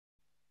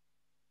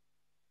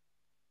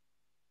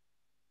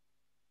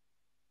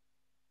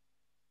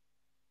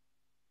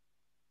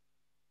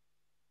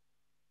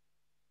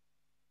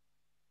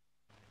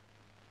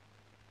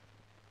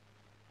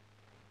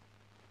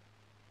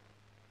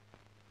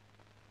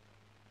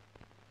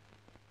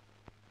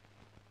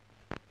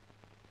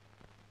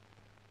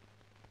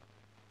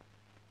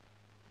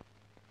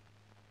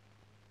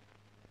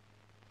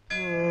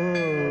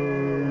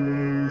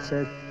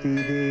ஆதிசக்தி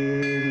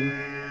தேவி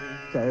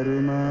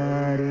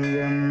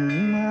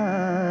கருமாரியம்மா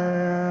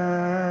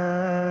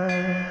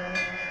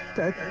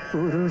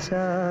தத்புருஷாய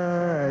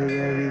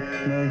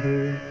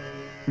வித்மஹே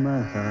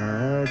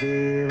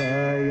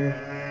மகாதேவாய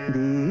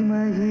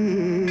தீமஹி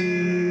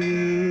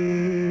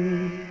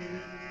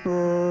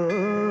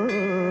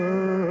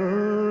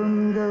ஓம்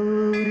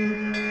கௌரி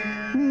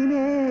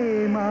நிமே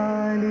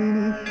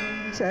மாலினி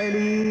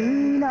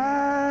சலீலாலினி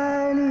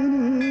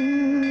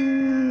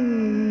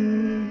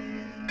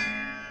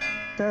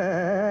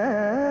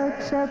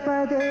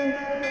தக்ஷபதே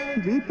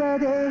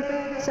द्विपदे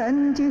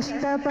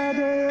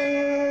सञ्चिष्टपदे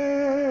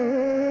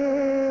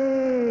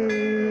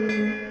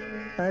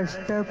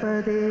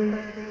अष्टपदे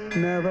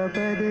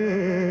नवपदे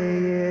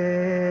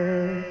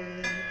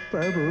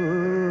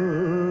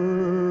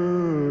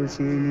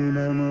पभूषिनि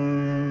नमो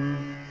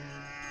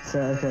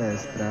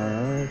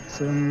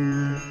सहस्राक्षम्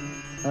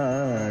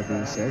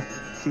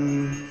आदिशक्ति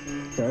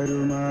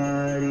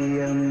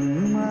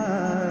करुमारियम्मा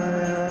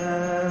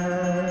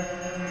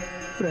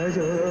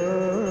प्रजो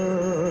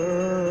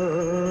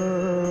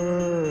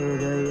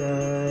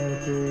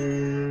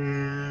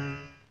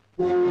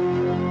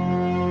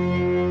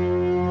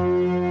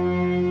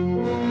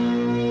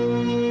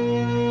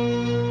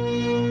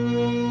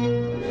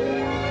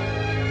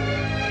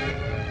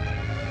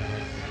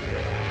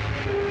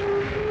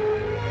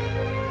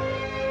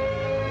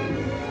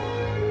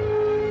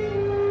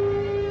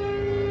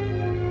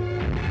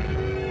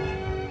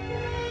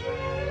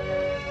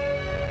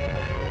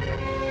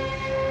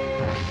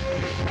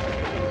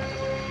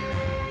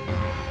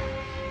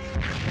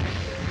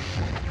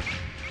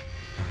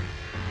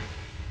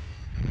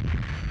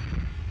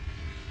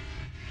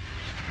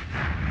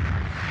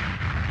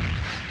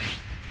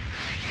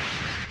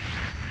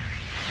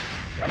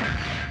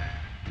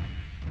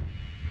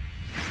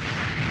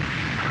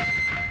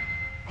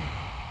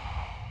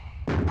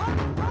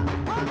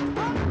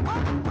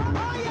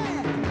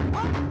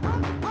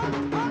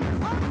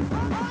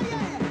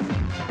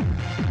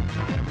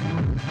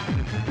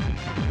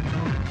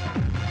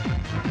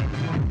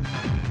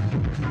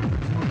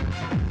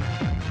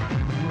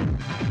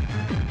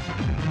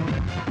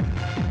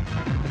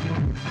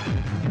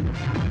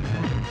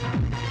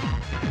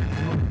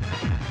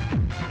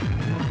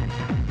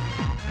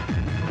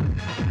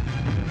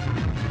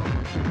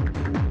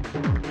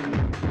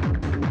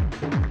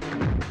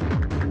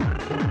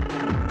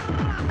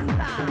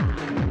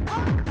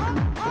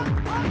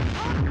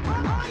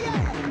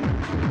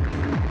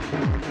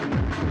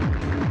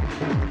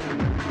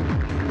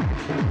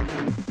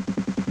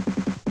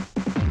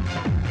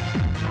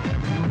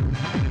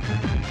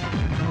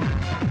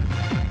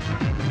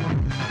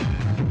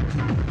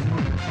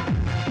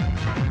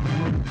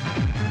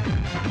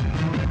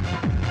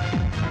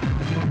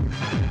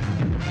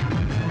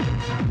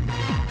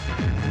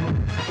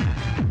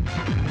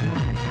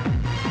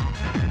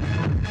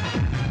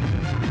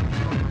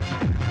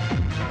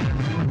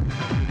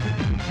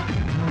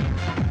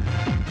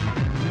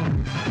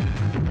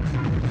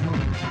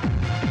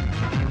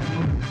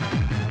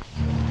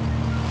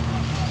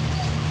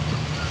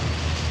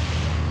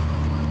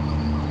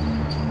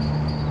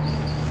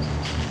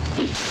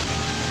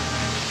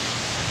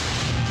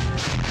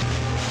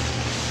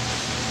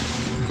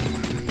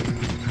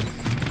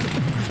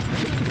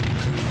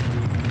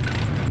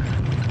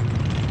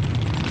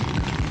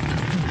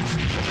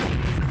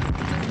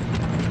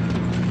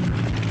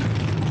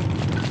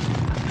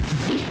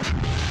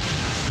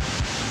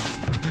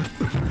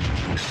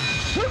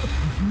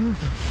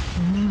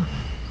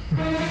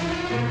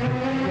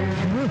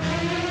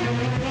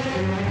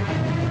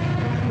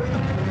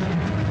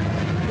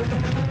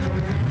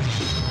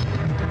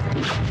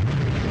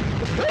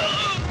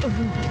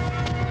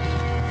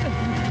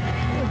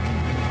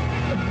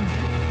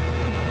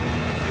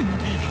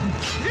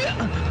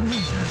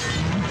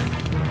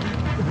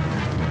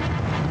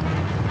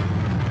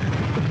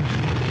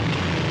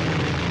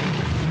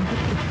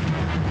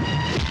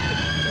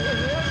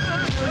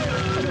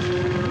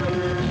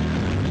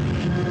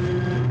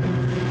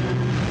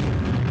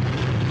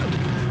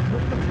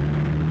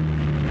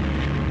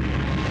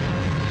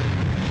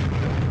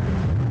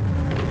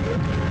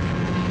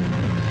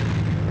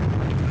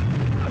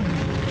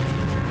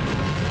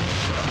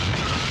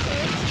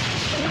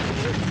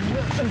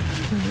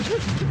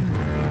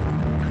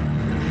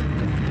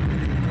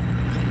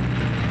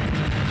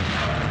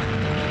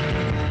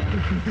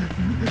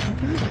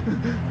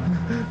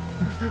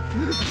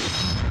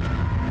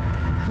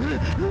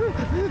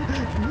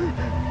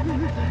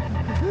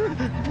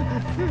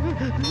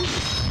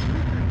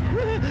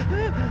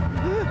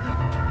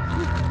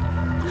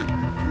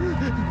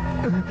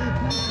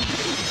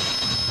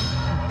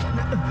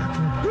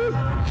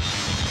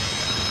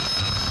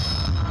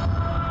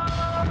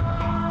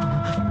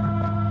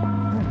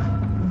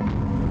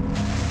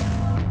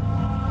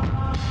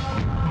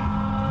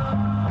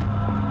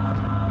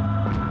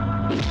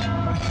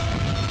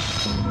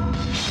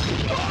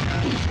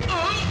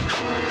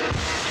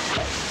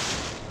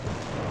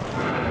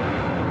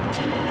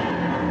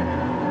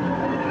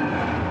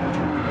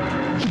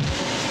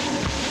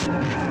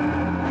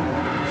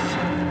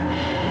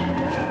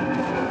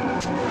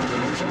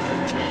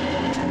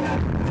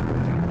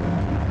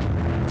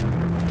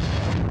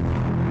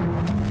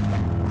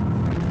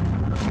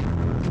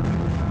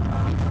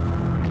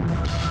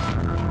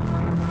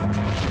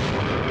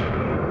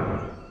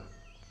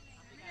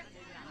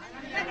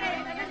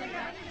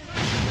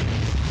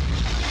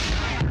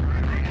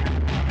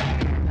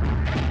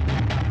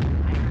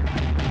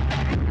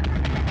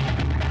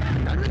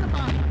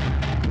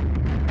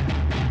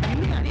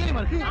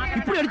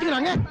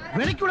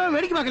இறக்கி விட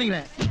வேடிக்கை பாக்குறீங்க.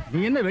 நீ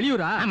என்ன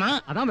வெளியூரா? ஆமா.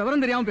 அதான்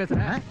விவரம் தெரியாம பேசுற.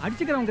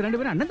 அடிச்சுக்கிறவங்க 2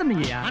 பேரும் அண்ணன்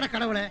தம்பிங்கயா. அட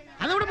கடவுளே,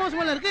 அதை விட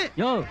மோசமா இருக்கு.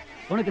 யோ,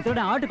 உனக்கு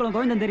திருட ஆட்டுக்குளம்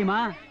கோவிந்தன் தெரியுமா?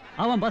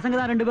 அவன் பசங்க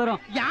தான் 2 பேரும்.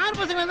 யார்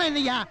பசங்க தான்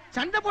இல்லையா?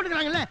 சண்டை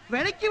போட்டுக்கிறாங்கல்ல,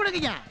 விலக்கி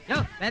விடுங்கய்யா. யோ,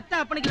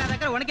 வெத்த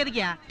அப்பனிக்கலாதக்கற உனக்கு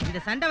எதுக்கியா?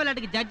 இந்த சண்டை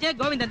விளையாட்டுக்கு ஜட்ஜே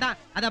கோவிந்தன் தான்.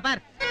 அத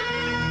பார்.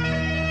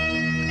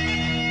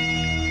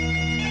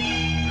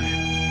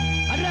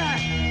 அடடா,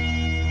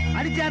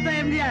 அடிச்சாதான்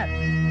எம்ஜிஆர்,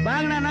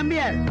 வாங்கடா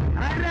நம்பியார்.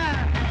 அடடா,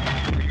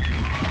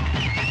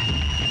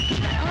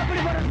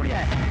 அப்படி போட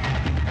முடியாது.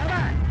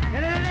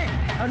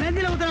 அவன்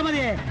நெஞ்சில ஊத்துற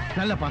மாதிரி.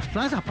 நல்ல ஃபர்ஸ்ட்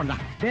கிளாஸ் அப்பண்டா.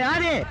 டேய்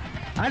ஆதி,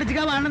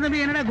 அடிச்சுக்காம அண்ணன்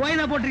தம்பி என்னடா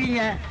கோயிலா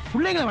போட்டிருக்கீங்க?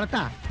 பிள்ளைங்களை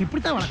வளர்த்தா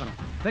இப்படித்தான் வளர்க்கணும்.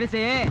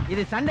 பெருசு,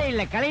 இது சண்டை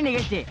இல்ல, கலை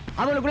நிகழ்ச்சி.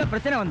 அவங்களுக்குள்ள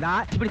பிரச்சனை வந்தா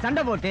இப்படி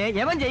சண்டை போட்டு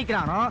எவன்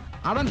ஜெயிக்கிறானோ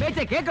அவன்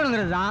பேச்ச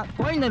கேட்கணுங்கிறது தான்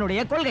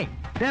கோவிந்தனுடைய கொள்கை.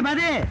 டேய்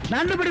மதி,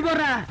 நண்டு பிடி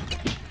போடுற.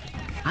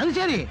 அது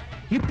சரி,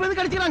 இப்ப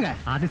எதுக்கு அடிச்சுக்கிறாங்க?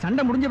 அது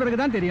சண்டை முடிஞ்ச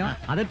பிறகுதான் தெரியும்.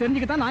 அதை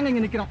தெரிஞ்சுக்கத்தான் நாங்க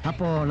இங்க நிக்கிறோம்.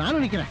 அப்போ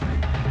நானும் நிக்கிறேன்.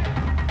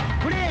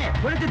 புடி,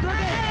 புடிச்சு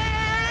தூக்கு.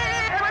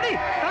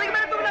 தலைக்கு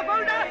மேல தூக்குடா,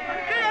 போடா.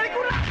 கீழ இறக்கி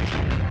விடுடா.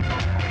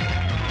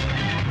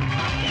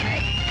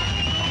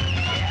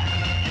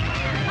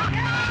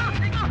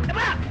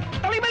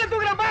 தலைக்கு மேல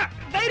தூக்குறாப்பா.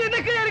 தைரியத்தை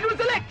கீழ இறக்கி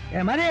விடு சொல்லு.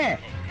 ஏ மதி,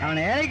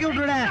 அவனை இறக்கி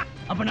விட்டுடா.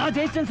 அப்ப நான்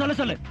ஜெயிச்சேன்னு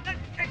சொல்லு.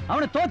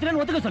 அவனை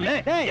தோத்துறேன்னு ஒத்துக்க சொல்லு.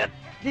 டேய்,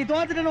 நீ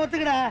தோத்துட்டேன்னு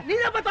ஒத்துக்கடா. நீ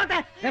தான்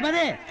தோத்த. ஏ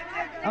மதி,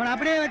 அவனை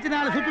அப்படியே வச்சு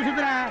 4 சுத்து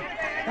சுத்துறா.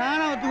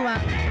 தானா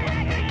ஒத்துக்குவான்.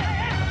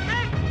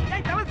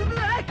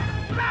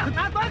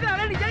 நான்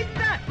தோக்குறேன், நீ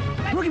ஜெயிச்ச.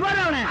 தூக்கி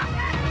போடு அவனை.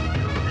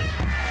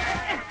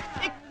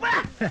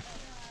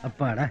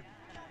 அப்பாடா,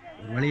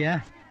 ஒரு வழியா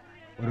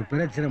ஒரு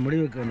பிரச்சனை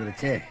முடிவுக்கு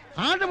வந்துருச்சு.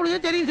 ஆட்ட முடிஞ்சு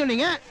தெரியும்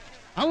சொன்னீங்க.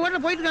 அவங்க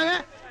வீட்டுல போயிட்டு இருக்காங்க.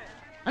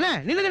 அண்ணா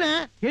நில்லுங்கண்ணே,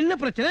 என்ன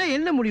பிரச்சனை,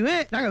 என்ன முடிவு?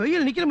 நாங்க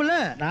வெயில் நிக்கிறோம்ல.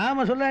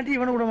 நாம சொல்லாட்டி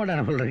இவனு விட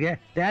மாட்டான சொல்றீங்க.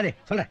 யாரு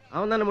சொல்ற?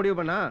 அவன் தானே முடிவு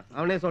பண்ணா,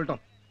 அவனே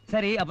சொல்லட்டும்.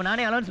 சரி, அப்ப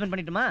நானே அனௌன்ஸ்மென்ட்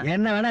பண்ணிட்டுமா?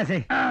 என்ன வேணா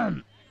செய்.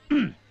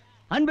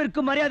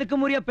 அன்பிற்கும்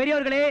மரியாதைக்கும் உரிய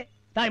பெரியவர்களே,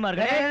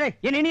 தாய்மார்களே,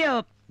 என் இனிய...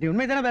 நீ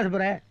உண்மை தானே பேச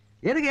போற?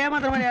 எதுக்கு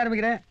ஏமாத்திர மாதிரி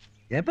ஆரம்பிக்கிற?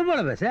 எப்ப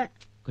போல பேச?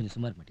 கொஞ்சம்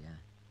சும்மா இருக்க மாட்டியா?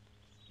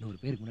 100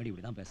 பேருக்கு முன்னாடி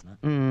இப்படிதான் பேசினா.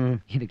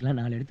 இதுக்கெல்லாம்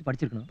 4 எடுத்து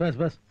படிச்சிருக்கணும். Bus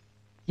bus.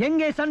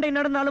 எங்கே சண்டை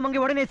நடந்தாலும் அங்கே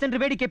உடனே சென்று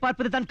வேடிக்கை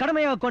பார்ப்பது தான்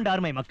கடமையாக கொண்ட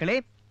அருமை மக்களே.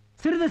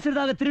 சிறிது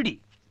சிறிதாக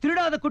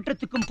திருடாத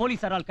குற்றத்துக்கும்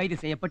போலீசாரால் கைது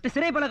செய்யப்பட்டு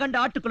சிறைபல கண்ட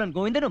ஆட்டுக்குளன்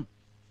கோவிந்தனும்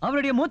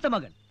அவருடைய மூத்த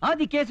மகன்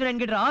ஆதிகேசவன்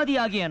என்கிற ஆதி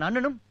ஆகிய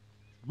அண்ணனும்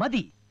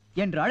மதி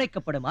என்று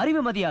அழைக்கப்படும்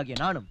அறிவு மதி ஆகிய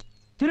நானும்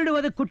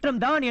திருடுவது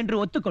குற்றம் தான் என்று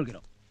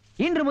ஒத்துக்கொள்கிறோம்.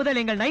 இன்று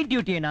முதல் எங்கள் நைட்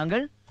டியூட்டியை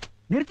நாங்கள்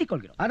நிறுத்திக்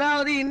கொள்கிறோம்.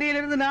 அதாவது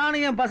இன்னையிலிருந்து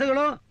நானும் என்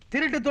பசங்களும்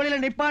திருட்டு தொழிலை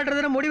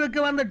நிப்பாட்டுறதுன்னு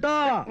முடிவுக்கு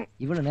வந்துட்டோம்.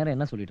 இவ்வளவு நேரம்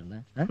என்ன சொல்லிட்டு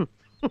இருந்தேன்?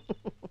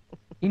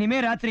 இனிமே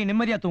ராத்திரி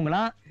நிம்மதியா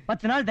தூங்கலாம்.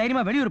 10 நாள்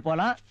தைரியமா வெளியூர்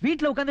போலாம்.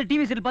 வீட்டுல உட்கார்ந்து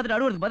டிவி சீரியல் பார்த்துட்டு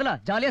அழுவுறதுக்கு பதிலா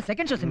ஜாலியா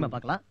செகண்ட் ஷோ சினிமா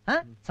பார்க்கலாம்.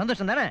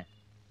 சந்தோஷம் தானே?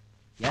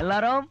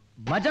 எல்லாரும்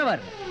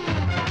மஜாவர்.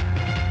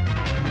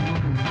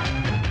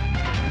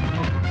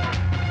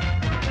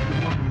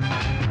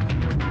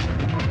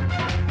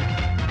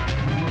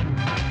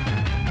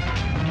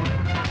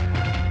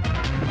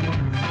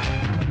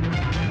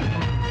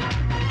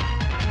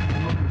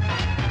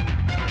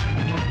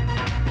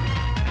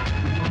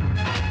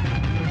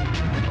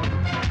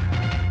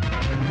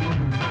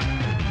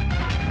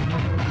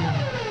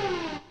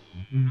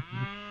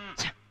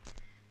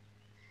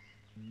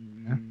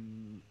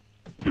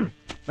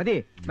 மதி,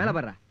 மேல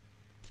பாரு.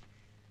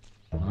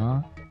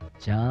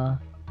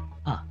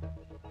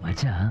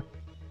 மஜா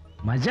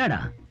மஜாடா.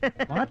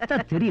 பார்த்தா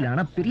தெரியல,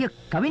 ஆனா பெரிய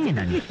கவிஞன்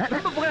நான்.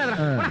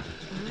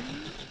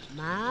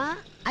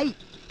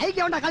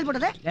 கால்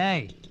போட்டது.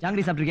 டேய்,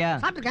 ஜாங்கிரி சாப்பிட்டிருக்கியா?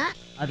 சாப்பிட்டுருக்கேன்.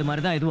 அது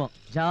மாதிரிதான் இதுவும்.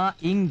 ஜா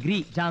இங்கிரி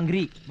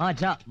ஜாங்கிரி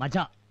மஜா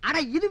மஜா. அட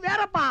இது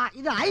வேறப்பா,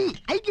 இது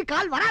ஐக்கு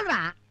கால் வராதுடா.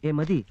 ஏ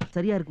மதி,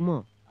 சரியா இருக்குமோ?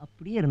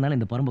 அப்படியே இருந்தாலும்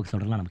இந்த பரம்புக்கு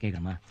சொல்றலாம் நம்ம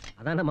கேட்கணுமா?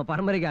 அதான் நம்ம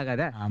பரம்பரைக்கு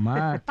ஆகாத. ஆமா,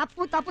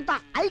 தப்பு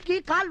தான். ஐக்கு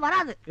கால்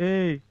வராது.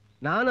 ஏய்,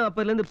 நானும்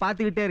அப்பல இருந்து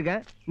பாத்துக்கிட்டே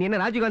இருக்கேன். நீ என்ன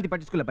ராஜீவ்காந்தி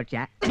பட்டி ஸ்கூல்ல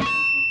படிச்ச?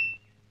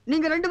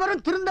 நீங்க 2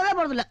 பேரும் திருந்தவே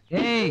போறது இல்ல.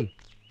 ஏய்,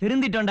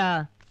 திருந்திட்டோம்டா.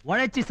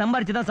 உழைச்சி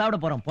சம்பாரிச்சு தான் சாப்பிட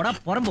போறோம். போடா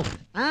பொறம்போ.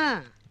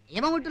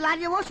 இவன் விட்டு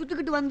லாரியவோ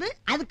சுட்டுக்கிட்டு வந்து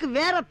அதுக்கு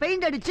வேற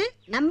பெயிண்ட் அடிச்சு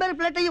நம்பர்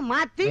பிளேட்டையும்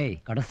மாத்தி. ஏய்,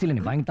 கடைசியில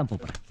நீ வாங்கி தான்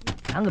போற.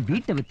 நாங்க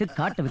வீட்டை வித்து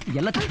காட்டை வித்து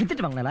எல்லாத்தையும்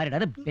வித்துட்டு வாங்க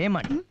லாரிடா.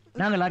 பேமாடி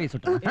நாங்க லாரியை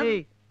சுட்டோம்.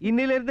 ஏய்,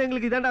 இன்னில இருந்து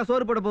எங்களுக்கு இதாண்டா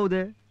சோறு போட போகுது.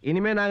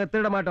 இனிமே நாங்க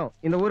திருட மாட்டோம்.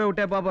 இந்த ஊரை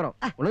விட்டே போறோம்.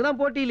 உனக்குதான்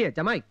போட்டி இல்லையே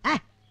ஜமாய்.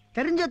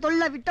 தெரிஞ்ச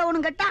தொல்லை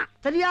விட்டவனும் கட்டான்,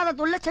 தெரியாத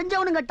தொல்லை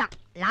செஞ்சவனும் கட்டான்.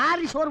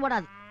 லாரி சோறு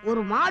போடாது.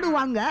 ஒரு மாடு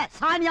வாங்க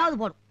சாணியாவது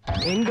போடும்.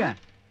 எங்க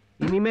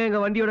இனிமே எங்க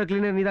வண்டியோட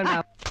கிளீனர் நீதான்டா.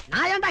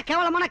 நான் ஏன்டா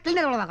கேவலமான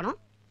கிளீனர் வேலை பார்க்கணும்?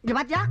 இங்க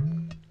பாத்தியா,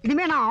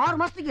 இனிமே நான்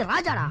 6 மாசத்துக்கு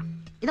ராஜாடா.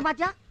 இத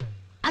பாத்தியா,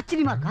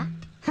 ஆச்சரியமா இருக்கா?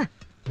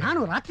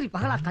 நானும் ராத்திரி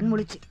பகலா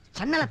கண்முழிச்சு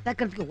சன்னலை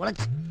தேக்கிறதுக்கு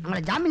உழைச்சு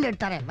நம்மளை ஜாமீன்ல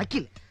எடுத்தாரே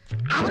வக்கீல்,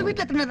 அவர்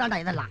வீட்டுல தின்னதாண்டா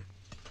இதெல்லாம்.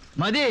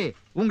 மதி,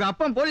 உங்க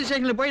அப்பன் போலீஸ்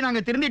ஸ்டேஷன்ல போய்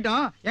நாங்க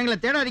திருந்திட்டோம், எங்களை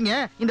தேடாதீங்க,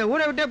 இந்த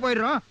ஊரை விட்டே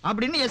போயிடுறோம்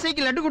அப்படின்னு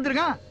எஸ்ஐக்கு லெட்டர்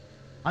கொடுத்துருக்கான்.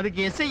 அதுக்கு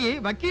எஸ்ஐ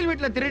வக்கீல்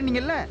வீட்டுல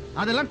திருடினீங்கல்ல,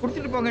 அதெல்லாம்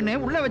கொடுத்துட்டு போங்கன்னு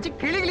உள்ள வச்சு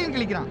கிளிகளையும்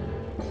கிளிக்கிறான்.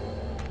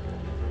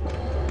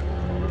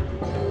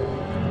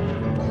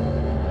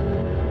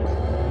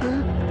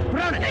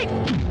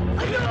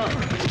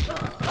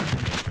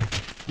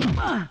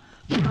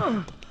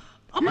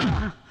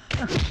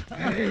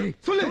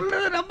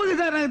 சொல்றத நம்புங்க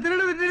சார், நாங்க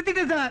திருடுறத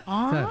நிறுத்திட்டேன் சார்.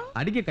 சார்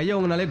அடிக்க கைய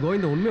உங்கனாலே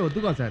கோவிந்த உண்மையை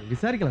ஒத்துக்குவான் சார்.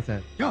 விசாரிக்கலாம்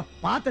சார். யோ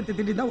பாத்தத்தை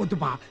திட்டி தான்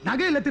ஒத்துப்பான்,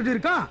 நகையில திட்டு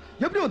இருக்கா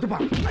எப்படி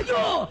ஒத்துப்பான்?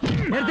 ஐயோ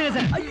நிறுத்துங்க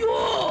சார். ஐயோ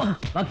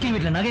வக்கீல்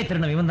வீட்டுல நகை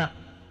திருடணும் இவன் தான்.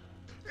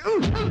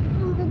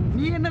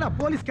 நீ என்னடா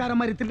போலீஸ்கார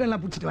மாதிரி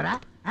திருடெல்லாம் புடிச்சிட்டு வர?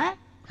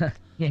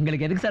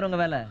 எங்களுக்கு எதுக்கு சார் உங்க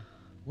வேலை?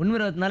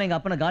 உண்மைனால எங்க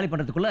அப்பனை காலி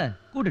பண்றதுக்குள்ள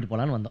கூட்டிட்டு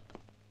போலான்னு வந்தோம்.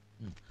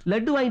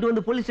 லட்டு வாங்கிட்டு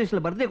வந்து போலீஸ்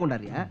ஸ்டேஷன்ல பர்த்டே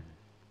கொண்டாடியா?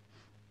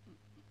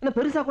 என்ன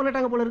பெருசா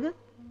கொண்டாட்டாங்க போல இருக்கு.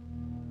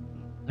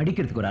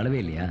 அடிக்கிறதுக்கு ஒரு அளவே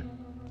இல்லையா?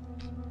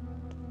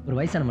 ஒரு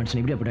வயசான மனுஷன்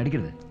இப்படி அப்படி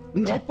அடிக்கிறது?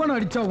 ஒப்பனை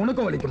அடிச்சா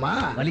உனக்கும் வலிக்குமா?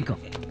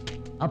 வலிக்கும்.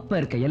 அப்ப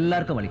இருக்க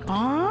எல்லாருக்கும் வலிக்கும்.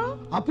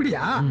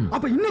 அப்படியா?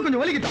 அப்ப இன்னும்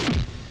கொஞ்சம் வலிக்கிட்டான்.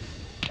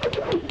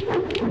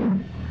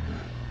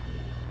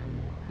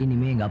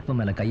 இனிமே எங்க அப்பா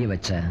மேல கைய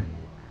வச்ச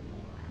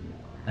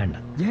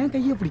வேண்டாம். ஏன்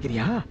கைய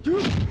பிடிக்கிறியா?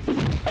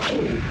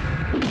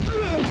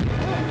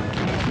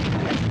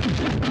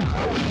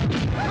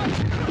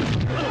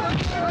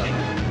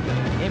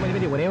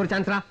 ஒரே ஒரு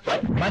சான்ஸ்ரா.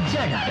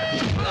 மஜாடா.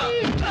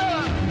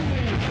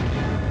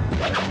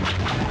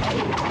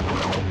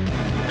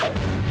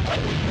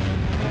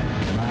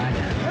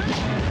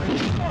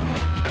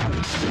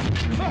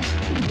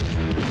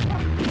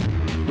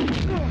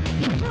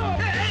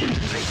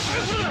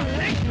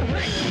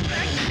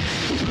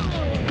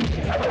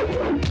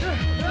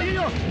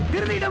 ஐயோ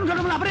திருந்திட்டம்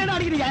சொல்லணும், அப்புறம் என்ன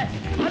அடிக்கிறீங்க?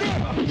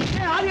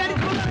 ஆதி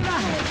அடிச்சு போட்டாங்களா?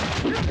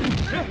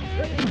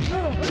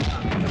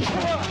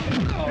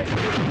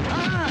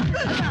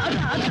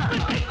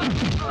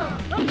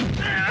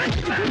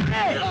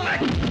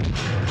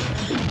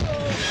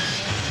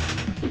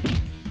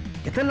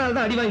 எத்தனை நாள்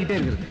தான் அடி வாங்கிட்டே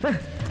இருக்கிறது?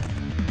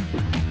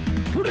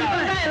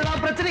 எல்லா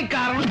பிரச்சனையும்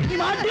காரணம்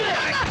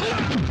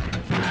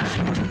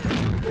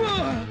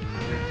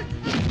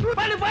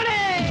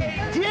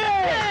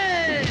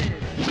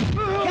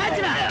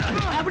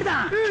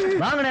அப்படிதான்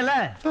வாங்கினல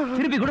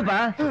திருப்பி கொடுப்பா.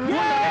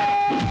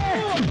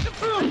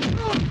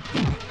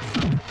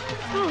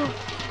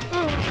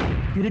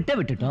 திருட்ட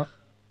விட்டுட்டோம்.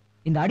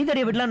 இந்த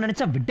அடிதடியை விடலாம்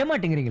நினைச்சா விட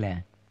மாட்டேங்கிறீங்களே.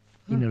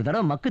 இன்னொரு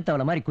தடவை மக்கு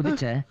தவளை மாதிரி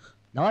குதிச்ச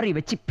லாரி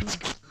வச்சு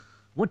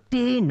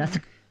ஒட்டே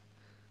நசுக்கு.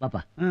 பாப்பா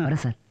வர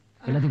சார்.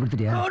 எல்லாத்தையும்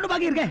கொடுத்துட்டியா? ஒண்ணு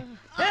பாக்கி இருக்கேன்.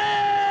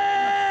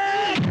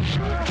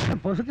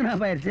 பொசுக்கு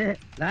நான் போயிருச்சு.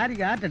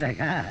 லாரிக்கு ஹார்ட்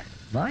அட்டாக்கா?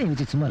 வாயை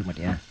வச்சு சும்மா இருக்க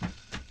மாட்டியா?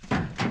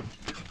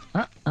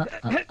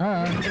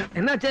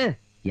 என்னாச்சு?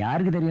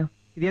 யாருக்கு தெரியும்?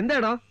 இது எந்த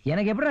இடம்?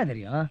 எனக்கு எப்படா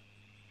தெரியும்?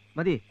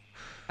 மதி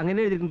அங்க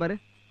என்ன எழுதிருக்குன்னு பாரு.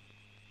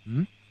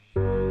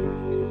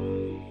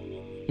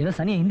 ஏதோ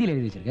சனியா ஹிந்தியில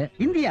எழுதி வச்சிருக்க.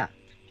 இந்தியா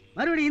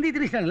மறுபடியும் ஹிந்தி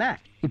திரிச்சிட்டாங்களா?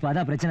 இப்ப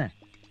அதான் பிரச்சனை.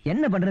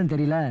 என்ன பண்றதுன்னு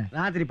தெரியல.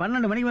 ராத்திரி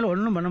 12 மணிக்கு மேல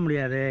ஒண்ணும் பண்ண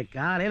முடியாது.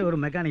 காலையில ஒரு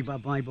மெக்கானிக்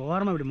பார்ப்போம். இப்ப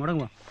ஓரமா இப்படி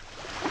முடங்குவோம்.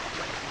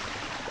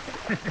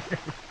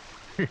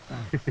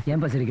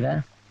 ஏன்பா சிரிக்கிற?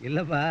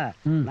 இல்லப்பா,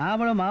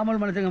 நாமளும்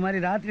மாமூல் மனுஷங்க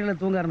மாதிரி ராத்திரியில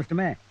தூங்க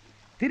ஆரம்பிச்சிட்டுமே.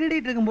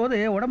 திருடிட்டு இருக்கும்போது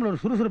உடம்புல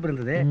ஒரு சுறுசுறுப்பு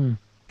இருந்தது.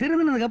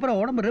 திருந்தினதுக்கு அப்புறம்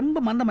உடம்பு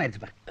ரொம்ப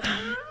மந்தமாயிருச்சுப்பா.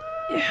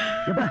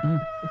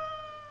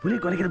 புலி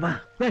குறைக்குதுப்பா.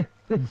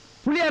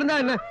 புலியா இருந்தா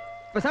என்ன?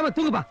 பேசாம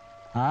தூங்குப்பா.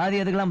 ஆதி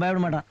எதுக்கெல்லாம்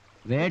பயப்பட மாட்டான்.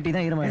 வேட்டி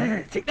தான்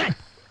ஈரமாயிடும்.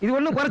 இது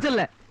ஒண்ணும்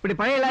குறைச்சல. இப்படி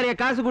பழைய லாரியா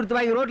காசு கொடுத்து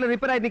வாங்கி ரோட்ல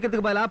ரிப்பேர் ஆகி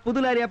நிக்கிறதுக்கு பதிலா புது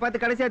லாரியா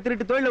பார்த்து கடைசியா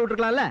திருட்டு தொழில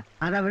விட்டுருக்கலாம்ல.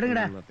 அதான்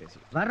விடுங்கடா.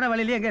 வர்ற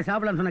வழியிலேயே எங்க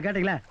சாப்பிடலாம்னு சொன்ன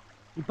கேட்டீங்களா?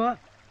 இப்போ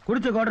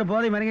குடிச்ச கோட்டர்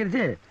போதை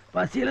மறங்கிருச்சு.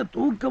 பசியில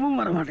தூக்கமும்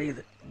வர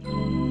மாட்டேங்குது.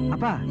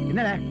 அப்பா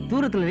என்னடா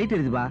தூரத்துல லைட்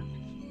இருக்குப்பா,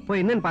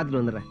 போய் என்னன்னு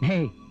பாத்துட்டு வந்துடுறேன்.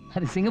 டேய்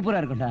அது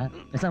சிங்கப்பூரா இருக்கும்டா.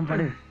 பேசாம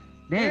படு.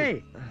 டேய்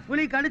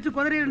புலி கடிச்சு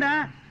குதறிடுடா.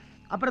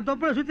 அப்புறம்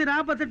தொப்புல சுத்தி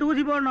 48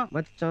 ஊசி போடணும்.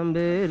 மச்சான்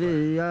பேரு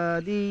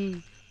ஆதி,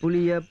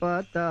 புலிய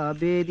பார்த்தா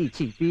பேதி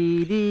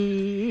சிப்பீதி.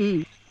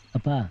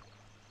 அப்பா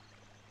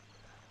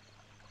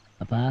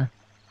அப்பா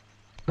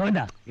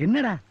கோவிந்தா.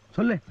 என்னடா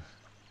சொல்லு.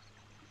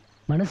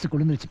 மனசு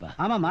குளிர்ந்துருச்சுப்பா.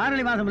 ஆமா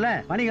மார்கழி மாசம்ல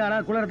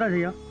பனிகாலம் குளிரத்தான்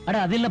செய்யும். அட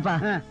அது இல்லப்பா.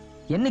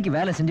 என்னைக்கு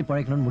வேலை செஞ்சு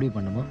பழைக்கணும்னு முடிவு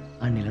பண்ணுமோ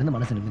அன்னில இருந்து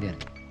மனசு நிம்மதியா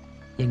இருக்கு.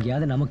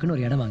 எங்கேயாவது நமக்குன்னு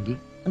ஒரு இடம் வாங்கி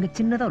அங்க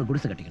சின்னதா ஒரு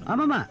குடிசை கட்டிக்கணும்.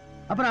 ஆமாமா.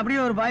 அப்புறம் அப்படியே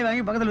ஒரு பாய்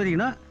வாங்கி பக்கத்துல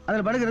வச்சுக்கணும்.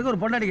 அதுல படுக்கிறதுக்கு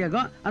ஒரு பொண்டாட்டி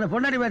கேட்கும். அந்த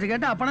பொண்டாட்டி பேச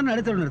கேட்டு அப்படம்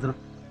அடுத்து நிறுத்தணும்.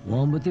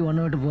 உன் புத்தி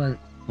ஒண்ணு விட்டு போகாது.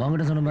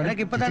 உங்ககிட்ட சொன்ன மாதிரி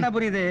எனக்கு இப்பதான்டா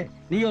புரியுது.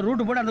 நீ ஒரு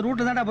ரூட்டு போட்டு அந்த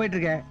ரூட்டு தான்டா போயிட்டு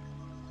இருக்க.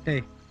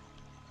 டேய்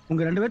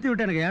உங்க 2 பேர்த்தையும்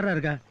விட்டு எனக்கு யாரா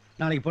இருக்கா?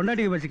 நாளைக்கு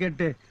பொண்டாட்டியை வச்சு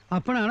கேட்டு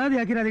அப்பனை அனாதி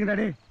ஆக்கிறாதீங்கடா.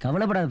 டே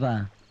கவலைப்படாதப்பா.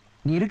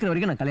 நீ இருக்கிற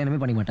வரைக்கும் நான் கல்யாணமே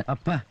பண்ணி மாட்டேன்.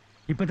 அப்பா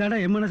இப்பதான்டா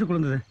என் மனசு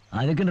குளிர்ந்தது.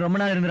 அதுக்குன்னு ரொம்ப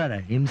நாள் இருந்துறாரு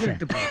இம்சை.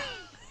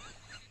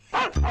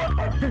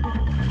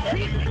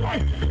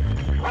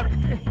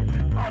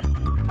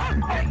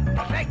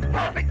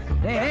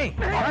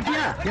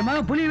 பாத்தியா என்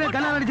மகன் புலியவே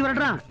கல்லால் அடிச்சு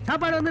வரட்டான்.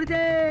 சாப்பாடு வந்துருச்சு.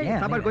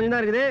 சாப்பாடு கொஞ்சம்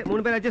தான் இருக்குது.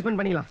 3 பேர் அட்ஜஸ்ட்மென்ட்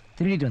பண்ணிக்கலாம்.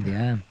 திருடிட்டு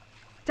வந்தியா?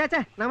 சே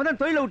நாம தான்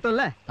தொழில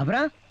விட்டோம்ல.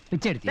 அப்புறம்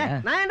பிச்சை எடுத்தியா?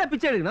 நான் ஏன்டா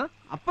பிச்சை எடுக்கணும்?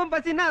 அப்பம்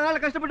பசினா அதனால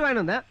கஷ்டப்பட்டு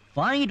வாங்கிட்டு வந்தேன்.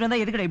 வாங்கிட்டு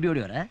வந்தா எதுக்குடா இப்படி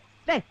ஓடி வர?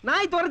 டேய்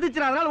நாய்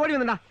துரத்துச்சுடா அதனால ஓடி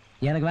வந்தேன்டா.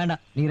 எனக்கு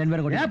வேண்டாம். நீங்க 2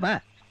 பேரும் கூட ஏப்பா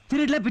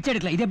திருடல பிச்சை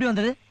எடுக்கல. இது எப்படி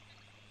வந்தது?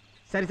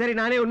 சரி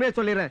நானே உண்மையை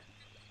சொல்லிடுறேன்.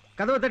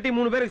 கதவை தட்டி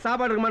 3 பேருக்கு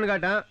சாப்பாடு இருக்குமான்னு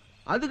கேட்டேன்.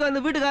 அதுக்கு அந்த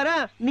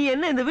வீட்டுக்காரன் நீ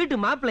என்ன இந்த வீட்டு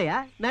மாப்பிள்ளையா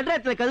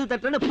நடுராத்திரில கதவு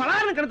தட்டுறன்னு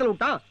பலாரன் கணத்துல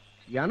விட்டான்.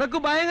 எனக்கு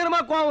பயங்கரமா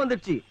கோவம்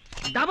வந்துடுச்சு.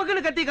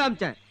 டபக்குன்னு கத்தி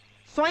காமிச்சேன்.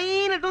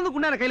 சொயினட்டு வந்து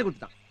குண்டார கையில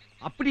கொடுத்தான்.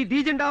 அப்படி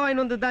டீஜென்டா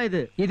வாங்கி வந்ததுதான்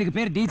இது. இதுக்கு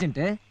பேர்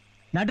டீஜென்ட்.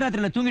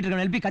 நடுராத்திரில தூங்கிட்டு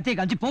இருக்க எழுப்பி கத்தியை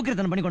காமிச்சு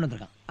போக்கிரத்தனம் பண்ணி கொண்டு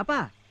வந்திருக்கான். அப்பா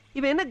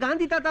இவன் என்ன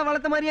காந்தி தாத்தா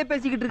வளர்த்த மாதிரியே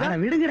பேசிக்கிட்டு இருக்கா?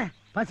 விடுங்கடா.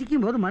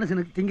 பசிக்கும் போது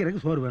மனுஷனுக்கு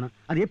திங்கிறதுக்கு சோறு வேணும்.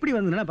 அது எப்படி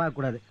வந்ததுன்னா பார்க்க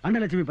கூடாது.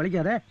 அன்னலட்சுமி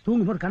பழிக்காத,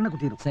 தூங்கும் போது கண்ணை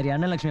குத்திரும். சரி,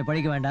 அன்னலட்சுமி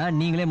பழிக்க வேண்டாம்,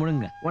 நீங்களே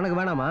முழுங்க. உனக்கு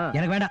வேணாமா?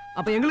 எனக்கு வேண்டாம்.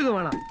 அப்ப எங்களுக்கு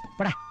வேணாம்.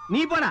 போடா,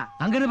 நீ போடா.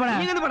 அங்க இருந்து போடா,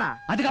 நீ இருந்து போடா.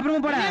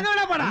 அதுக்கப்புறமா போடா. எங்க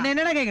வேணா போடா.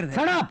 என்னடா கேக்குறது?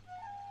 Shut up.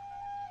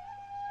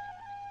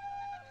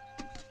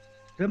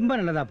 ரொம்ப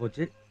நல்லதா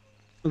போச்சு.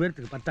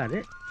 பேருக்கு பத்தாது,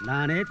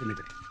 நானே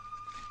தின்னுக்கிறேன்.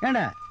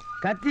 ஏண்டா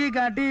கத்தி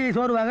காட்டி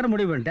சோறு வாங்குற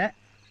முடிவு பண்ணிட்டேன்.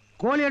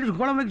 கோழி அடிச்சு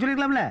குழம்பு வைக்க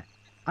சொல்லிக்கலாம்ல,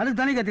 அதுக்கு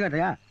தனி கத்தி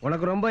காட்டையா?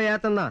 உனக்கு ரொம்ப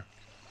ஏத்தம் தான்.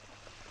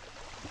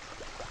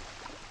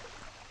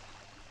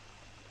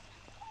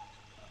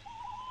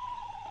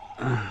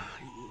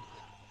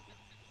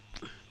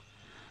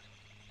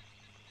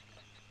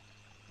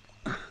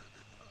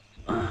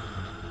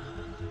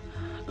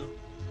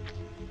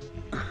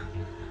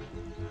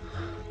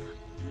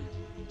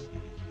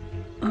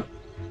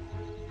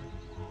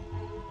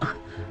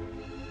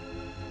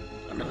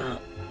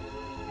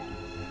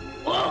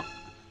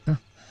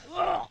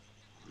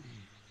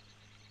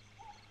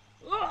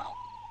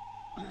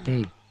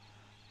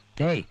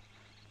 டேய்,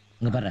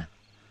 இங்க பாரு,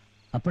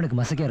 அப்பனுக்கு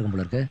மசக்கையா இருக்கும்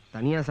போல இருக்கு.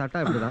 தனியா சாப்பிட்டா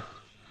இப்படிதான்.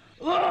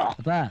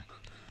 அப்பா,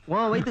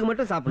 உன் வயிற்றுக்கு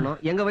மட்டும் சாப்பிடணும்,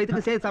 எங்க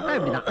வயிற்றுக்கு சேர்த்து சாப்பிட்டா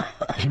இப்படிதான்.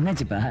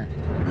 என்னாச்சுப்பா?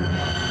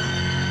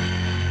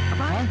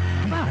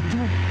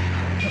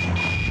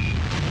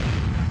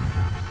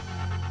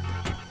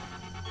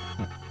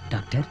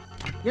 டாக்டர்,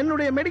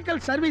 என்னுடைய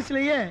மெடிக்கல்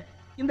சர்வீஸ்லயே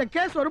இந்த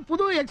கேஸ் ஒரு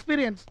புது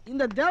எக்ஸ்பீரியன்ஸ்.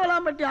 இந்த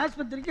தேவலாம்பட்டி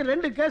ஆஸ்பத்திரிக்கு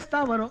 2 கேஸ்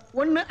தான் வரும்.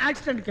 ஒன்னு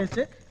ஆக்சிடென்ட்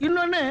கேஸ்,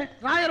 இன்னொன்னு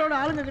ராயரோட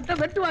ஆளுங்க கிட்ட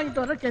வெட்டு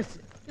வாங்கிட்டு வர்ற கேஸ்.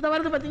 இத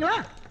வருது பாத்தீங்களா?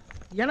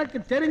 எனக்கு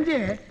தெரிஞ்சு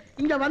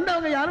இங்க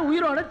வந்தவங்க யாரும்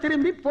உயிரோட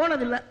திரும்பி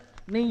போனதில்லை.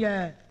 நீங்க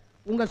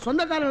உங்க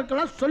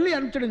சொந்தக்காரர்களுக்கெல்லாம் சொல்லி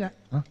அனுப்பிச்சிடுங்க.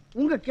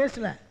 உங்க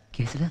கேஸ்ல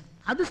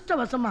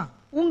அதிர்ஷ்டவசமா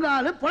உங்க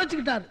ஆளு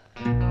பொழைச்சுக்கிட்டாரு.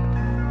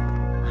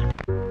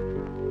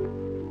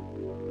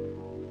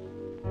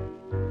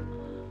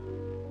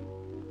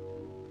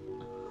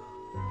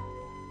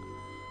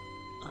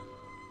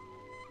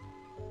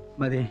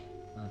 மதி,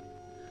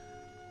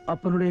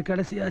 அப்பனுடைய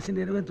கடைசி ஆசை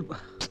நிறைவேற்றுப்பா.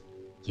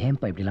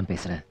 ஏன்பா இப்படி எல்லாம்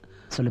பேசுற?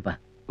 சொல்லுப்பா.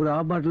 ஒரு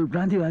ஆஃப் பாட்டில்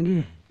பிராந்தி வாங்கி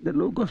இந்த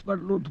லூக்கோஸ்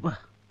பாட்டில் ஊத்துப்பா.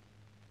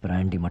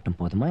 பிராண்டி மட்டும்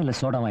போதுமா இல்ல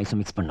சோடா ஐஸும்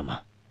மிக்ஸ் பண்ணுமா?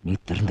 நீ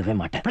திருந்தவே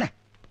மாட்டே.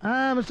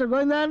 மிஸ்டர்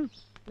கோவிந்தன்,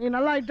 நீ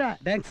நல்லா ஆயிட்ட.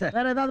 Thanks sir.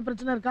 வேற ஏதாவது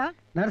பிரச்சனை இருக்கா?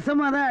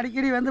 நர்சம்மா தான்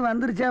அடிக்கடி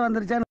வந்துருச்சா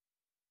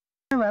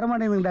வர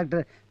மாட்டேங்குது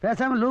டாக்டர்.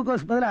 பேசாம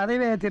லூக்கோஸ் பதில்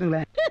அதைவே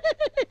ஏத்திருங்களேன்.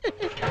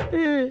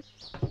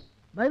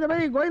 பை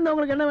கோவிந்தா,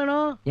 உங்களுக்கு என்ன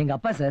வேணும்? எங்க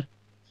அப்பா சார்.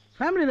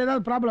 ஃபேமிலில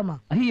ஏதாவது ப்ராப்ளமா?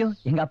 ஐயோ,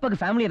 எங்க அப்பாக்கு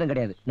ஃபேமிலி எதுவும்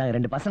கிடையாது. நாங்க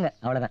 2 பசங்க,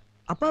 அவ்வளவுதான்.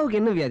 அப்பாவுக்கு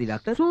என்ன வியாதி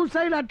டாக்டர்?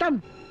 Suicide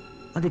attempt.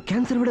 அது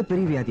கேன்சர் விட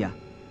பெரிய வியாதியா?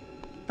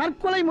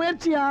 தற்கொலை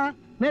முயற்சியா?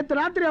 நேத்து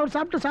ராத்திரி அவர்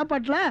சாப்பிட்ட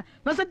சாப்பாட்டுல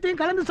விஷத்தையும்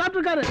கலந்து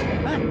சாப்பிட்டுருக்காரு.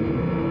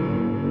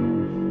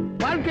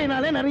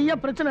 வாழ்க்கையினாலே நிறைய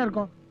பிரச்சனை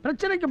இருக்கும்.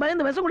 பிரச்சனைக்கு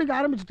பயந்து விஷம் குடிக்க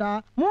ஆரம்பிச்சுட்டா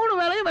 3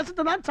 வேளையும்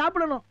விஷத்தை தான்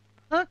சாப்பிடணும்.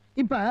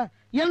 இப்ப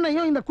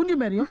என்னையும் இந்த குஞ்சு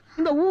மேரியும்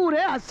இந்த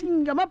ஊரே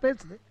அசிங்கமா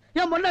பேசுது.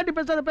 ஏன் பொண்டாட்டி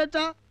பேசாத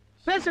பேச்சா?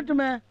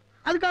 பேசட்டுமே.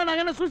 அதுக்காக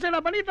நாங்க என்ன சூசைடா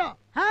பண்ணிட்டோம்?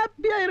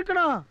 ஹாப்பியா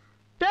இருக்கணும்.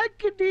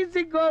 Take it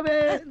easy,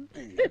 Govind.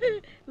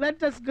 Let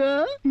us go.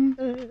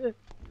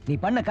 நீ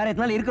பண்ண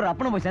காரியத்தினால இருக்கிற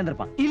அப்பனும் போய்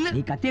சேர்ந்திருப்பான். இல்ல,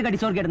 நீ கத்திய கட்டி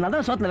சோறு கேட்டனால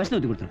தான் சோத்துல விஷத்தை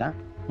ஊத்தி கொடுத்துருக்கான்.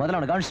 முதல்ல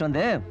அவனை கவனிச்சுட்டு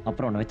வந்து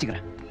அப்புறம் அவனை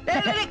வச்சுக்கிறேன்.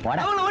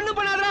 அவளை ஒண்ணும்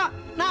பண்ணாதடா.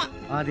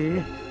 அது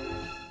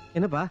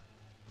என்னப்பா?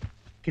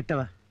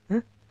 கிட்டவா?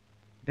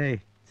 டேய்,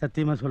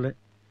 சத்தியமா சொல்லு.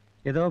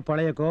 ஏதோ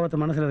பழைய கோவத்தை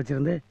மனசுல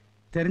வச்சிருந்து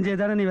தெரிஞ்சே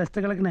தானே நீ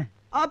வெஸ்த கலக்குன?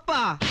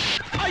 அப்பா,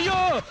 ஐயோ!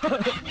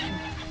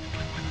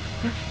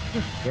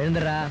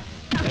 எழுந்துடா.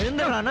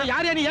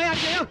 யார் நீ?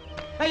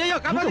 ஐயோ,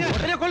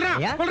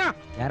 கொல்றான்.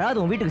 யாராவது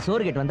உன் வீட்டுக்கு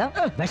சோறு கேட்டு வந்தா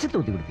விஷத்தை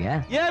ஊத்தி கொடுப்பியா?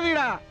 ஏன்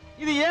வீடா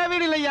இது? ஏன்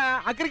வீடு இல்லையா?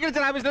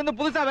 அக்ரிகல்ச்சர் ஆபீஸ்ல இருந்து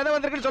புதுசா விதை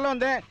வந்திருக்குன்னு சொல்ல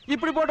வந்தேன்.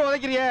 இப்படி போட்டு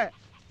உதைக்கிறியே.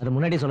 அது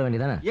முன்னாடியே சொல்ல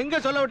வேண்டியதானே? எங்க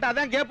சொல்ல விட்டா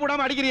அதான் கேப்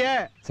விடாம அடிக்கிறியே.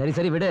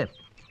 சரி விடு.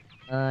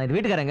 இது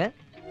வீட்டுக்காரங்க.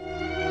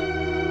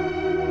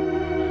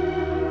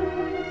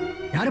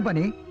 யாருப்பா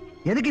நீ?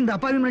 எதுக்கு இந்த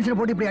அப்பாவி மனுஷனை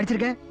போட்டு இப்படி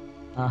அடிச்சிருக்க?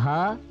 ஆஹா,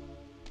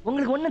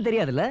 உங்களுக்கு ஒண்ணும்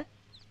தெரியாதுல்ல.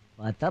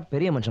 பார்த்தா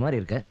பெரிய மனுஷன்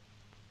மாதிரி இருக்க.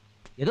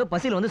 ஏதோ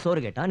பசியில வந்து சோறு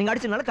கேட்டா, நீங்க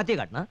அடிச்சனால கத்திய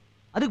காட்டினா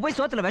அதுக்கு போய்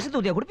சோத்துல விஷத்தை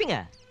ஊத்தியா கொடுப்பீங்க?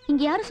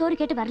 இங்க யாரும் சோறு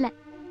கேட்டு வரல.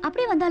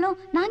 அப்படியே வந்தாலும்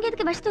நாங்க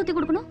எதுக்கு விஷத்தை ஊத்தி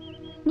கொடுக்கணும்?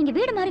 நீங்க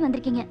வீடு மாதிரி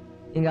வந்திருக்கீங்க.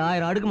 இங்க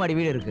 1000 அடுக்குமாடி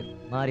வீடு இருக்கு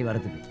மாறி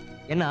வரதுக்கு.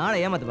 என்ன ஆளை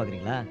ஏமாத்து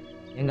பாக்குறீங்களா?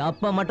 எங்க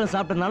அப்பா மட்டும்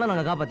சாப்பிட்டதுனால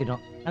நாங்க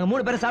காப்பாத்திட்டோம். நாங்க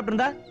 3 பேரை சாப்பிட்டு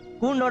இருந்தா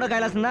கூண்டோட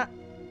கைலாசம் தான்.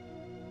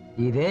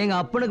 இதே எங்க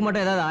அப்பனுக்கு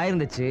மட்டும் ஏதாவது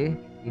ஆயிருந்துச்சு,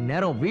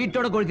 இந்நேரம்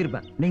வீட்டோட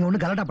கொளுத்திருப்பேன். நீங்க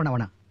ஒண்ணு கலட்டா பண்ண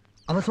வேணாம்.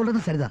 அவ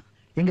சொல்றது சரிதான்.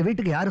 எங்க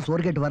வீட்டுக்கு யாரும்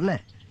சோறு கேட்டு வரல,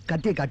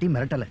 கத்தியை காட்டி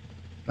மிரட்டல.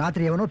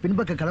 ராத்திரி எவனோ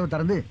பின்பக்க கதவு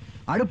திறந்து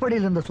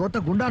அடுப்படியில் இருந்த சோத்தை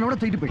குண்டானோட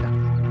தூக்கிட்டு போயிட்டான்.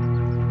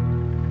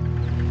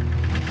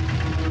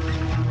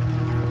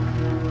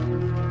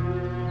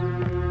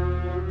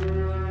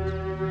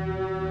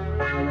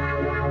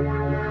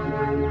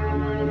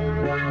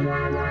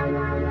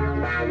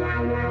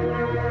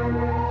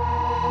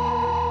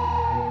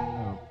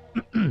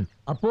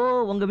 அப்போ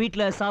உங்க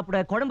வீட்டுல சாப்பிட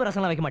குழம்பு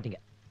ரசம்லாம் வைக்க மாட்டீங்க,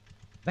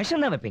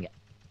 விஷம் தான் வைப்பீங்க.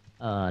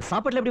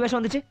 சாப்பாட்டுல எப்படி விஷம்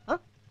வந்துச்சு?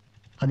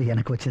 அது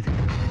எனக்கு வச்சது,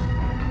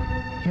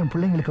 என்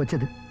பிள்ளைங்களுக்கு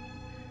வச்சது.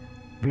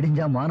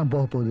 விடிஞ்சா மானம்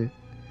போக போகுது,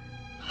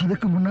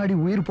 அதுக்கு முன்னாடி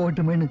உயிர்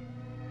போகட்டுமேனு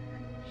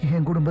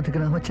என்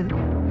குடும்பத்துக்கு நான் வச்சது.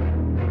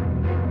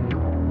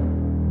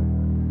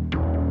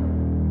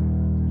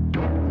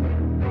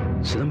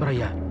 சிதம்பரம்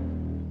ஐயா,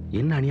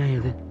 என்ன அநியாயம்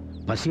இது?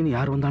 பசின்னு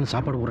யார் வந்தாலும்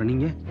சாப்பாடு போடுற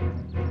நீங்க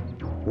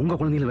உங்க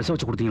குழந்தைகளை விஷ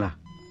வச்சு கொடுத்தீங்களா?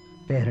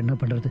 வேற என்ன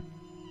பண்றது?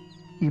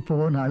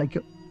 இப்போவோ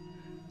நாளைக்கோ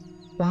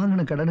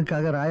வாங்கின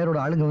கடனுக்காக ராயரோட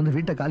ஆளுங்க வந்து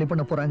வீட்டை காலி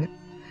பண்ண போறாங்க.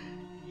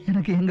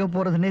 எனக்கு எங்க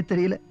போறதுன்னே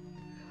தெரியல.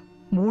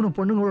 3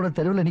 பொண்ணுங்களோட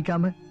தெருவில்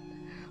நிக்காம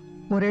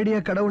ஒரேடியா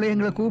கடவுளை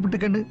எங்களை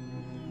கூப்பிட்டுக்கன்னு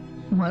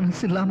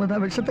மனசு இல்லாம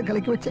தான் விஷத்தை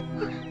கலக்கி வச்சேன்.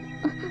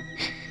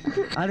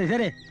 அது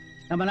சரி,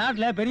 நம்ம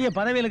நாட்டில் பெரிய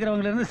பதவியில்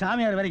இருக்கிறவங்க இருந்து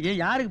சாமியார்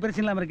வரைக்கும் யாருக்கு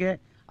பிரச்சனை இல்லாமல் இருக்கு?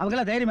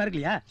 அவங்களாம் தைரியமா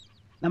இருக்கலையா?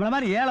 நம்மள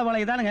மாதிரி ஏழை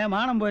வாழை தானுங்க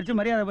மானம் போயிடுச்சு,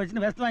 மரியாதை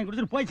போயிடுச்சுன்னு வெஸ்ட் வாங்கி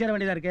கொடுத்துட்டு போய் சேர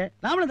வேண்டியதா இருக்கு.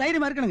 நாமளும்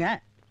தைரியமா இருக்கணுங்க.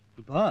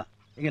 இப்போ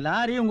எங்க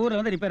லாரி உங்க ஊர்ல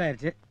வந்து ரிப்பேர்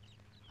ஆயிடுச்சு.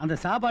 அந்த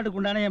சாப்பாட்டுக்கு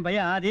உண்டான என்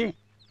பையன் ஆதி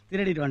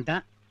திருடிட்டு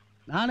வந்துட்டான்.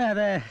 நானும்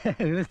அதை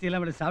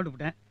விவசாயெல்லாம் எடுத்து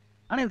சாப்பிட்டுவிட்டேன்.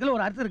 ஆனால் இதுக்குள்ள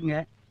ஒரு அர்த்தம்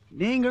இருக்குங்க.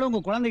 நீங்களும்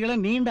உங்க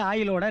குழந்தைகளும் நீண்ட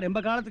ஆயுளோட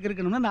ரொம்ப காலத்துக்கு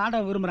இருக்கணும்னு அந்த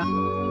ஆண்டவன் விரும்புறான்.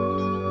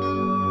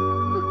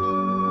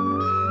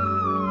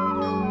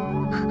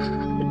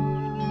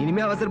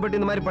 இனிமே அவசரப்பட்டு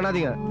இந்த மாதிரி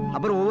பண்ணாதீங்க.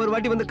 அப்புறம் ஒவ்வொரு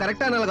வாட்டி வந்து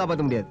கரெக்டா என்னால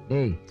காப்பாற்ற முடியாது.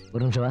 டேய்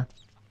ஒரு நிமிஷம் வா.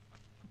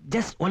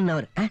 Just 1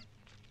 hour.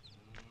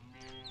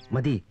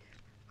 மதி,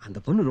 அந்த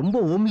பொண்ணு ரொம்ப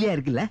ஓம்லியா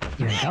இருக்குல்ல?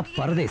 இவன்டா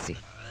பரதேசி.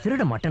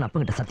 திருட மாட்டேன்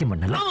அப்பங்கிட்ட சத்தியம்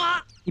பண்ணல.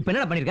 இப்ப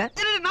என்னடா பண்ணிருக்க?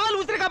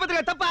 4 உசுரை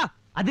காப்பாத்துங்க. தப்பா?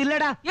 அது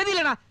இல்லடா. எது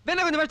இல்லடா?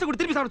 வேணா கொஞ்சம் வருஷம் கூட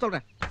திருப்பி சாப்பிட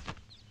சொல்றேன்.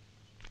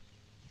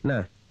 என்ன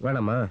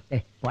வேணாமா?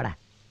 ஏய் போடா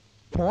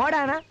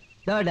போடானா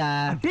டடா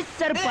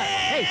டிஸ்சர்பா.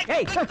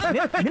 ஏய்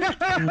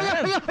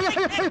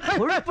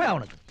போடா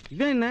உனக்கு.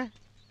 இவன் என்ன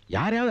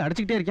யாரையாவது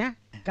அடிச்சுக்கிட்டே இருக்கேன்?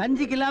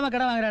 கஞ்சிக்கு இல்லாம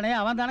கடன் வாங்குறானே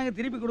அவன் தானங்க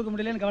திருப்பி கொடுக்க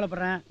முடியலன்னு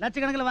கவலைப்படுறான்.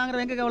 லட்சக்கணக்கில்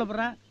வாங்குறவன் எங்க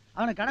கவலைப்படுறான்?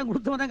 அவனை கடன்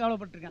கொடுத்தவன் தான்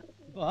கவலைப்பட்டிருக்கான்.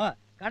 இப்போ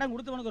கடன்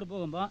கொடுத்தவனுக்கு ஒரு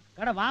பூகம்பம்,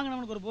 கடன்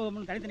வாங்கினவனுக்கு ஒரு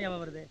பூகம்பம் தனித்தனியாக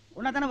வருது.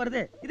 ஒன்னா தானே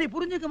வருது. இதை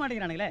புரிஞ்சுக்க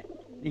மாட்டேங்கிறானுங்களே.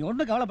 நீங்க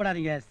ஒன்றும்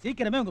கவலைப்படாதீங்க,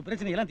 சீக்கிரமே உங்க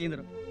பிரச்சனை எல்லாம்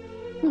தீர்ந்துடும்.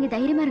 நீங்க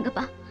தைரியமா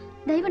இருங்கப்பா,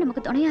 தெய்வம்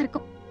நமக்கு துணையா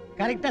இருக்கும்.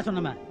 கரெக்டா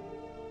சொன்னமா.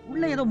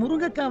 உள்ள ஏதோ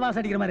முருங்கக்காய்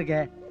வாசம் அடிக்கிற மாதிரி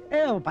இருக்கே.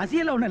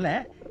 பசியெல்லாம் ஒண்ணும் இல்ல.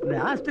 இந்த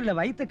ஹாஸ்பிட்டல்ல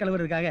வயிற்று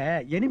கழுவுறதுக்காக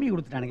எனிமி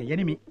கொடுத்துட்டானுங்க.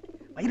 எனிமி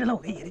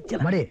வயிறெல்லாம் ஒரே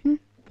எரிச்சல்.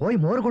 போய்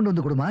மோர் கொண்டு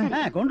வந்து கொடுமா.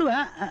 கொண்டு வா.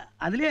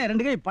 அதுலயே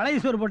 2 கை பழைய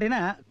சோறு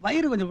போட்டீங்கன்னா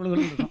வயிறு கொஞ்சம்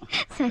குழுகுலு இருக்கும்.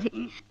 சரி.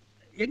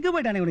 எங்க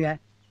போயிட்டானே இவனுங்க?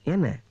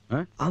 என்ன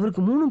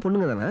அவருக்கு 3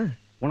 பொண்ணுங்க தானே?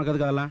 உனக்கு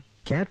அதுக்கு அதெல்லாம்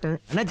கேட்டேன்.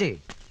 அண்ணாச்சி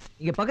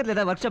இங்க பக்கத்துல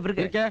ஏதாவது ஒர்க் ஷாப்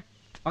இருக்கு?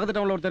 பக்கத்து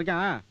டவுன்ல ஒருத்தர்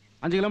இருக்கான்.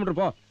 5 கிலோமீட்டர்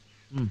போ.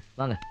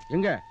 வாங்க.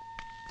 எங்க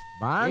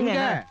வாங்க.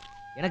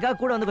 எனக்காக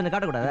கூட வந்து கொஞ்சம்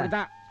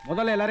காட்டக்கூடாதா?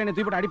 முதல்ல எல்லாரும் என்ன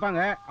தூக்கிட்டு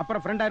அடிப்பாங்க,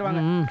 அப்புறம் ஃப்ரெண்ட்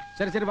ஆயிருவாங்க.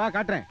 சரி சரி வா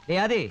காட்டுறேன்.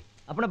 டேய் ஆதி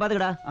அப்பனா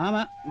பாத்துக்கடா.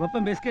 ஆமா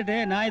வெப்பம் பிஸ்கட்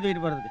நாய்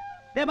தூக்கிட்டு போறதுக்கு.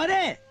 டேய்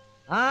மதே,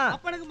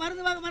 அப்பனுக்கு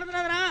மருந்து வாங்க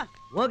மறந்துடாதடா.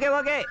 Okay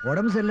okay.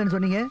 உடம்பு சரியில்லைன்னு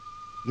சொன்னீங்க,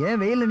 ஏன்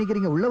வெயில்ல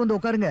நிக்கிறீங்க? உள்ள வந்து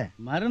உட்காருங்க.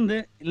 மருந்து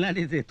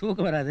இல்லாட்டி இது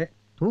தூக்கம் வராது.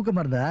 தூக்க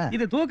மருந்தா?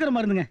 இது தூக்குற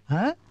மருந்துங்க.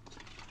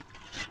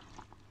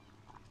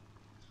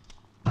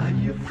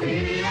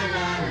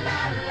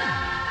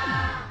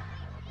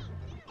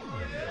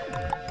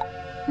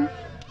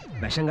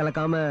 விஷம்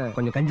கலக்காம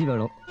கொஞ்சம் கஞ்சி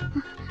வேணும்.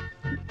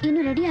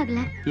 இன்னும் ரெடி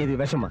ஆகல. இது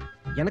விஷமா?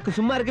 எனக்கு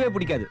சும்மா இருக்கவே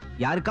பிடிக்காது.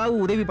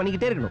 யாருக்காவது உதவி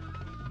பண்ணிக்கிட்டே இருக்கணும்.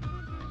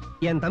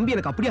 என் தம்பி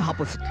எனக்கு அப்படியே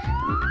ஆப்போசிட்.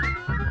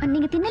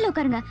 நீங்க திண்ணல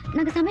உட்காருங்க,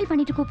 நாங்க சமையல்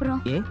பண்ணிட்டு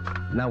கூப்பிடுறோம். ஏன்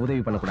நான்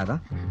உதவி பண்ணக்கூடாதா?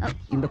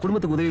 இந்த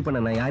குடும்பத்துக்கு உதவி பண்ண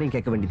நான் யாரையும்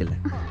கேட்க வேண்டியதில்லை.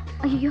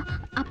 ஐயோ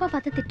அப்பா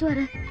பார்த்து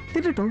திட்டுவாரு.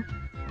 திட்டட்டும்,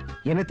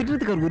 என்ன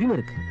திட்டுறதுக்கு ஒரு உரிமை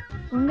இருக்கு.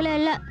 உங்களை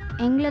இல்ல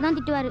எங்களை தான்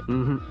திட்டுவாரு.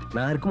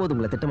 நான் இருக்கும்போது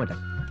உங்களை திட்ட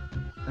மாட்டேன்.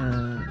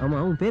 ஆமா,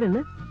 உன் பேர்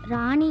என்ன?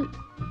 ராணி.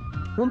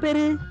 உன்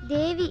பேரு?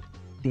 தேவி.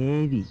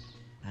 தேவி.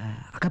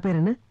 அக்கா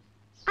பேர் என்ன?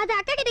 அது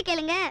அக்கா கிட்ட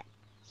கேளுங்க.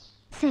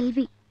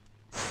 செல்வி.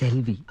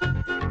 செல்வி.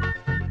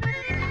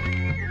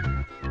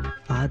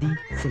 ஆதி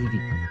செல்வி.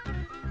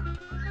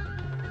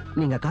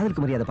 நீங்க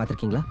காதலுக்கு மரியாதை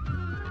பார்த்திருக்கீங்களா?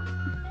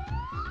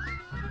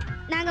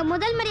 நாங்க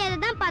முதல் மரியாதை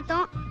தான்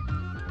பார்த்தோம்.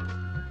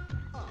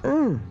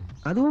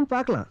 அதுவும்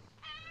பார்க்கலாம்.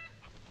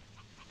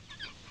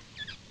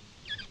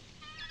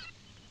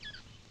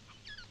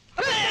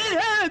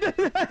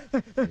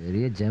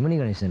 பெரிய ஜெமினி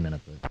கணேசன்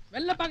நினைப்பு.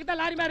 வெள்ள பக்கத்துல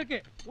லாரிமா இருக்கு,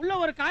 உள்ள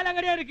ஒரு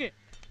காலாங்கடியா இருக்கு.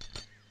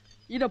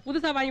 இத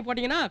புதுசா வாங்கி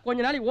போட்டீங்கன்னா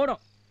கொஞ்ச நாளைக்கு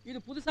ஓடும். இது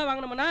புதுசா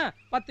வாங்கினோம்னா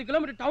 10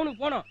 கிலோமீட்டர்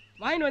டவுனுக்கு போனோம்.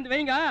 வாங்கி வந்து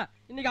வைங்க,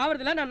 இன்னைக்கு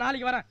ஆவறதுல நான்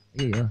நாளைக்கு வரேன்.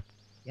 ஐயோ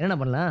என்ன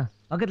பண்ணலாம்?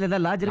 பக்கத்துல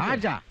ஏதாவது லாட்ஜ் இருக்கு?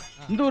 லாட்ஜா?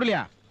 இந்த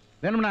ஊர்லயா?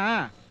 வேணும்னா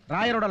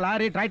ராயரோட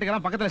லாரி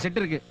டிராக்டர்லாம் பக்கத்துல செட்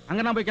இருக்கு,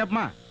 அங்க நான் போய்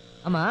கேப்பமா?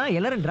 ஆமா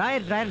எல்லாரும்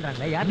டிராயர்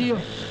டிராயர்ன்றாங்க. யாரையோ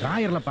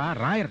ராயர்லப்பா,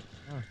 ராயர்.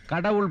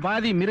 கடவுள்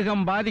பாதி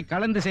மிருகம் பாதி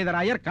கலந்து செய்த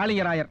ராயர்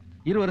காளிங்க ராயர்.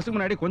 20 வருஷத்துக்கு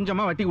முன்னாடி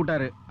கொஞ்சமா வட்டி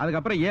கூட்டாரு.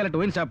 அதுக்கப்புறம் 7-8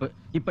 ஒயின் ஷாப்.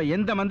 இப்ப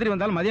எந்த மந்திரி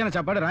வந்தாலும் மதியான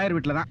சாப்பாடு ராயர்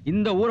வீட்டுல தான்.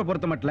 இந்த ஊரை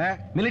பொறுத்த மட்டும்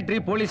மிலிட்டரி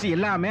போலீஸ்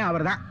எல்லாமே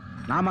அவர் தான்.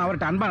 நாம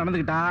அவர்கிட்ட அன்பா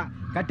நடந்துக்கிட்டா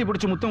கட்டி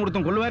பிடிச்சி முத்தம்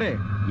கொடுத்தும் கொள்வாரு,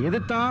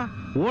 எதுத்தான்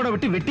ஓட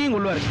விட்டு வெட்டியும்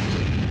கொள்வாரு.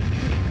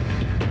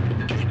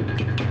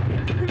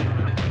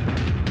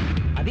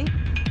 அதி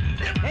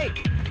ஏய்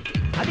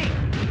அதி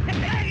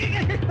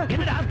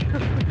என்னடா?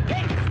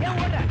 ஏய் ஏன்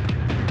ஓடுற?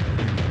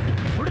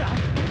 ஓடுடா.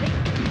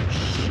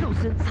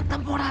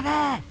 சத்தம் போடாத.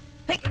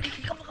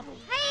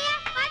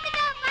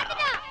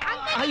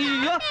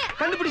 ஐயோ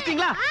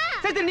கண்டுபிடிச்சிட்டீங்களா?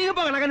 சரி நீங்க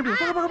போங்க, நான்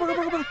கண்டுபிடிச்சேன். போங்க போங்க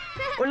போங்க போங்க.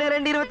 1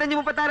 2 25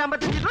 36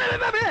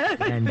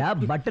 55. ஏண்டா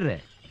பட்டர்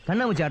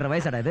கண்ணாமூச்சி ஆடுற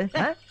வயசாடா இது?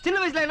 சின்ன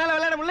வயசுல என்னால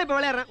விளையாட முடியல, இப்ப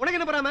விளையாடுறேன். உனக்கு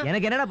என்ன போறாம?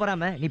 எனக்கு என்னடா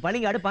போறாம? நீ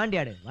பளிங்க ஆடு பாண்டி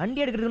ஆடு.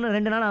 வண்டி எடுக்கிறதுக்கு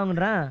 2 நாள்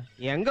ஆகுன்றான்.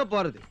 எங்க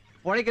போறது?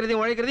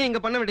 உழைக்கிறதையும்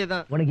இங்க பண்ண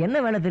வேண்டியதுதான். உனக்கு என்ன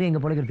வேலை தெரியும்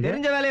இங்க பொழைக்கிறதுக்கு?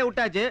 தெரிஞ்ச வேலையை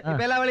விட்டாச்சு,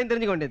 இப்ப எல்லா வேலையும்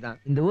தெரிஞ்சுக்க வேண்டியதுதான்.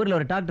 இந்த ஊர்ல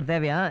ஒரு டாக்டர்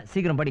தேவையா?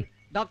 சீக்கிரம் படி.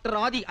 டாக்டர்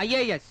ஆதி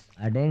IAS.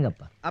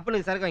 அடேங்கப்பா. அப்ப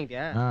நீ சரக்கு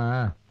வாங்கிட்டியா?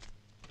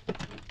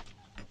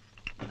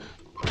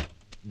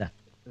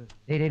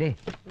 டேய்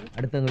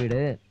அடுத்தவங்க வீடு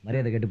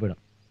மரியாதை கெட்டு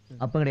போயிடும்.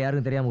 அப்பங்கட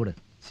யாருக்கும் தெரியாம விடு.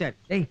 சரி.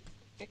 டேய்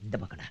இந்த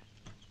பக்கடா.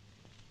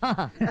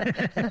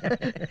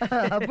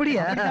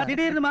 அப்படியா?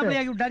 திடீர்னு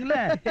மாப்பிளையாக்கி விட்டாங்கல்ல.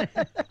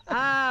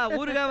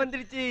 ஊறுகாய்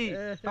வந்துருச்சு.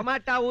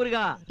 டொமாட்டோ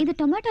ஊறுகாய். இது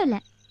டொமேட்டோ இல்ல,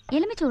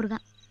 எலுமிச்சை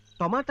ஊறுகாய்.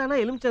 டொமாட்டோனா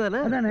எலுமிச்சை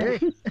தானே?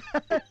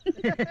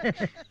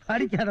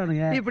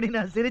 படிக்காதவனுங்க. இப்படி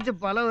நான் சிரிச்சு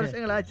பல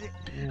வருஷங்கள் ஆச்சு.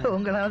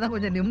 உங்களாலதான்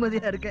கொஞ்சம்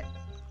நிம்மதியா இருக்கேன்.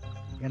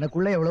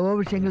 எனக்குள்ள எவ்வளவோ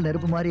விஷயங்கள்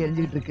நெருப்பு மாதிரி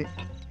எரிஞ்சுக்கிட்டு இருக்கு.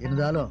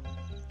 இருந்தாலும்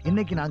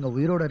இன்னைக்கு நாங்க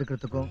உயிரோட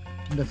இருக்கிறதுக்கும்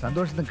இந்த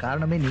சந்தோஷத்துக்கு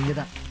காரணமே நீங்க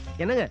தான்.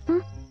 என்னங்க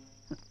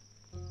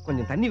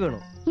கொஞ்சம் தண்ணி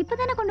வேணும்.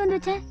 இப்பதானே கொண்டு வந்து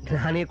வச்சேன்.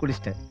 நானே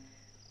குடிச்சிட்டேன்.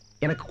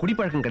 எனக்கு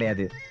குடிப்பழக்கம்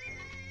கிடையாது.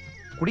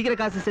 குடிக்கிற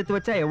காசு சேர்த்து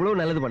வச்சா எவ்வளவு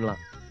நல்லது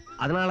பண்ணலாம்.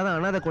 அதனாலதான்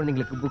அனாதை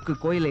குழந்தைங்களுக்கு புக்கு,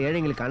 கோயில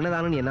ஏழைங்களுக்கு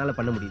அன்னதானம் என்னால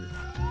பண்ண முடியுது.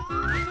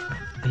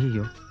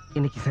 ஐயோ,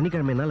 இன்னைக்கு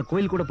சனிக்கிழமை என்னால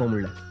கோயில் கூட போக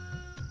முடியல.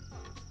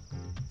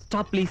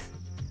 Stop please.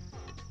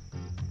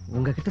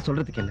 உங்ககிட்ட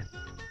சொல்றதுக்கு என்ன?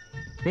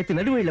 நேத்து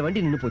நடுவழியில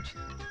வண்டி நின்னு போச்சு.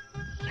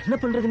 என்ன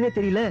பண்றதுன்னே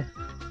தெரியல.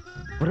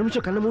 ஒரு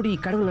நிமிஷம் கண்ணை மூடி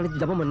கடவுள்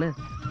நினைச்சு ஜபம் பண்ண,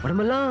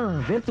 உடம்பெல்லாம்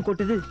வேர்த்து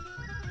கொட்டுது.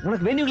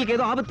 உனக்கு வேண்டியவங்களுக்கு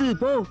ஏதோ ஆபத்து,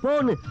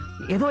 போன்னு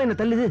ஏதோ என்ன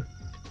தள்ளுது.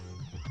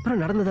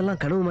 அப்புறம் நடந்ததெல்லாம்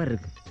கனவு மாதிரி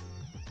இருக்கு.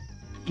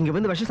 இங்க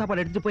வந்து விஷ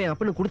சாப்பாடு எடுத்து போய் என்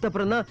அப்பனு கொடுத்த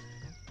அப்புறம் தான்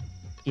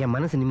என்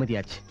மனசு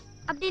நிம்மதியாச்சு.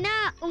 அப்படின்னா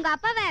உங்க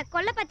அப்பாவை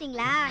கொல்ல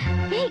பாத்தீங்களா?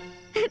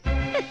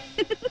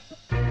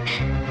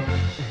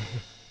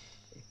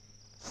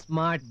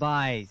 Smart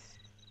boys.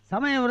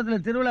 சமயபுரத்துல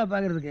திருவிழா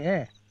பார்க்கறதுக்கு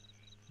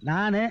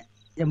நானு,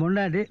 என்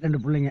முன்னாடி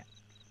 2 பிள்ளைங்க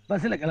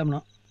பஸ்ஸில்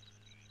கிளம்பணும்.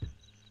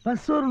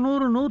 பஸ் ஒரு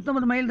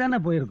 100-150 மைல் தானே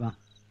போயிருக்கோம்.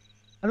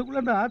 அதுக்குள்ள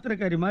அந்த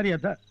ஆத்திரக்காரி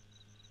மாரியாத்தா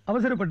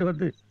அவசரப்பட்டு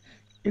வந்து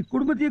என்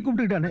குடும்பத்தையே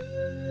கூப்பிட்டுக்கிட்டானே.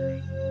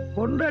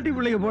 பொண்டாட்டி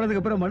பிள்ளைங்க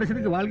போனதுக்கு அப்புறம்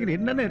மனுஷனுக்கு வாழ்க்கை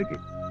என்னென்ன இருக்கு?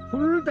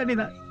 ஃபுல் தண்ணி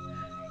தான்.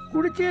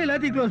 குடிச்சே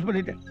எல்லாத்தையும் க்ளோஸ்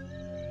பண்ணிட்டேன்.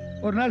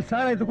 ஒரு நாள்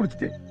சாராயத்தை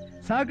குடிச்சிட்டு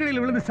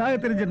சாக்கடையில் விழுந்து சாக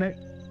தெரிஞ்சேன்னு.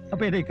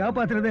 அப்ப என்னை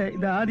காப்பாத்துறதே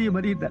இந்த ஆதிய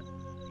மதியம் தான்.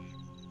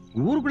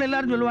 ஊருக்குள்ள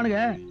எல்லாரும்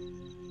சொல்லுவானுங்க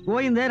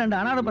கோயந்தே 2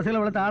 அனாதை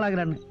பசங்களை வளர்த்து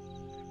ஆளாகிறான்னு.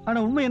 ஆனா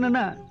உண்மை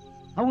என்னன்னா,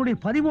 அவங்களுடைய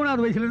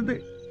 13வது வயசுல இருந்து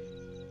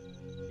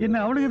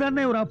என்ன அவனுக்கு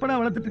தானே ஒரு அப்பனா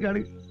வளர்த்துட்டு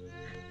இருக்காரு.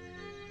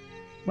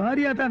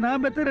 மாரியாத்தா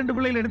நான் பெற்ற 2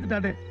 பிள்ளைகளை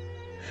எடுத்துட்டானே.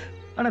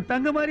 ஆனா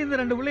தங்க மாதிரி இந்த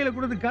 2 பிள்ளைகளை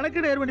கொடுத்து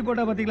கணக்கு நேர் பண்ணி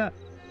போட்டா பாத்தீங்களா?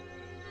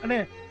 அண்ணே,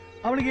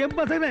 அவனுக்கு என்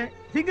பசங்க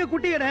சிங்க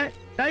குட்டிகட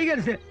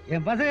டைகர்ஸ்.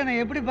 என் பசங்க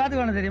எப்படி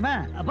பாத்துக்கணும் தெரியுமா?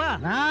 அப்பா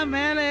நான்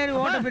மேல ஏறி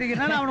ஓட்ட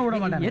பிரிக்கிறனால அவனை விட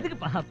மாட்டேன். எதுக்கு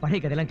பழைய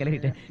கதையெல்லாம்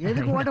கிளறிட்டேன்?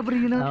 எதுக்கு ஓட்ட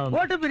பிரிக்கணும்?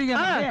 ஓட்ட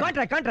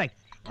பிரிக்க கான்ட்ராக்ட்.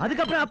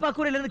 அதுக்கப்புறம் அப்பா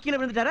கூரையில இருந்து கீழே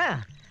விழுந்துட்டாரா?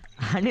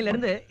 அன்னில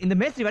இருந்து இந்த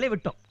மேஸ்திரி வேலையை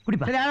விட்டோம்.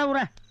 குடிப்பா. சரி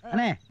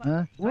அண்ணே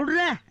விடுற.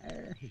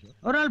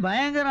 ஒரு நாள்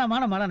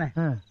பயங்கரமான மழைனே.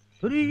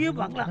 பெரிய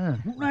பங்களா,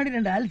 முன்னாடி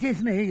 2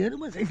 அல்சேஷன்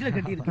எருமை சைஸ்ல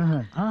கட்டி இருக்கு.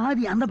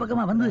 ஆதி அந்த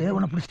பக்கமா வந்து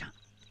உன்னை பிடிச்சிட்டான்.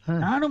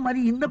 நானும் மாதிரி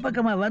இந்த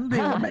பக்கமா வந்து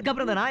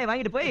அதுக்கப்புறம் இந்த நாயை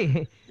வாங்கிட்டு போய்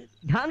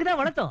நாங்க தான்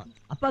வளர்த்தோம்.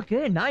 அப்பாக்கு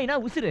நாய்னா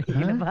உசுரு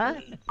இல்லப்பா.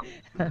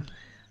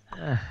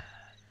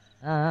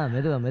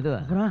 மெதுவா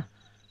அப்புறம்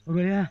ஒரு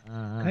வழியா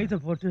கைத்த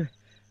போட்டு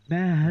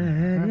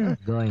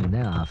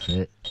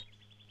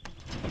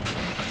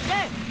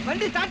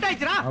வண்டி ஸ்டார்ட்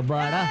ஆயிடுச்சுடா.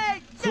 அப்பாடா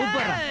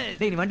சூப்பர்டா.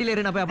 டேய் நீ வண்டில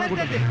ஏறு, நான் போய் அப்பா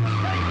கூட்டிட்டு வரேன்.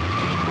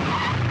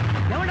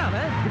 எவன்டா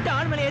அவன்? விட்டு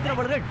ஆள் மேல ஏத்துற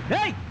போடுங்க.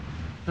 டேய்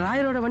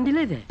ராயரோட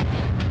வண்டில இது.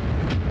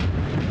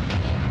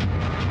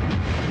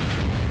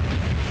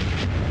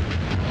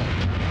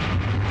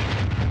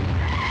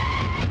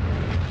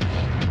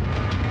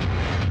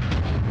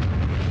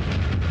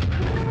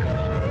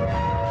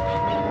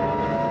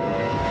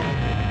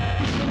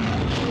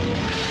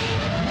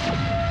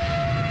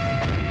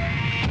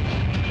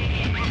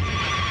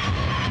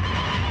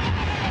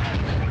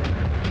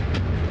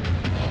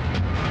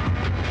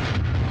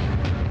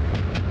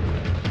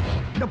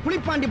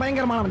 புலிப்பாண்டி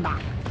பயங்கரமானவன் தான்,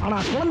 ஆனா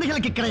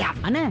குழந்தைகளுக்கு கிடையாது.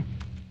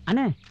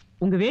 அண்ணே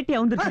உங்க வேட்டி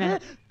அவுந்துருச்சு,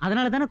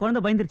 அதனால தானே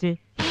குழந்தை பயந்துருச்சு.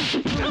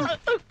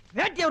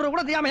 வேட்டி அவரை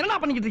கூட தெரியாம என்ன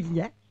பண்ணிக்கிட்டு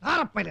இருக்கீங்க?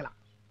 ஆரப்பையிலாம்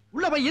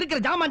உள்ள போய்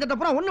இருக்கிற ஜாமான்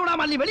பூரா ஒண்ணு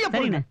விடாம அள்ளி வெளியே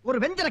போறீங்க. ஒரு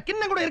வெஞ்சர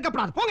கிண்ணம் கூட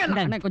இருக்கப்படாது.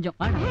 போங்க அண்ணே கொஞ்சம்.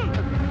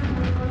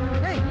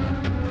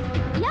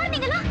 யார்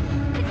நீங்களா?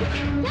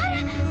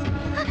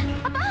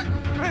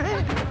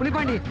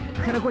 புலிப்பாண்டி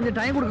எனக்கு கொஞ்சம்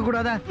டைம் கொடுக்க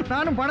கூடாதா?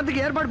 நானும்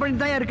பணத்துக்கு ஏற்பாடு பண்ணி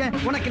தான் இருக்கேன்.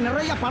 உனக்கு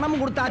நிறைய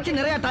பணமும் கொடுத்தாச்சு,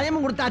 நிறைய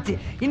டைமும் கொடுத்தாச்சு.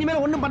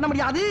 இனிமேல் ஒண்ணும் பண்ண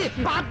முடியாது.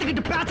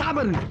 பாத்துக்கிட்டு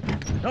பேசாம இரு.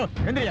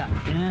 எந்திரியா,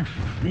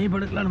 நீ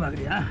படுக்கலான்னு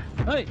பாக்குறியா?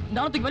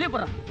 இந்த ஆத்துக்கு வெளியே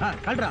போறான்.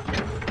 கல்றா.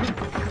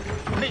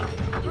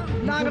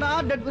 நாங்கடா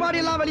டெட்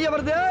பாடி எல்லாம் வெளியே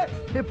வருது.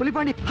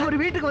 புலிப்பாண்டி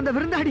அவர் வீட்டுக்கு வந்த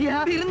விருந்தாடியா?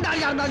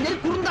 விருந்தாளியா இருந்தாலும் சரி,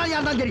 குறுந்தாளியா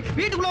இருந்தாலும் சரி,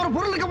 வீட்டுக்குள்ள ஒரு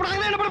பொருள் இருக்க போறாங்க.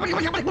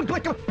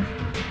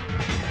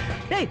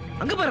 டேய்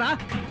அங்க போறா.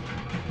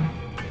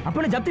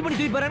 அப்பனை ஜப்தி பண்ணி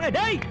தூக்கி போறாங்க.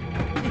 டேய்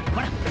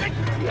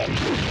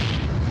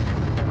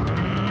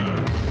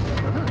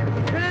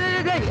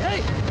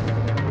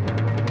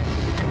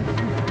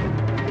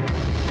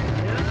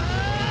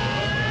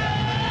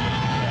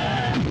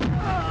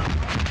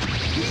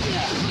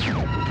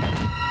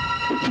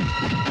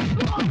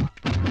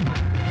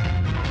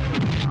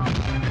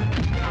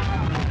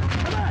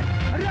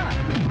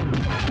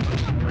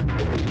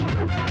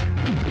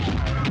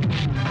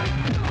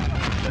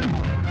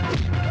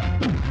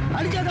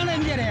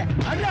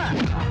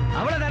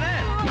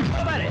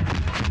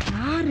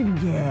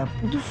இங்க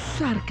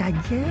புதுசா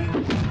இருக்காங்க.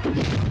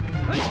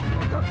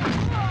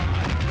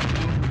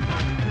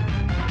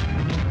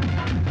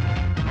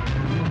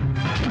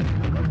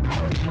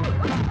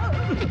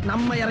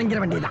 நம்ம இறங்கிற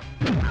வேண்டியதான்.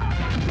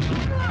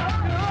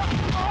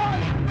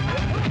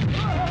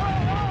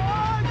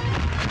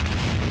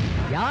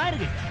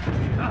 யாரு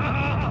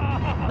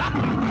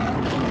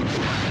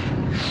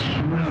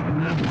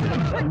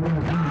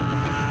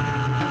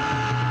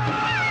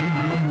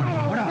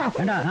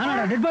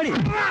நானடா டெட் பாடி.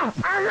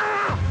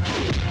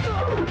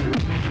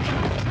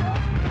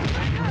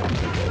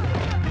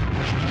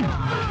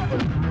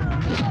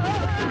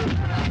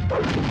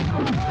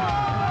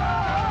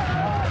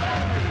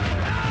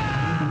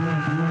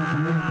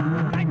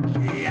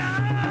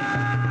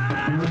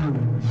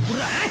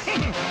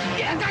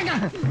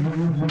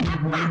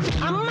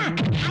 அம்மா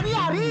அது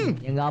யாரு?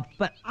 எங்க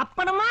அப்ப.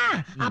 அப்பனம்மா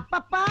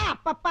அப்பப்பா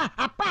அப்பப்பா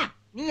அப்பா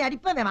நீ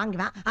அடிப்பதை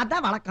வாங்குவேன்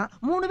அதான் வழக்கம்.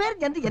 3 பேர்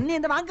சேர்ந்து என்ன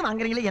இந்த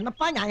வாங்குறீங்களே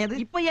என்னப்பா நியாயம்?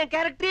 இப்ப என்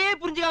கேரக்டரே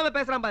புரிஞ்சுக்காம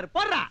பேசுறான் பாரு.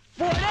 போடுறா.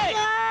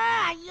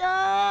 ஐயோ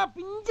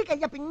பிஞ்சு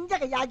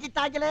கையா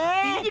ஆக்கிட்டாங்களே.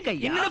 பிஞ்சு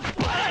கையா? என்னடா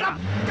போடா.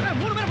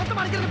 3 பேர்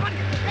மொத்தமா அடிக்கிறது பாரு.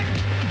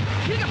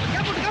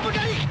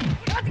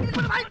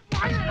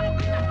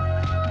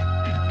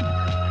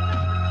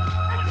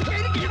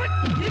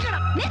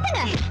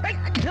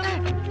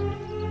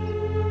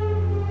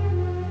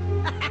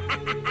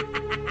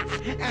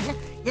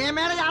 என்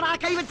மேல யாரா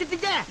கை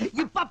வச்சிட்டீங்க?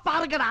 இப்ப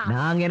பாருங்கடா.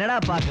 நாங்க என்னடா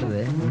பாக்குறது?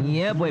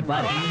 நீயே போய்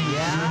பாரு.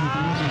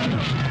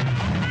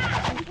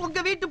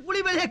 உங்க வீட்டு புலி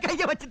மேலே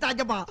கைய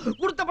வச்சுட்டாங்கப்பா.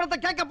 கொடுத்த பணத்தை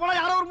கேட்க போல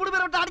யாரோ ஒரு 3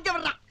 பேரை விட்டு அடிக்க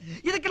வர்றான்.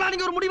 இதுக்கெல்லாம்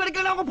நீங்க ஒரு முடிவு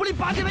எடுக்கல. உங்க புலி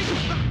பாத்து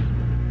வைக்க.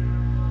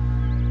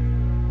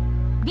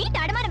 வீட்டு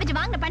அடமான வச்சு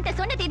வாங்கின பணத்தை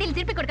சொன்ன தேதியில்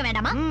திருப்பி கொடுக்க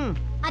வேண்டாமா?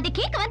 அதை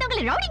கேட்க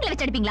வந்தவங்களை ரவுடிங்களை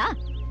வச்சு அடிப்பீங்களா?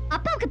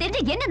 அப்பாவுக்கு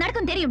தெரிஞ்ச என்ன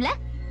நடக்கும் தெரியும்ல?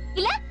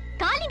 இல்ல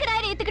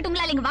காலிங்கடாயிரம் ஏத்துக்கிட்டு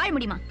உங்களால இங்க வாழ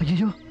முடியுமா?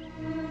 ஐயோ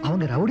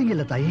அவங்க ரவுடிங்க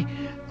இல்ல தாயி.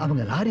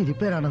 அவங்க லாரி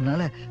ரிப்பேர்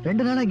ஆனதுனால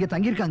 2 நாளா இங்க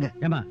தங்கியிருக்காங்க.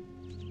 ஏமா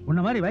உன்ன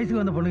மாதிரி வயசுக்கு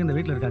வந்த பொண்ணுங்க இந்த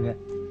வீட்டுல இருக்காங்க.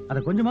 அதை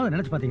கொஞ்சமாவது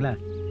நினைச்சு பாத்தீங்களா?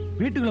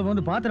 வீட்டுக்குள்ள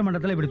வந்து பாத்திர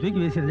மண்டலத்துல இப்படி தூக்கி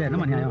வீசிருந்தா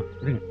என்னமா நியாயம்?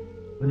 இருங்க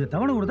கொஞ்சம்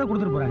தவணை கொடுத்தா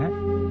கொடுத்துட்டு போறாங்க.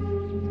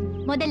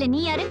 முதல்ல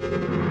நீ யாரு?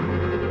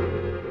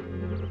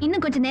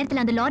 இன்னும் கொஞ்ச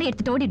நேரத்துல அந்த லாரி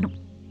எடுத்துட்டு ஓடிடணும்.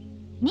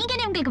 நீங்க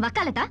என்ன உங்களுக்கு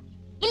வக்காலத்தா?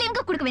 இல்ல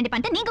இவங்க கொடுக்க வேண்டிய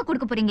பணத்தை நீங்க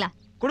கொடுக்க போறீங்களா?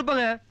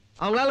 கொடுப்பாங்க.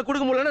 அவங்களால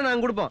கொடுக்க முடியலன்னா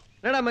நாங்க கொடுப்போம்.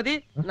 என்னடா மதி,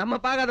 நம்ம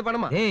பார்க்காத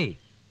பணமா? ஏய்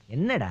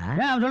என்னடா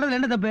அவன் சொல்றது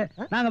என்ன தப்பு?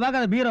 நாங்க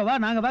பார்க்காத பீரோவா?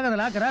 நாங்க பார்க்காத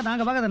லாக்கரா?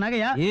 நாங்க பார்க்காத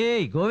நகையா?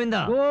 ஏய்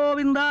கோவிந்தா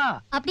கோவிந்தா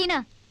அப்படின்னா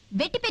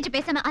வெட்டி பேச்சு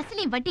பேசாம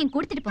அசலையும் வட்டியும்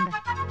கொடுத்துட்டு போங்க.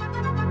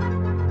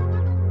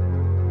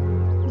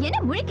 என்ன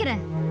முழிக்கிற?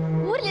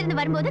 ஊர்ல இருந்து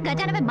வரும்போது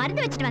கஜானாவை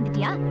மறந்து வச்சுட்டு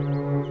வந்துட்டியா?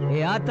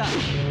 ஏய் ஆத்தா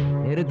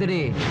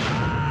நிறுத்துடி.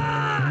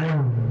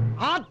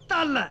 ஆத்தா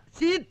இல்ல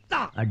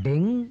சீதா.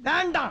 அடிங்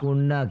வேண்டாம்.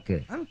 உன்னாக்கு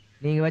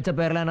நீங்க வச்ச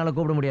பேர்லாம் என்னால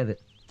கூப்பிட முடியாது.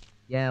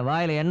 என்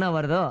வாயில என்ன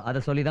வருதோ அதை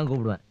சொல்லி தான்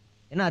கூப்பிடுவேன்.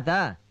 என்ன ஆத்தா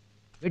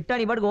விட்டா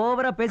நீ பாட்டுக்கு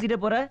ஓவரா பேசிட்டே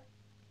போற?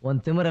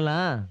 உன்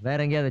திமிரெல்லாம்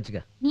வேற எங்கேயாவது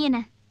வச்சுக்க. நீ என்ன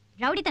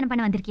ரவுடித்தனம்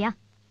பண்ண வந்திருக்கியா?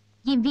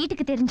 என்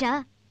வீட்டுக்கு தெரிஞ்சா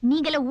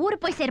நீங்கள ஊரு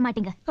போய் சேர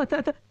மாட்டீங்க.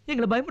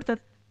 எங்களை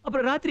பயமுறுத்தாது.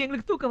 அப்புறம் ராத்திரி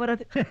எங்களுக்கு தூக்கம்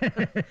வராது.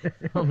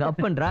 உங்க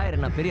அப்பன்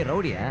ராயர் நான் பெரிய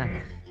ரவுடியா?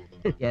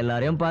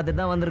 எல்லாரையும்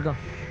பார்த்துட்டு தான்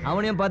வந்திருக்கோம்.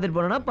 அவனையும் பார்த்துட்டு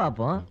போனா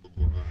பாப்போம்.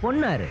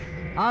 பொண்ணாரு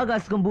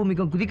ஆகாசுக்கும்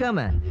பூமிக்கும் குதிக்காம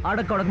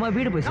அடக்க உடக்கமா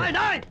வீடு போய்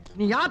சேரு.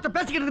 நீ யார்கிட்ட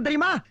பேசிக்கிட்டு இருக்க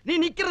தெரியுமா? நீ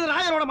நிக்கிறது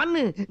ராயரோட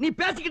மண்ணு. நீ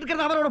பேசிக்கிட்டு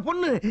இருக்கிறது அவரோட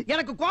பொண்ணு.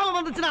 எனக்கு கோபம்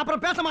வந்துச்சுன்னா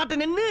அப்புறம் பேச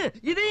மாட்டேன். நின்னு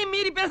இதையும்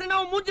மீறி பேசினா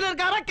உன் மூஞ்சில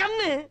இருக்காரா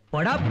கண்ணு?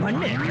 போடா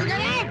பண்ணு.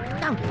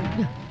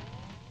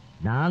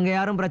 நாங்க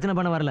யாரும் பிரச்சனை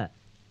பண்ண வரல.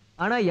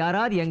 ஆனா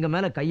யாராவது எங்க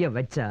மேல கைய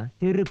வச்சா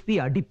திருப்பி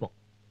அடிப்போம்.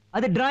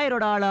 அது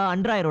டிராயரோட ஆளா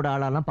அன்றாயரோட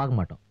ஆளாலாம் பார்க்க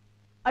மாட்டோம்.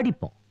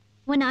 அடிப்போம்.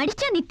 உன்னை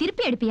அடிச்சா நீ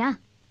திருப்பி அடிப்பியா?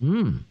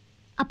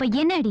 அப்ப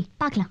என்ன அடி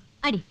பார்க்கலாம்.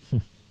 அடி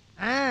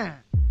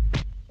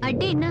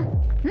அடி. என்ன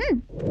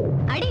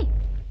அடி?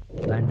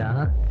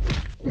 வேண்டாம்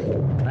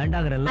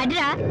வேண்டாங்கறல்ல.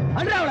 அடிடா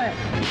அடிடா அவளை.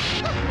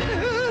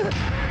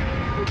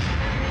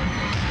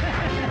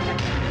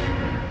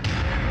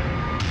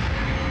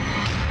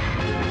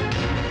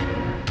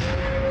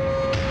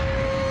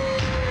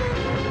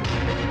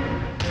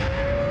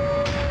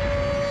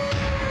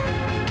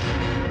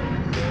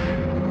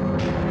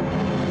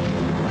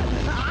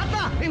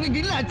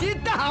 இல்ல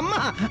சீத்தா அம்மா.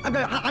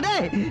 அடே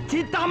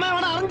சீத்தா அம்மா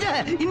வேணா அரைஞ்ச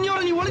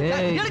இன்னியோட நீ ஒளிச்ச.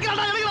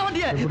 எடுக்கடா எடுக்கடா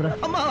வண்டியே.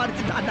 அம்மா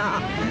அடிச்சிட்டாடா.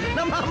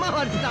 நம்ம அம்மா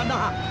அடிச்சிட்டாடா.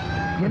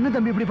 என்ன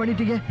தம்பி இப்படி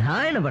பண்ணிட்டீங்க?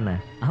 நான் என்ன பண்ணேன்?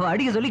 அவ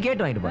அடிக்க சொல்லி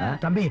கேட்டு வாங்கிட்டு போறா.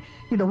 தம்பி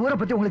இந்த ஊரை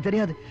பத்தி உங்களுக்கு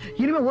தெரியாது.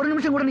 இனிமே ஒரு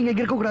நிமிஷம் கூட நீங்க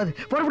இங்க இருக்க கூடாது.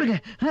 புறப்படுங்க.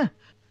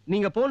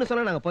 நீங்க போன்னு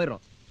சொன்னா நாங்க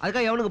போயிடுறோம்.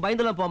 அதுக்காக எவனுக்கு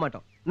பயந்துலாம் போக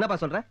மாட்டோம். என்னப்பா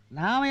சொல்ற?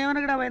 நாம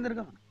எவனுக்குடா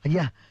பயந்துருக்கோம்?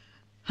 ஐயா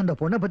அந்த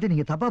பொண்ணை பத்தி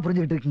நீங்க தப்பா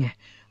புரிஞ்சுக்கிட்டு இருக்கீங்க.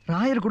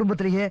 ராயர்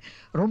குடும்பத்திலேயே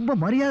ரொம்ப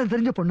மரியாதை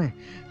தெரிஞ்ச பொண்ணு.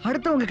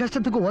 அடுத்தவங்க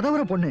கஷ்டத்துக்கு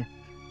உதவுற பொண்ணு.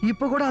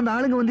 இப்ப கூட அந்த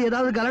ஆளுங்க வந்து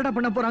ஏதாவது கலாட்டா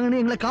பண்ண போறாங்கன்னு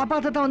எங்களை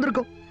காப்பாத்தத்தான்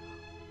வந்திருக்கோம்.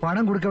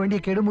 பணம் கொடுக்க வேண்டிய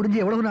கெடு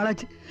முடிஞ்சு எவ்வளவு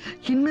நாளாச்சு.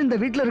 இன்னும் இந்த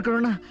வீட்டுல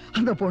இருக்கிறோம்னா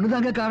அந்த பொண்ணு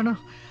தாங்க காரணம்.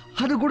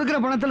 அது கொடுக்குற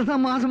பணத்துல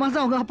தான் மாசம்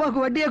மாசம் அவங்க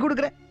அப்பாவுக்கு வட்டியா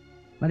கொடுக்குறேன்.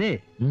 மதி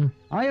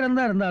 1000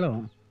 தான் இருந்தாலும்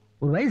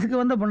ஒரு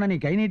வயசுக்கு வந்த பொண்ணை நீ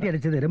கை நீட்டி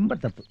அடிச்சது ரொம்ப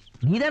தப்பு.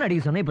 நீ தான்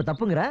அடிக்க சொன்ன, இப்ப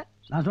தப்புங்கிற.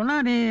 நான் சொன்னா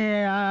நீ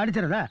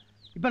அடிச்சிருதா?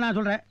 இப்ப நான்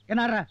சொல்றேன்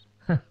என்ன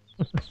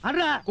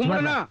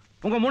கும்பிடணும்.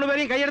 உங்க 3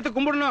 பேரையும் கையெடுத்து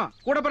கும்பிடணும்.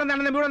 கூட பிறந்த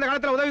அண்ணன் தம்பி அந்த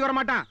காலத்துல உதவி வர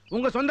மாட்டான்.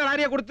 உங்க சொந்த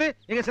லாரியை கொடுத்து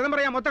எங்க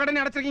சிதம்பரம் மொத்த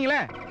கடனை அடைச்சிருக்கீங்களே.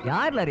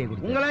 யார் லாரியை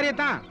கொடுத்து? உங்க லாரியை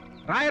தான்.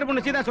 ராயர்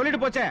பொண்ணு சீதா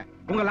சொல்லிட்டு போச்சே.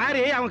 உங்க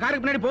லாரி அவங்க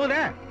காருக்கு பின்னாடி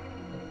போகுதே.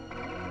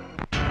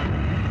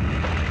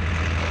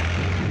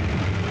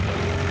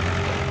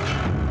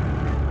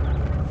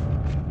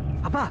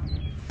 அப்பா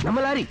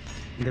நம்ம லாரி.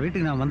 இந்த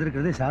வீட்டுக்கு நான்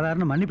வந்திருக்கிறது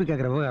சாதாரண மன்னிப்பு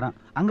கேட்கிற விவகாரம்.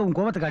 அங்க உன்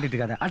கோபத்தை காட்டிட்டு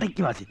இருக்காத.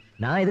 அடக்கி வாசி.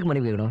 நான் எதுக்கு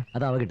மன்னிப்பு கேட்கணும்?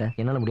 அதான் அவகிட்ட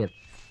என்னால முடியாது.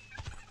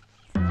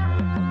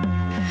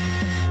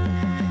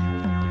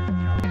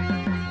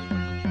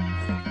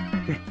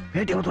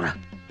 வேட்டி ஊத்துறா.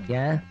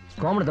 ஏன்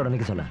கோமணத்தோட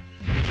நிக்க சொல்ல?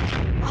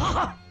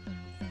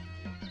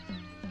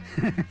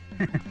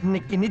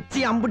 இன்னைக்கு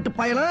நிச்சயம் அம்பிட்டு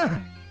பயணம்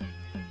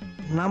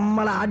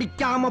நம்மள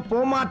அடிக்காம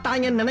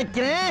போமாட்டாங்கன்னு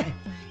நினைக்கிறேன்.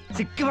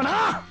 சிக்குவனா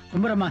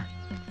கும்பரம்மா.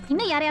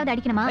 இன்னும் யாரையாவது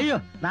அடிக்கணுமா? ஐயோ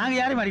நாங்க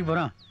யாரையும் அடிக்க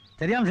போறோம்.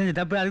 தெரியாம செஞ்ச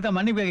தப்பு. அதுக்கு தான்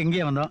மன்னிப்பு கேட்க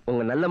இங்கே வந்தோம்.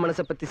 உங்க நல்ல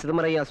மனசை பத்தி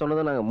சிதம்பரையா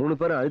சொன்னதை நாங்க 3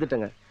 பேரும்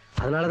அழுதுட்டோங்க.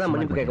 அதனாலதான்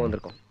மன்னிப்பு கேட்க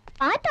வந்திருக்கோம்.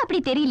 பார்த்தா அப்படி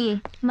தெரியலையே.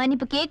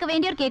 மன்னிப்பு கேட்க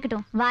வேண்டியோர்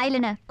கேட்கட்டும்.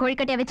 வாயிலன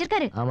கொழுக்கட்டையா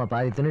வச்சிருக்காரு. ஆமா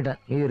பாதி தின்னுட்டேன்.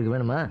 இது இருக்கு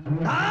வேணுமா?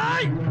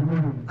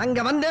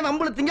 அங்க வந்தேன்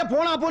வம்புலத்தீங்க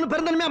போனா போன்னு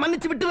பெருந்தன்மையா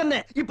மன்னிச்சு விட்டு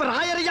வந்தேன். இப்ப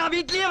ராயரையா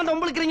வீட்லயே வந்து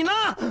வம்புலுக்குறீங்கன்னா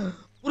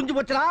புரிஞ்சு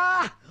போச்சுடா.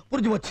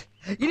 புரிஞ்சு போச்சு.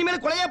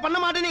 இனிமேல் கொலையே பண்ண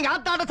மாட்டேன். நீங்க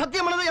ஆத்தாட்ட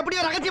சத்தியம் பண்ணது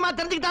எப்படியோ ரகசியமா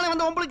தெரிஞ்சுக்கிட்டாலே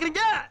வந்து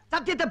வம்புலுக்குறீங்க.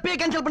 சத்தியத்தை பே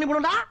கேன்சல் பண்ணி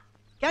போடுடா.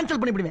 கேன்சல்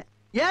பண்ணி விடுவேன்.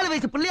 7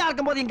 வயசு பிள்ளையா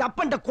இருக்கும் போது எங்க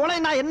அப்பன்ட்ட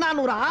கொலைனா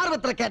என்னன்னு ஒரு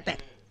ஆர்வத்துல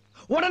கேட்டேன்.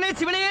 உடனே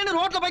சிவனேன்னு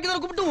ரோட்ல பைக்கிறத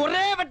கூப்பிட்டு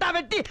ஒரே வெட்டா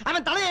வெட்டி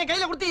அவன் தலையை என்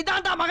கையில கொடுத்து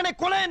இதாண்டா மகனே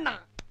கொலைன்னா.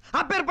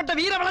 அப்பேற்பட்ட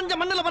வீர வளைஞ்ச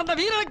மண்ணுல பிறந்த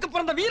வீரனுக்கு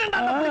பிறந்த வீரன்டா.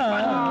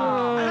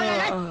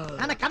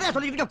 அந்த கதையை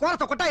சொல்லிட்டு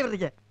கோரத்தை கொட்டாய்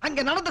வருதுங்க.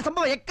 அங்க நடந்த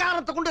சம்பவம்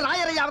எக்காரணத்தை கொண்டு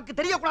ராயரையாவுக்கு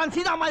தெரியக்கூடாது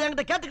சீதாமா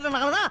என்கிட்ட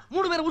கேட்டுக்கிட்டனாலதான்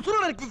 3 பேர்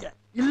உசுரோட இருக்கீங்க.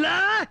 இல்ல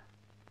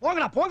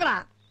போங்கடா போங்கடா.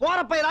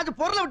 போறப்ப ஏதாச்சும்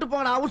பொருளை விட்டு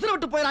போங்கடா. உசுரை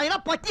விட்டு போயிடா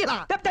பக்கிடா.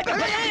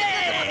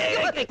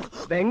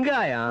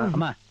 வெங்காயம்.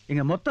 அம்மா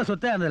எங்க மொத்த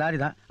சொத்தை அந்த லாரி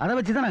தான். அதை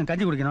வச்சுதான் நாங்க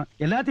கஞ்சி குடிக்கணும்.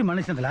 எல்லாத்தையும்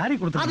மனுஷன் அந்த லாரி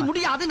கொடுத்து. அது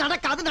முடியாது.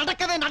 நடக்காது.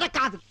 நடக்கவே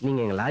நடக்காது. நீங்க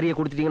எங்க லாரியை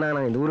கொடுத்துட்டீங்கன்னா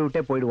நாங்க இந்த ஊரை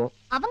விட்டே போயிடுவோம்.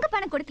 அவங்க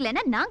பணம்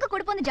கொடுக்கலன்னா நாங்க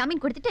கொடுப்போம்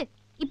ஜாமீன் கொடுத்துட்டு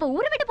இப்ப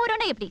ஊரை விட்டு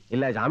போறோம்னா எப்படி?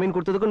 இல்ல ஜாமீன்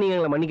கொடுத்ததுக்கும் நீங்க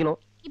எங்களை மன்னிக்கணும்.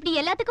 இப்படி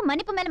எல்லாத்துக்கும்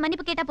மன்னிப்பு மேல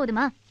மன்னிப்பு கேட்டா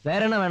போதுமா?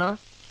 வேற என்ன வேணும்?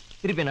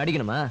 திருப்பி என்ன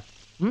அடிக்கணுமா?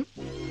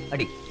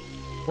 அடி.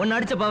 ஒன்னு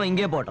அடிச்ச பாவம்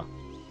இங்கே போட்டோம்.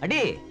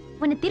 அடி.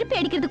 உன்னை திருப்பி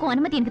அடிக்கிறதுக்கும்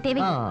அனுமதி எனக்கு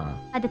தேவை.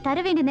 அது தர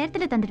வேண்டிய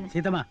நேரத்துல தந்துடுவேன்.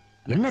 சீதமா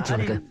என்ன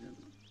சொல்லுங்க?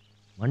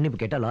 மன்னிப்பு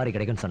கேட்டா லாரி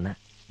கிடைக்கும்னு சொன்னேன்.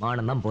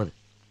 மானம் தான் போகுது.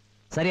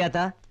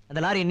 சரியாத்தா அந்த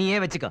லாரியை நீயே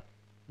வச்சுக்கோ.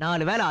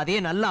 4 வேளை அதையே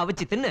நல்லா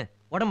அவிச்சு தின்னு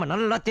உடம்ப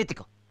நல்லா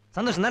தேத்திக்கோ.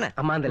 சந்தோஷம் தானே?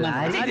 அம்மா அந்த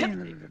லாரி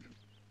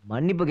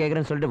மன்னிப்பு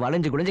கேட்கறேன்னு சொல்லிட்டு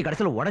வளைஞ்சு குளிஞ்சு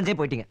கடைசியில் உடஞ்சே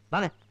போயிட்டீங்க.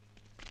 வாங்க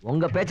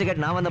உங்க பேச்ச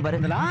கேட்டு நான் வந்த பாரு.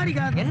 லாரி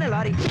என்ன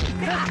லாரி?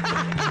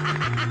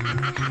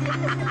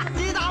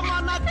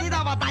 சீதாமா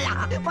சீதாமா தாயா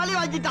பழி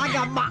வாங்கிட்டாங்க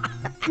அம்மா.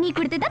 நீ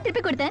கொடுத்ததா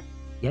திருப்பி கொடுத்த.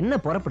 என்ன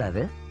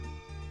புறப்படாது?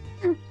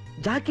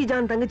 ஜாக்கி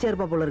ஜான் தங்கச்சி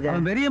இருப்பா போல இருக்கு.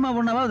 அவன் பெரியம்மா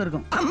பொண்ணாவது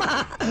இருக்கும். அம்மா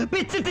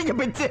பிச்சுட்டீங்க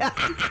பிச்சு.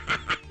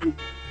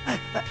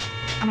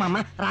 அம்மா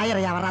அம்மா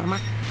ராயரையா வராருமா.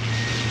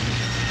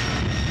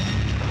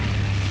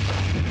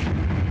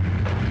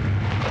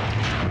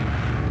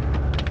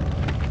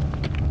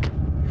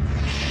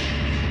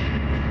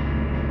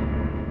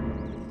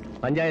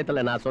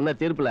 பஞ்சாயத்துல நான் சொன்ன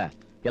தீர்ப்புல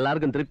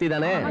எல்லாருக்கும் திருப்தி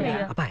தானே?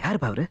 அப்பா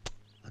யாருப்பா அவரு?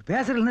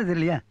 பேசுறதுன்னு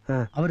தெரியலையா?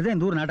 அவர்தான்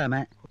இந்த ஊர்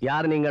நாட்டாம.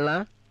 யாரு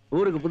நீங்கெல்லாம்?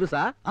 ஊருக்கு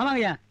புதுசா?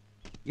 ஆமாங்கய்யா.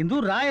 இந்த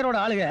ஊர் ராயரோட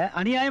ஆளுங்க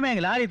அநியாயமா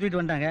எங்க லாரி தூக்கிட்டு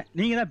வந்துட்டாங்க.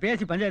 நீங்க தான்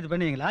பேசி பஞ்சாயத்து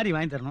பண்ணி எங்க லாரி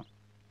வாங்கி தரணும்.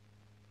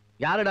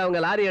 யாருடா அவங்க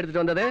லாரி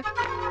எடுத்துட்டு வந்தது?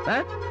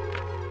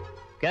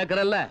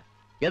 கேக்குறல்ல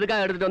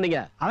எதுக்காக எடுத்துட்டு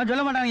வந்தீங்க? அவன்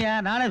சொல்ல மாட்டாங்கய்யா,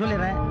 நானே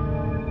சொல்லிடுறேன்.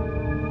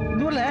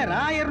 இந்த ஊர்ல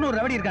ராயர்னு ஒரு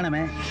ரவுடி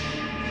இருக்கானமே.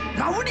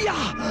 ரவுடியா?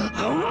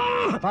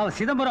 பாவம்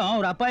சிதம்பரம்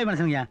ஒரு அப்பாவி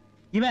மனுஷங்கய்யா.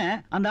 இவன்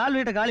அந்த ஆள்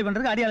வீட்டை காலி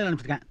பண்றதுக்கு அடியாளர்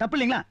அனுப்பிச்சிருக்கான். தப்பு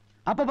இல்லைங்களா?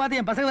 அப்ப பார்த்து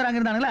என் பசங்க அங்க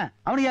இருந்தானுங்களா?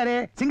 அவனு யாரு?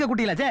 சிங்க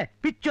குட்டியிலாச்சே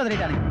பிச்சு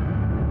உதறிட்டானுங்க.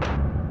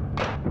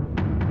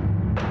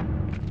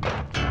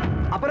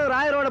 அப்புறம்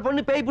ராயரோட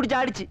பொண்ணு பேய் பிடிச்சு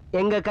ஆடிச்சு.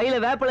 எங்க கையில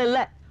வேப்பல இல்ல.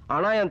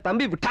 ஆனா என்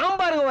தம்பி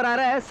டாம்பாருங்க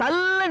வரார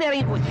சல்ல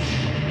இறங்கி போச்சு.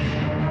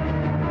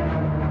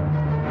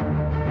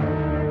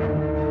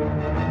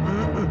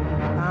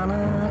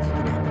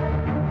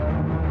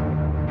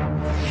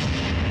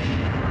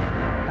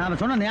 நாம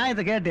சொன்ன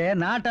நியாயத்தை கேட்டு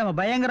நாட்டாம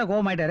பயங்கர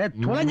கோபமாயிட்டாரு.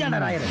 தொலைஞ்சாண்ட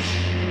ராயர்.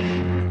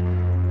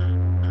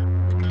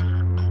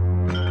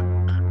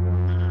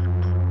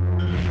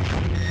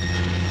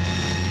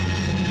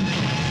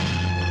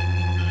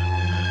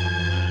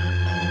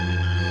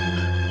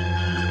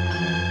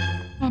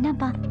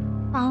 என்னப்பா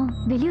பாவம்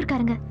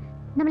வெளியூர்காரங்க.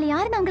 நம்மள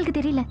யாருன்னு அவங்களுக்கு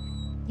தெரியல.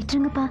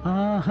 விட்டுருங்கப்பா.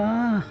 ஆஹா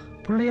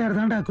பிள்ளையார்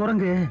தாண்டா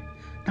குரங்கு.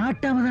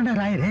 நாட்டாம தாண்டா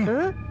ராயரு.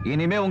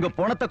 இனிமே உங்க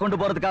பணத்தை கொண்டு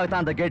போறதுக்காக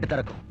தான் அந்த கேட்டு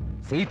திறக்கும்.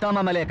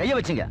 சீதாமா மேலே கைய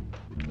வச்சீங்க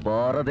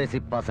பாரதேசி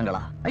பசங்களா.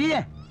 ஐயா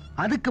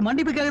அதுக்கு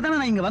மன்னிப்புக்காக தானே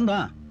நான் இங்க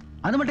வந்தோம்.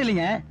 அது மட்டும்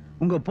இல்லைங்க,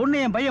 உங்க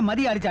பொண்ணு என் பையன்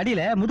மதிய அடிச்ச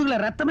அடியில முதுகுல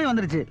ரத்தமே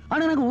வந்துருச்சு.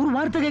 ஆனா எனக்கு ஒரு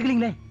வார்த்தை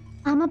கேட்கலீங்களே.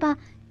 ஆமாப்பா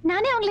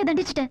நானே அவங்கள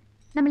தண்டிச்சிட்டேன்.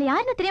 நம்மள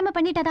யாருன்னு தெரியாம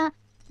பண்ணிட்டாதா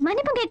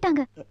மன்னிப்பு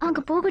கேட்டாங்க.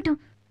 அவங்க போகட்டும்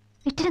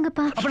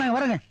விட்டுருங்கப்பா. அப்ப நாங்க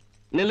வரங்க.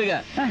 நில்லுங்க.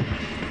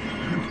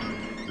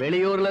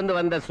 வெளியூர்ல இருந்து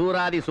வந்த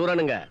சூராதி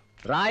சூரனுங்க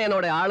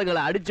ராயனோட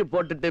ஆளுகளை அடிச்சு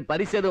போட்டுட்டு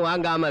பரிசு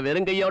வாங்காம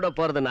வெறுங்கையோட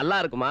போறது நல்லா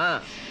இருக்குமா?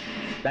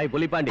 டாய்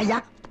புலிப்பாண்டி,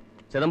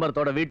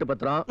 சிதம்பரத்தோட வீட்டு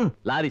பத்திரம்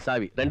லாரி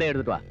சாவி 2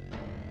 எடுத்துட்டு வா.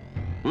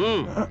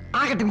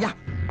 ஆகட்டும்யா.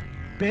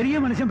 பெரிய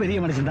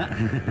மனுஷன் தான்.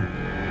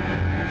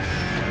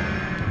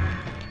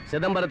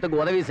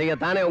 சிதம்பரத்துக்கு உதவி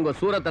செய்யத்தானே உங்க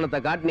சூரத்தனத்தை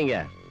காட்டினீங்க.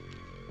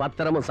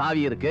 பத்திரமும்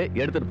சாவி இருக்கு,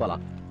 எடுத்துட்டு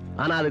போலாம்.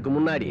 ஆனா அதுக்கு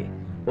முன்னாடி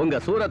உங்க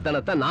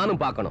சூரத்தனத்தை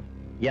நானும் பார்க்கணும்.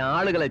 என்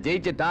ஆளுகளை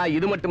ஜெயிச்சுட்டா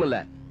இது மட்டும் இல்ல,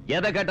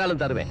 எதை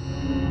கேட்டாலும் தருவேன்.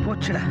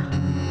 போச்சுடா.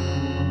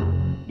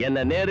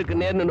 என்ன நேருக்கு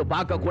நேர்னு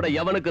பார்க்க கூட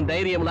எவனுக்கும்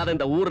தைரியம் இல்லாத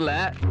இந்த ஊர்ல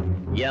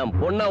என்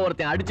பொண்ண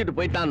ஒருத்தன் அடிச்சுட்டு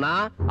போயிட்டான்னா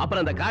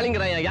அப்புறம் இந்த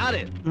காளிங்கராயன்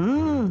யாரு?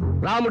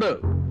 ராமுடு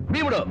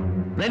பீமுடு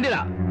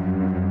ரெண்டிரா.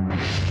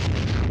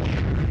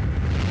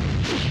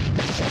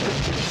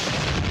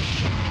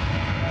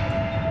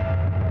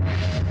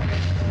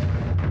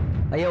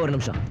 ஐயா ஒரு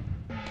நிமிஷம்.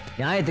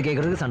 நியாயத்தை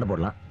கேட்கறதுக்கு சண்டை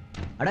போடலாம்.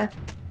 அட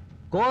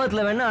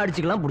கோவத்துல வேணா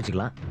அடிச்சுக்கலாம்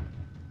புடிச்சுக்கலாம்.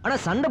 ஆனா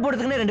சண்டை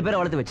போடுறதுக்குன்னே 2 பேரை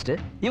வளர்த்து வச்சுட்டு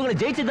இவங்களை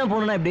ஜெயிச்சு தான்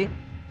போகணும்னா எப்படி?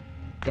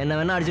 என்ன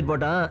வேணா அடிச்சுட்டு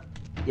போட்டான்,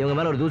 இவங்க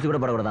மேல ஒரு தூசி கூட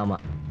படக்கூடாதாமா.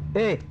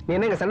 ஏய், நீ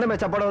என்ன சண்டை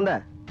மேட்சா போட வந்த?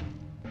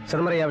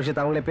 சிதம்பரையா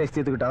விஷயத்தை அவங்களே பேசி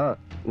தீர்த்துக்கிட்டோம்.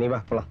 நீ வா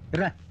போலாம்.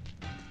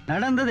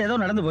 நடந்தது ஏதோ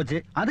நடந்து போச்சு.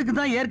 அதுக்கு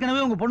தான்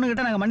ஏற்கனவே உங்க பொண்ணு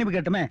கிட்ட நாங்க மன்னிப்பு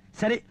கேட்டோமே.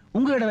 சரி,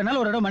 உங்ககிட்ட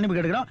வேணாலும் ஒரு இடம் மன்னிப்பு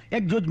கேட்டுக்கிறோம்.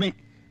 Egg ஜூஜ் me.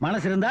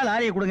 மனசு இருந்தா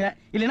லாரியை கொடுங்க,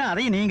 இல்லைன்னா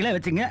அதையும் நீங்களே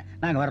வச்சுங்க.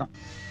 நாங்க வர்றோம்.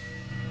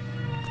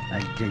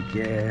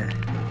 ஐயே,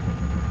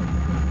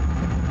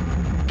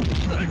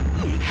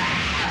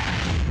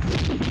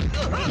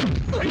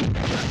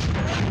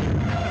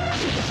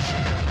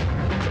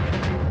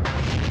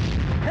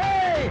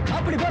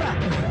 அப்படி போறா.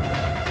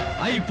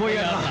 ஐ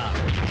போயா.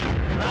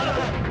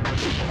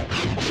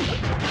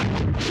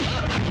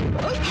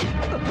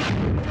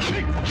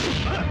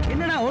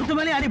 என்னடா ஒருத்த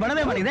மேலே அடி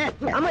படவே மாட்டேங்குது.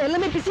 ஆமா,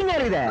 எல்லாமே பிசிங்கா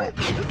இருக்குதே.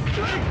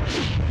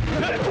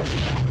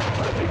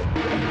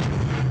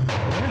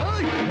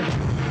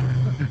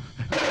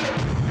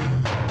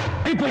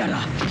 ஐ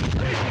போயாடா.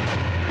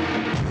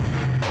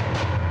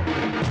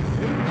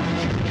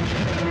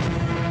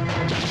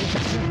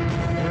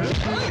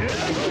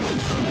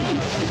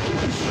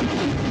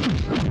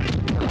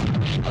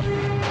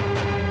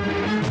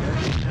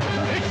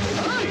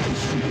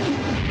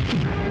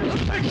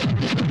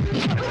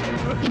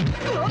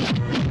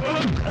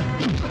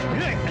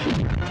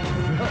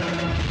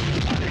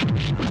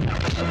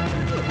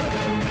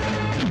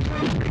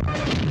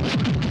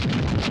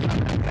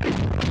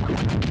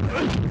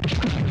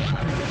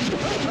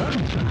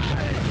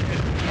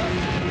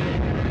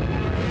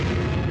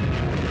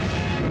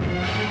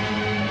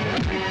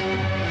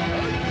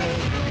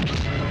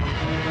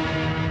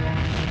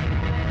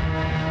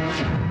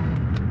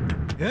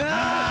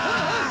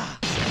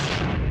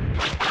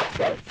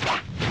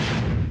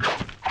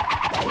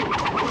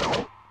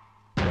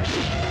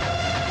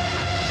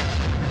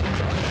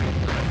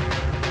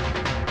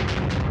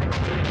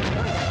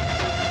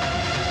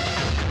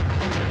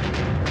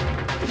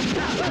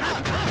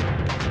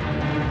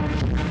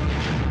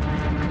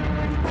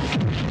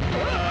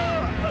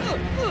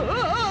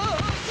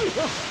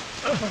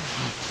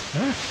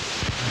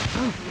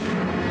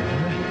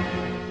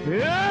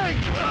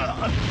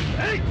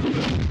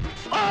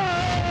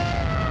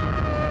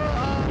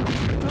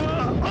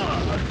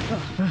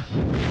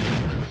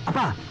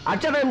 அப்பா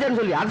அச்சா எம்ஜிஆர்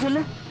சொல்லி அது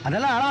சொல்லு.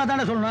 அதெல்லாம் அளவா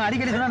தானே சொல்லணும்.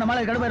 அடிக்கடி சொன்னா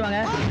நம்மளால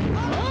கடுப்பாயிருவாங்க.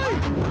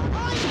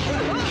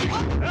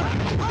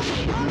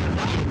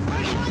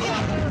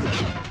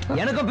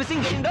 எனக்கும்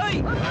பிசிங்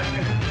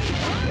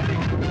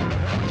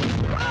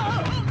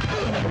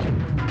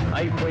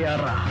ஐ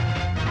போயாரா.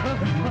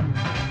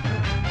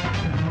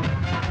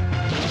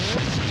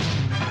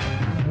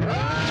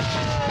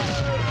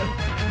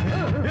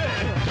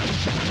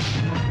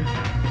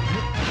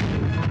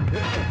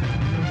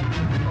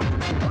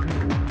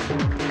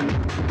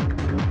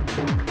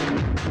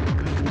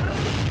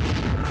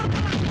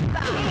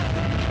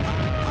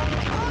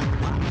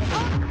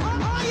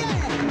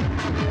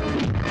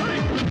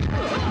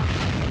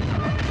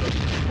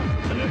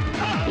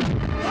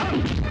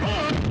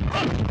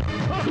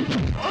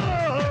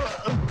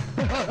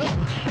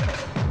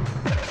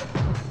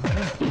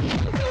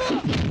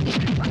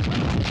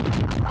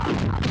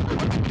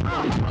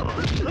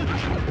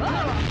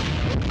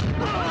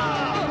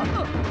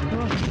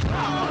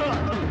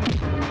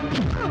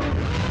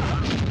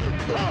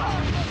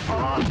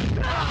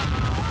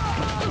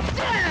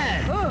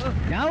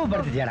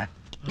 ஞாபகப்படுத்தியாடா.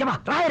 ஏமா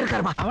ராயர்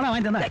இருக்காருமா, அவனா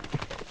வாங்கி தந்தா.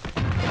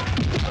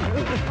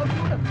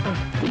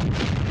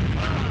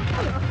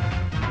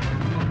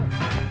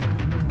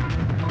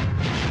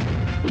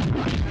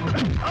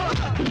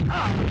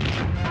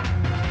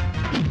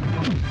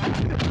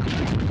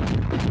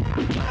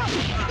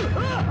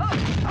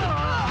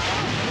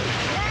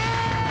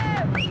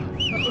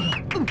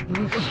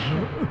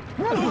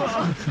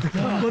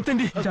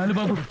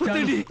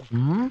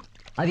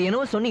 அது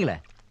என்னவோ சொன்னீங்களே,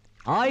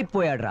 ஆய்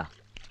போயாடுறா.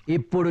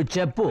 ఇప్పుడు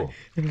చెప్పు.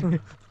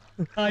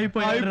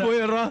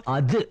 అయిపోయారా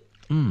அது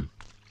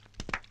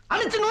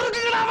அழிச்சு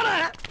நொறுக்குங்கடா அவனை.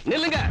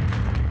 நில்லுங்க.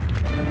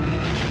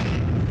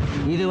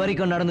 இது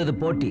வரைக்கும் நடந்தது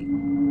போட்டி.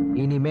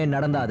 இனிமே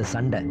நடந்தா அது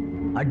சண்டை.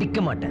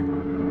 அடிக்க மாட்டேன்,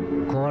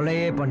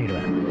 கொலையே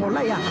பண்ணிடுவேன்.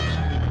 கொலையா?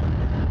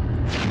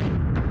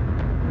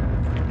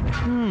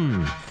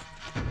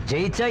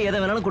 ஜெயிச்சா எதை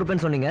வேணாலும்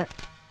கொடுப்பேன்னு சொன்னீங்க.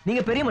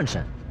 நீங்க பெரிய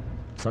மனுஷன்,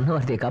 சொன்ன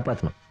வார்த்தையை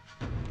காப்பாற்றணும்.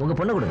 உங்க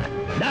பொண்ணு கொடுங்க.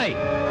 டாய்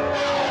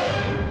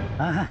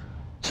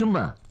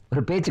சும்மா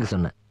ஒரு பேச்சுக்கு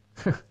சொன்னேன்.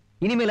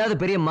 இனிமேலாவது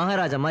பெரிய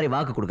மகாராஜா மாதிரி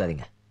வாக்கு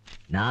கொடுக்காதீங்க.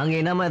 நாங்க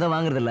என்னமா ஏதோ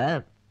வாங்குறது இல்ல.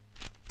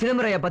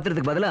 சிதம்பரையா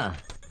பத்திரத்துக்கு பதிலா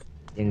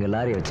எங்க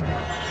லாரியை வச்சுங்க.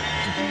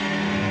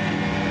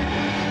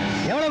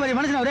 எவ்வளவு பெரிய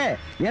மனுஷன் அவரு,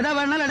 எதா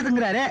வேணாலும்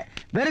எடுத்துங்கிறாரு.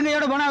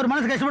 வெறுங்கையோட போனா அவர்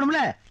மனசு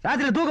கஷ்டப்படும்ல.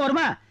 ராத்திரில தூக்கம்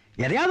வருமா?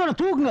 எதையாவது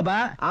ஒன்று தூக்குங்கப்பா.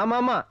 ஆமா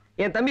ஆமா,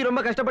 என் தம்பி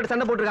ரொம்ப கஷ்டப்பட்டு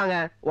சண்டை போட்டுருக்காங்க.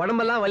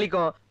 உடம்பெல்லாம்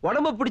வலிக்கும்.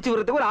 உடம்ப பிடிச்சி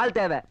விடுறதுக்கு ஒரு ஆள்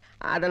தேவை.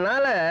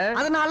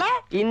 அதனால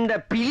இந்த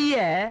பிலிய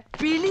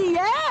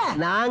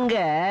நாங்க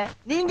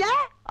நீங்க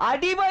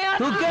அடிமையா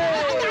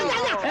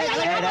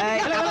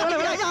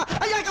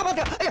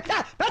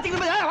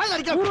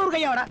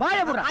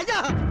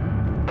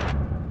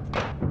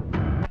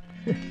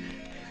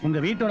உங்க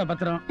வீட்டோட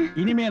பத்திரம்.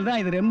 இனிமேல் தான்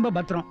இது ரொம்ப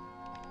பத்திரம்.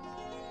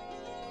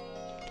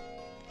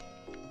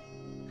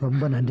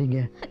 ரொம்ப நன்றிங்க.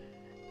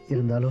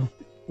 இருந்தாலும்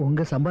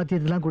உங்க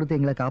சம்பாத்தியத்தெல்லாம் கொடுத்து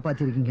எங்களை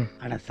காப்பாத்திருக்கீங்க.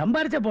 ஆனா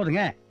சம்பாரிச்சா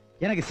போதுங்க.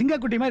 எனக்கு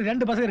சிங்கக்குட்டி மாதிரி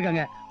 2 பசங்க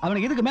இருக்காங்க.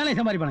 அவனுக்கு இதுக்கு மேலே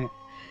சம்பாதிப்பானுங்க.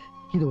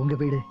 இது உங்க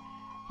வீடு.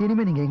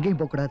 இனிமே நீங்க எங்கேயும்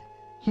போக கூடாது.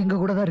 எங்க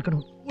கூட தான்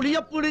இருக்கணும். புளிய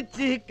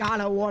புடிச்சு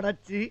காலை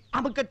ஓடச்சு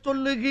அமுக்க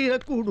சொல்லுகிற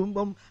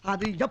குடும்பம்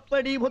அது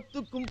எப்படி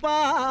ஒத்துக்கும்பா,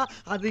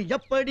 அது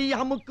எப்படி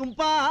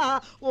அமுக்கும்பா.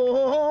 ஓ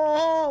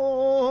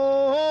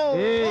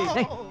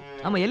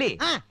ஆமா எலி,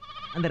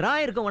 அந்த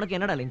ராயருக்கு உனக்கு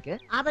என்னடா லிங்க்?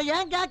 அதை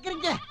ஏன்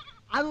கேக்குறீங்க?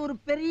 அது ஒரு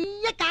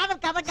பெரிய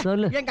காதல் கதை.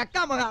 சொல்லு. எங்க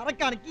அக்கா மக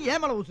அரக்கானுக்கு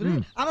ஏமல உசுரு,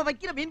 அவன்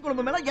வைக்கிற மீன்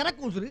குழம்பு மேல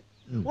எனக்கு உசுரு.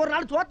 ஒரு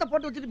நாள் சோத்தை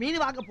போட்டு வச்சுட்டு மீன்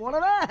வாங்க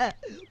போனவே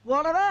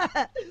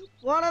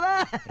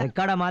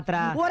ரெக்கார்டா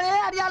மாத்திரா ஒரே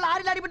அடியா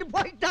லாரில அடிபட்டு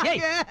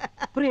போயிட்டாங்க.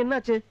 அப்புறம்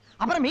என்னாச்சு?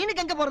 அப்புறம்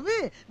மீனுக்கு எங்க போறது?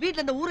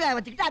 வீட்டுல இந்த ஊறுகாய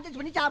வச்சுக்கிட்டு அட்ஜஸ்ட்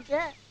பண்ணி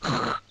சாப்பிட்டேன்.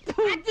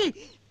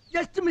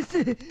 Just miss.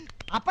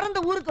 அப்புறம்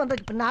இந்த ஊருக்கு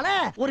வந்ததுக்கு பின்னால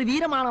ஒரு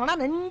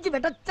வீரமானவனா நெஞ்சு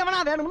வெட்டச்சவனா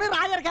வேணும்னு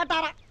ராயர்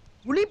கேட்டாராம்.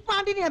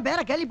 புலிப்பாண்டின்னு என்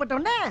பேரை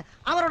கேள்விப்பட்டோன்னே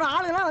அவரோட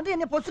ஆளுங்கெல்லாம் வந்து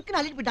என்ன பொசுக்குன்னு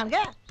அள்ளிட்டு போயிட்டாங்க.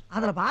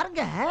 அதுல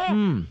பாருங்க,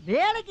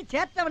 வேலைக்கு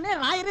சேர்த்தவனே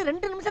ராயரு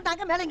 2 நிமிஷம்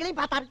தாங்க மேலைங்களையும்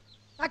பார்த்தாரு.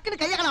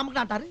 டக்குன்னு கையகால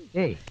அமுக்கிட்டாரு.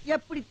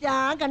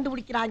 எப்படித்தான்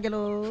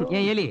கண்டுபிடிக்கிறாங்களோ.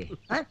 ஏன் எலி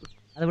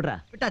அதை விடுறா.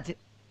 விட்டாச்சு.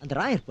 அந்த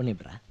ராயர் பண்ணி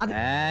விடுறா.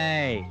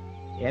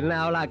 என்ன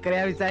அவ்வளவு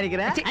அக்கறையா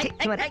விசாரிக்கிற?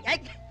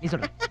 நீ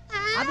சொல்ற.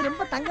 அது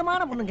ரொம்ப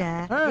தங்கமான பொண்ணுங்க.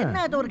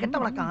 என்ன இது ஒரு கெட்ட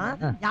வழக்கம்?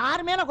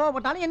 யார் மேல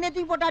கோவப்பட்டாலும் என்ன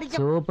தூக்கி போட்டு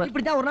அடிக்கும்.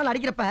 இப்படித்தான் ஒரு நாள்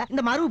அடிக்கிறப்ப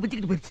இந்த மருவு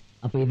பிச்சுக்கிட்டு போயிடுச்சு.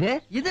 அப்ப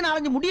இது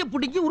 4 முடிய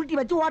புடிக்கி உருட்டி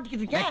வச்சு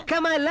ஓட்டிக்கிட்டு இருக்கேன்.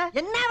 வெக்கமா இல்ல?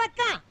 என்ன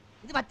வெக்கம்?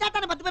 இது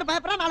வச்சாத்தானே 10 பேர்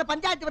பயப்படுறா. 4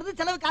 பஞ்சாயத்து வருது,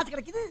 செலவு காசு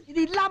கிடைக்குது. இது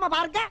இல்லாம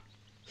பாருங்க,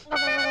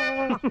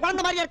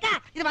 குழந்தை மாதிரியா இருக்கா?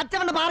 இது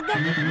வச்சவன பாருங்க.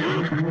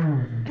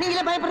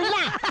 நீங்களே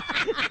பயப்படுறீங்களா?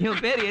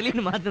 இவன் பேர்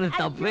எலின்னு மாத்துறது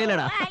தப்பே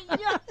இல்லடா.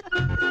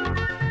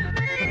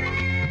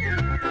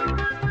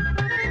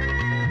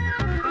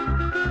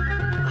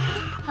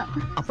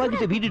 அப்பா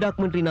கிட்ட வீடியோ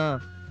டாக்குமெண்ட்ரி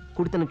நான்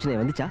கொடுத்த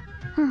நிமிஷம் வந்துச்சா?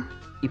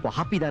 இப்போ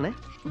ஹாப்பி தானே?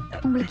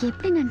 உங்களுக்கு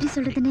எப்படி நன்றி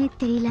சொல்றதுன்னே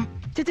தெரியல.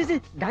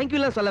 தேங்க்யூ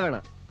எல்லாம் சொல்ல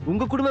வேணாம்.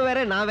 உங்க குடும்பம் வேற,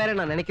 நான் வேற.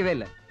 நான் நினைக்கவே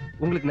இல்லை.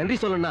 உங்களுக்கு நன்றி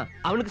சொல்லணும்னா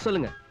அவனுக்கு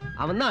சொல்லுங்க.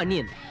 அவன் தான்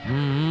அண்ணியன்.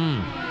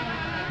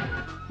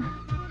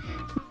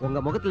 உங்க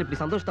முகத்துல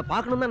இப்படி சந்தோஷத்தை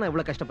பார்க்கணும் தான் நான்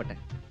இவ்வளவு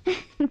கஷ்டப்பட்டேன்.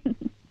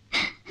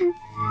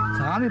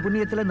 சாமி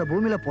புண்ணியத்துல இந்த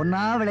பூமியில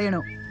பொன்னா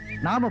விளையணும்.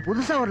 நாம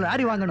புதுசா ஒரு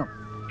லாரி வாங்கணும்.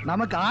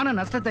 நமக்கு ஆன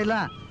நஷ்டத்தை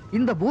எல்லாம்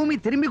இந்த பூமி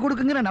திரும்பி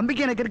கொடுக்குங்கிற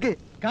நம்பிக்கை எனக்கு இருக்கு.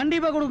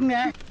 கண்டிப்பா கொடுக்குங்க.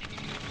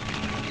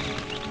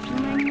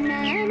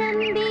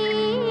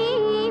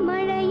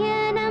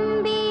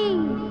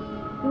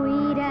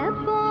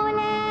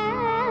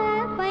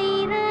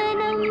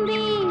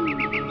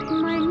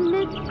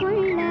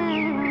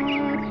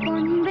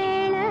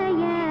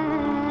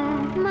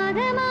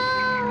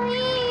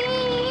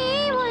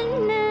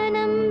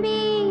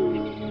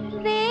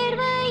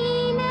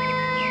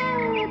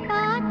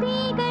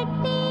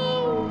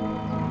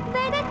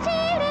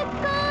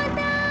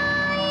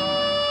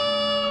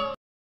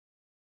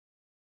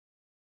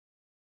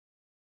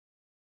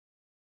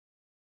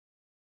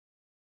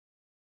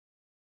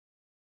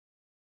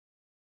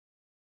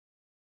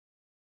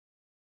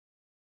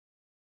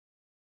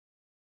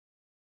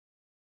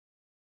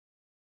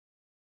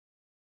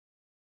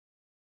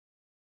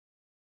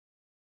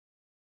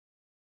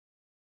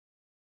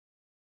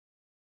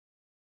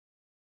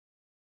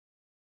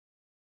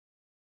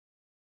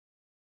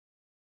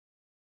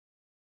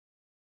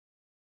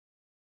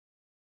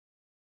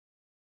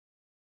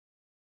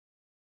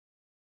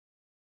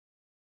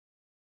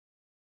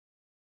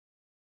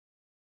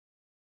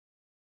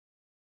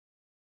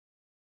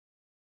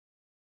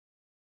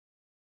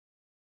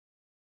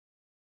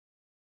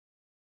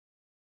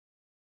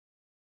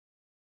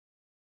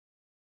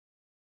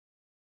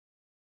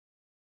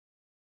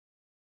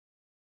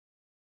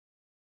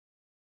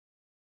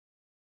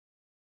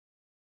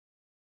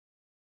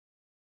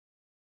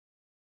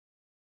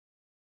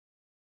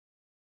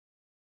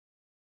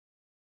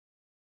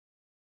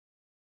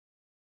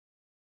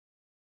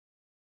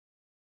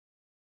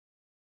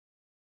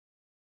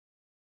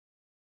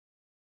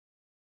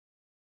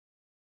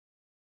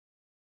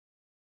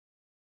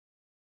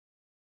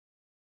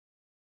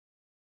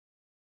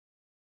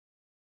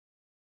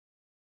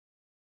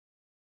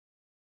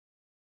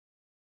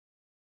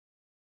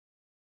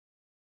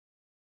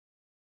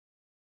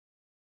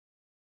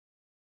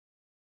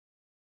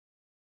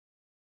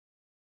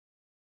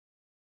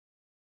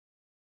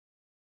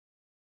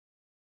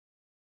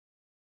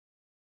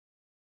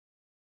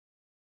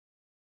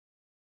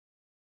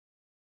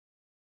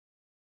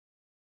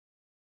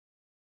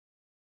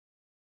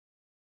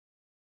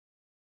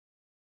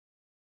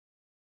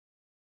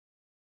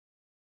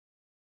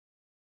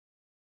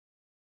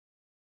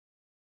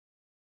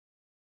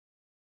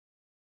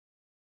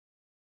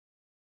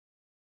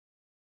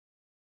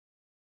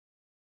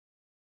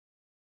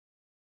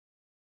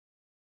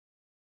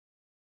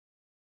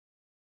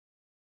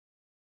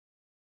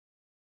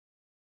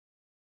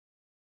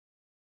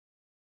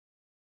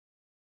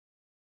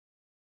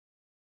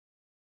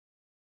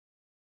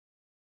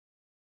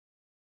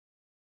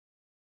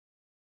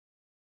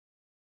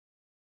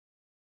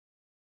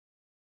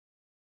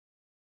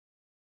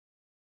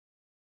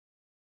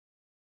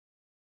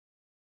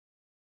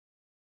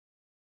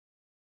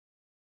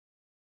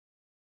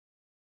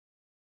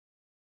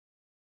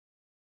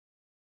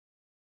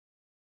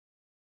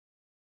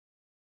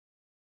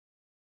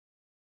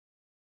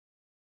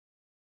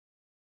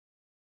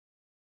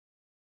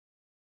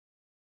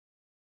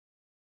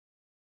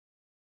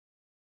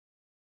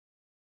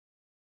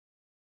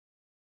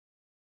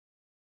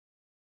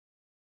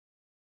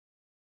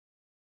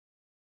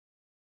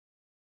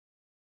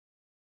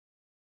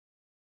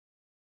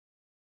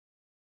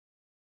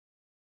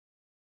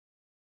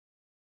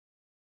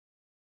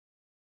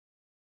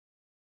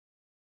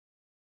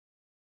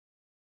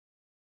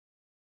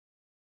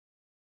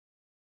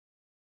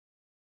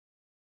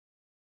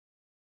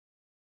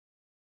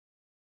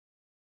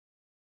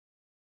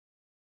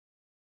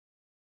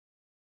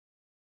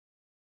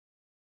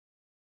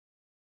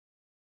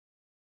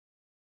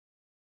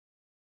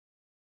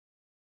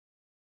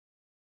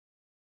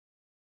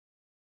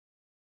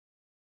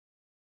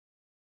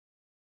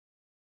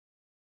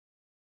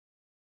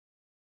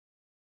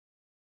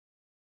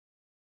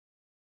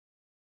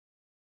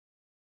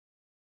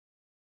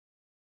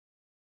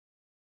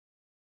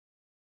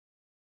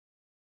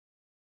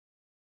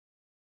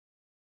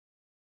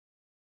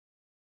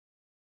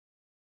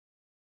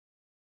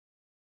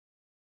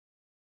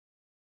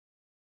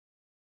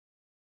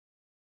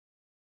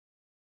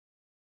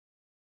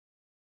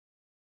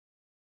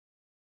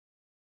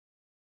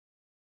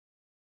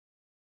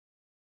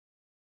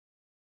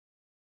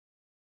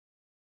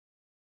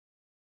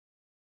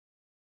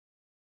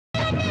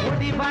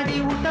 பாடி பாடி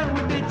விட்ட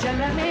விட்டு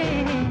செல்லமே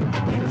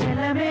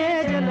செல்லமே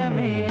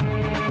செல்லமே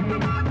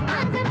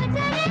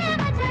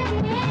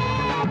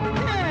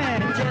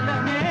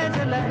செல்லமே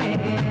செல்லமே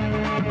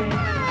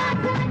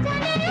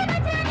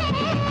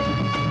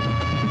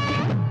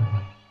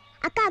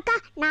அக்கா அக்கா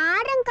நான்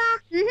ஆடுறேன்க்கா.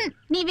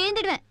 நீ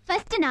விழுந்துடுவ.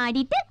 ஃபர்ஸ்ட் நான்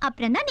ஆடிட்டு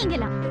அப்புறம் தான்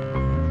நீங்கலாம்.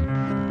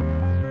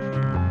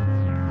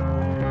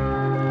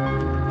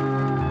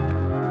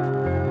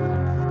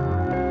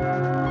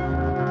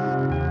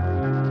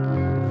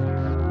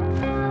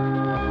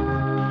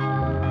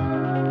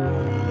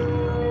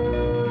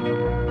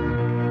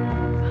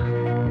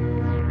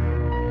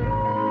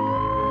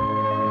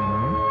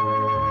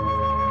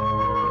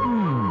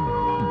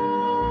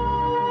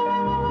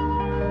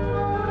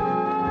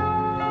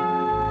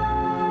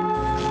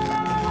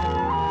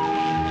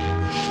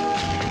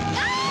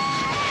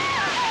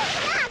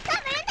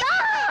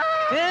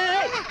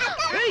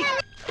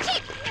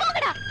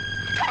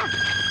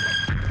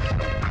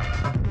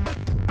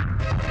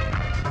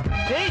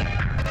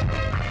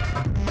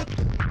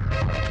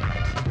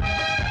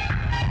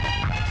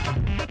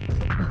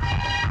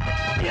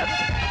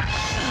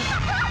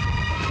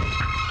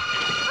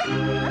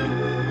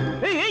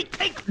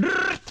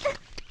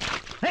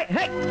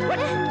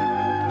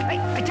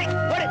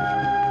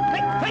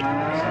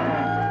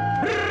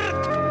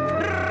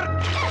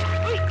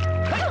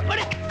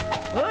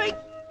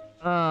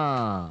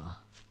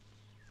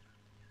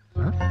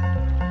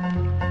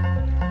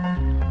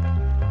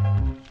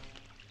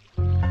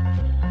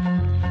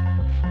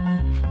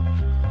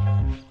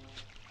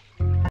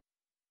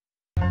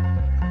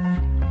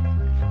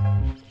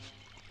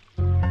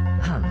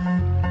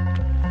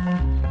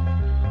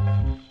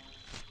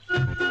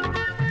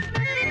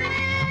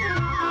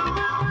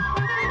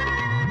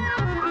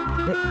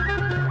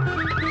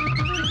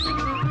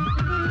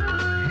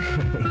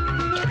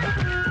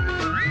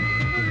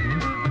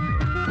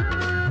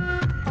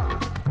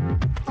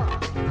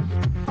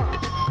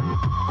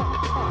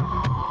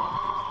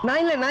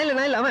 நான்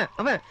இல்ல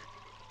அவன்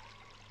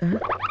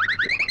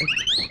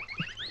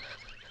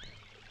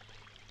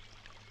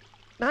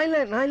நான்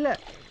இல்ல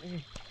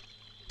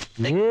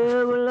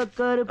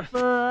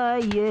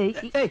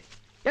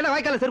என்ன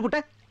வாய்க்கால செருப்பு விட்ட?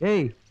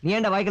 ஏய் நீ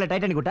ஏன்டா வாய்க்கால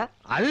டைட்டானிக் விட்ட?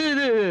 அது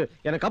இது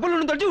எனக்கு கப்பல்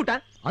ஒண்ணு தொட்டு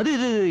விட்டேன். அது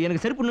இது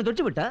எனக்கு செருப்பு ஒண்ணு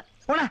தொட்டு விட்ட.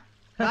 போடா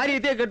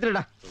காரியத்தையே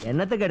கெடுத்துடா.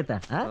 என்னத்துக்கு எடுத்த?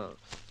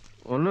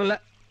 ஒண்ணும் இல்ல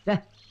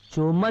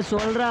சும்மா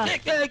சொல்றா.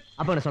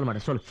 அப்ப நான் சொல்ல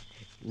மாட்டேன். சொல்லு.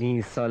 நீ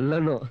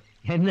சொல்லணும்.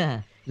 என்ன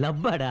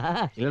லப்பாடா?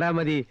 இல்லடா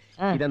மதி,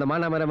 இது அந்த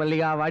மானாமர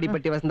மல்லிகா,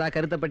 வாடிப்பட்டி வசந்தா,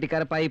 கருத்தப்பட்டி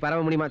கரப்பாய்,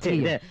 பறவை முடியுமா, சரி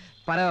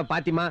பறவை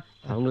பாத்திமா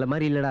அவங்கள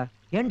மாதிரி இல்லடா.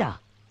 ஏண்டா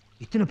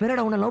இத்தனை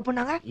பேரடா உன்னை லவ்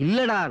பண்ணாங்க?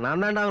 இல்லடா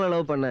நான் தான்டா அவங்கள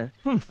லவ் பண்ணேன்.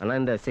 ஆனா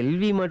இந்த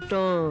செல்வி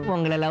மட்டும்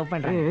உங்களை லவ்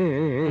பண்றேன்.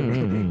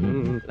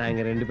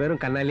 நாங்க ரெண்டு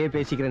பேரும் கண்ணாலேயே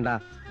பேசிக்கிறேன்டா.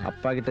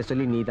 அப்பா கிட்ட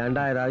சொல்லி நீ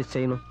தாண்டா ஏதாவது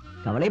செய்யணும்.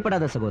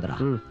 கவலைப்படாத சகோதரா,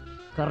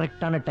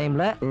 கரெக்டான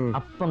டைம்ல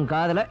அப்பன்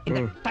காதல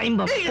இந்த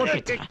டைம்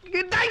போட்டு.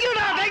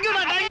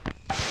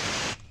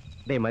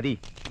 டேய் மதி,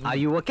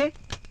 ஆர் யூ ஓகே?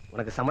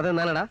 உனக்கு சம்மதம்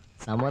தானடா?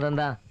 சம்மதம்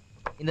தான்.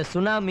 இந்த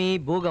சுனாமி,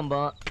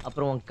 பூகம்பம்,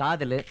 அப்புறம் உன்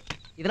காதல்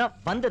இதெல்லாம்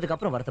வந்ததுக்கு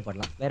அப்புறம்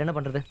வருத்தப்படலாம். வேற என்ன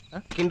பண்றது?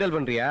 கிண்டல்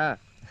பண்றியா?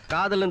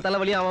 காதலும்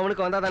தலைவலியும்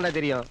அவனுக்கு வந்தா தாண்டா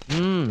தெரியும்.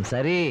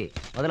 சரி,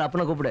 முதல்ல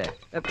அப்பனை கூப்பிடு.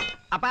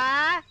 அப்பா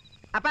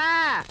அப்பா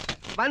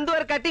வந்து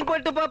ஒரு கட்டிங்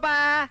போட்டு போப்பா.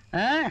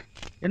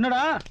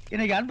 என்னடா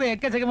இன்னைக்கு அன்பு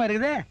எக்கச்சக்கமா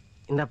இருக்குது.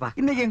 என்னப்பா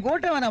இன்னைக்கு என்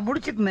கோட்டை நான்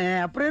முடிச்சிட்டேன்,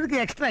 அப்புறம்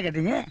எதுக்கு எக்ஸ்ட்ரா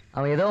கட்டிங்க?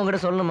 அவன் ஏதோ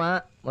உங்ககிட்ட சொல்லணுமா?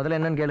 முதல்ல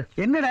என்னன்னு கேளு.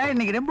 என்னடா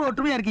இன்னைக்கு ரொம்ப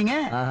ஒற்றுமையா இருக்கீங்க?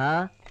 ஆஹா,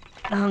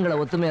 நாங்கள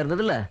ஒத்துமையா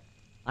இருந்தது இல்ல.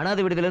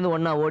 அனாதை விடுதல இருந்து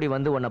ஒன்னா ஓடி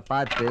வந்து உன்னை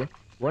பார்த்து,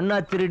 ஒன்னா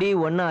திருடி,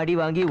 ஒன்னா அடி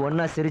வாங்கி,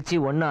 ஒன்னா சிரிச்சு,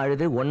 ஒன்னா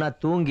அழுது, ஒன்னா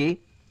தூங்கி,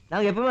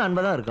 நாங்க எப்பவுமே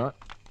அன்பதான் இருக்கோம்.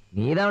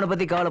 நீதான் அவனை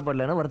பத்தி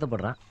கவலைப்படலன்னு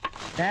வருத்தப்படுறான்.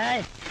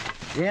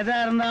 எதா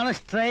இருந்தாலும்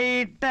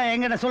ஸ்ட்ரைட்டா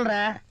எங்கிட்ட சொல்ற.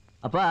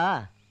 அப்பா,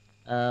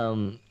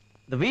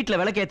 இந்த வீட்டுல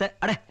விளக்கேத்த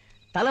அட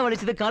தலை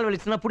வலிச்சது கால்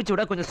வலிச்சதுன்னா புடிச்சு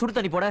விட, கொஞ்சம் சுடு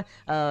தண்ணி போட.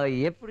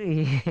 எப்படி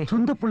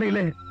சொந்த பிள்ளையில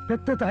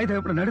பெத்த தாய்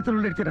தகப்பட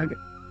நடுத்தல் எடுத்துறாங்க.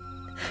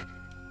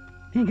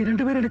 நீங்க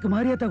ரெண்டு பேரும் எனக்கு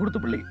மாரியாத்தா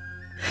கொடுத்த பிள்ளை.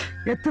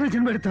 எத்தனை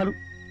ஜென்மம் எடுத்தாலும்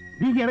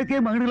நீங்க எனக்கே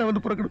மகன்களை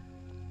வந்து பிறக்கணும்.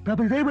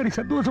 நம்ம இதே மாதிரி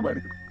சந்தோஷமா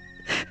இருக்கணும்.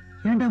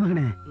 ஏண்டா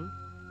மகனே,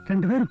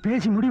 ரெண்டு பேரும்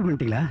பேசி முடிவு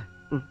பண்ணிட்டீங்களா?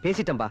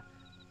 பேசிட்டம்பா.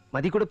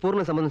 மதி கூட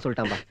பூர்ண சம்பந்தம்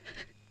சொல்லிட்டாம்பா.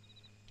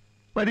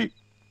 மதி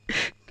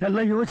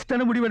நல்லா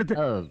யோசித்தான முடிவு எடுத்து.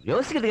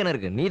 யோசிக்கிறதுக்கு என்ன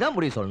இருக்கு? நீ தான்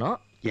முடிவு சொல்லணும்.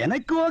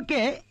 எனக்கு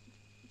ஓகே.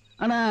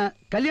 ஆனா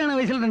கல்யாண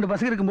வயசுல ரெண்டு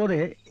பசங்க இருக்கும்போது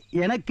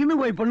எனக்குன்னு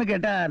போய் பொண்ணு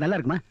கேட்டா நல்லா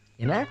இருக்குமா?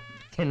 என்ன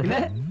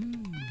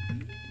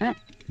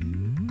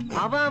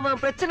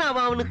அவன் பிரச்சனை,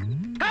 அவனுக்கு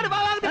காடு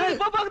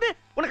பாவாகுது.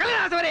 உனக்கு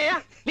கல்யாணம் ஆசை வரையா?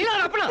 நீ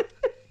தான் அப்பனா?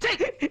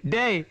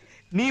 டேய்,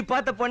 நீ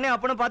பார்த்த பொண்ணே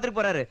அப்பனும் பாத்துட்டு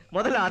போறாரு.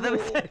 முதல்ல அத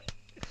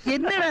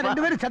என்னடா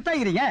ரெண்டு பேரும்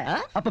சத்தாகிறீங்க?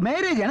 அப்ப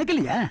மேரேஜ் எனக்கு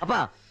இல்லையா? அப்பா,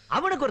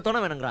 அவனுக்கு ஒரு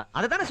துணை வேணுங்கிறான்.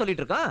 அததானே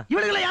சொல்லிட்டு இருக்கான்.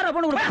 இவனுக்கு யார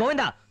பொண்ணு கொடுப்பா?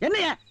 கோவிந்தா,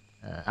 என்னையா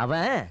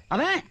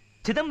அவன்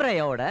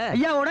சிதம்பரையோட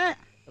ஐயாவோட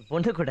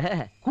பொண்ணு கூட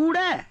கூட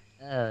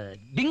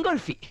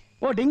டிங்கோல்ஃபி.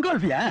 ஓ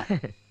டிங்கோல்ஃபியா?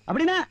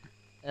 அப்படின்னா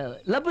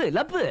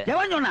லப்பு.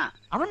 எவன் சொன்னா?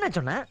 அவன் தான்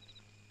சொன்னான்.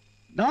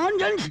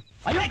 நான்சென்ஸ்.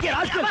 ஐயோ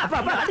ராஸ்கல்.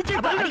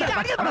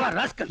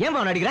 ஏன்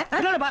அவன் அடிக்கிற?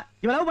 என்னடா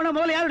இவன் லவ் பண்ண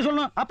முதல்ல யாருக்கு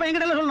சொல்லணும்? அப்ப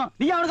என்கிட்ட எல்லாம் சொல்லணும்.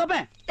 நீ அவனுக்கு அப்ப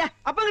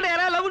அப்ப கிட்ட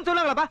யாராவது லவ்னு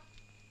சொன்னாங்களாப்பா?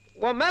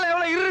 உன் மேல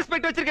எவ்வளவு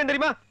இர்ரெஸ்பெக்ட் வச்சிருக்கேன்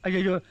தெரியுமா?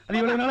 ஐயோ அது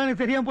இவ்வளவு நாளா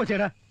எனக்கு தெரியாம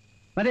போச்சேடா.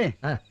 மதே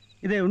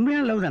இது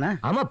உண்மையான லவ் தானே?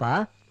 ஆமாப்பா.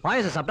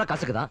 பாயசம் சாப்பிட்டா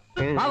கசக்கு தான்,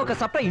 பாவக்க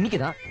சாப்பிட்டா இன்னைக்கு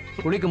தான்.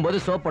 குளிக்கும் போது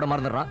சோப் போட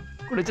மறந்துடுறான்,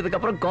 குளிச்சதுக்கு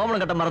அப்புறம்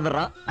கோமணம் கட்ட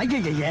மறந்துடுறான்.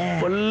 ஐயய்யே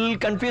ஃபுல்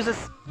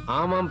கன்ஃபியூசஸ்.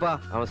 ஆமாம்பா,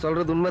 அவன்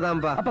சொல்றது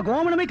உண்மைதான்ப்பா. அப்ப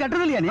கோமணமே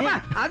கட்டறது இல்லையா நீ?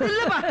 அது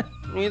இல்லப்பா.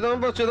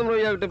 நீதான்ப்பா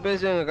சிதம்பரம் கிட்ட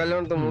பேசுங்க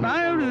கல்யாணத்தை.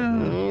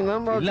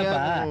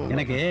 இல்லப்பா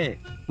எனக்கு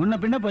முன்ன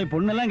பின்ன போய்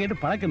பொண்ணெல்லாம்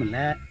கேட்டு பழக்கம் இல்ல.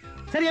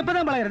 சரி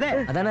எப்பதான் பழகிறது?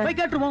 போய்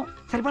கேட்டுருவோம்.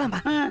 சரி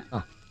போலாம்பா.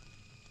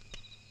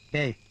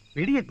 டேய்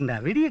வெடியக்குண்டா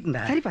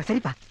வெடியக்குண்டா. சரிப்பா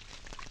சரிப்பா.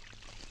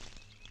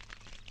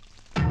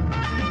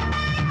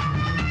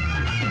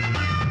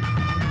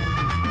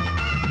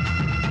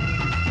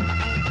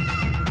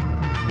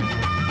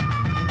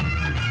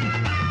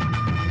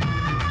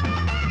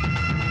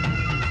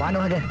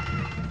 வாங்க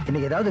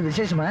இன்னைக்கு ஏதாவது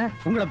விசேஷமா?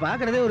 உங்களை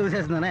பாக்குறதே ஒரு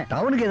விசேஷம் தானே.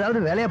 டவுனுக்கு ஏதாவது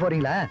வேலையா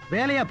போறீங்களா?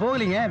 வேலையா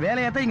போகலீங்க,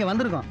 வேலையா தான் இங்க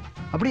வந்திருக்கோம்.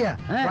 அப்படியா?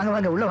 வாங்க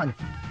வாங்க உள்ள வாங்க.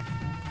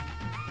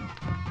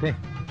 டேய்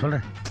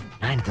சொல்றேன்.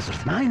 நான் என்ன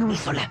சொல்றேன்? நான் எங்க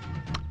சொல்ல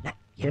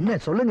என்ன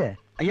சொல்லுங்க.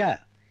 ஐயா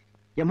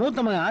என்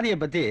மூத்த மகன் ஆதியை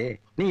பத்தி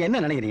நீங்க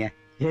என்ன நினைக்கிறீங்க?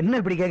 என்ன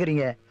இப்படி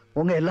கேக்குறீங்க?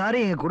 உங்க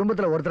எல்லாரும் எங்க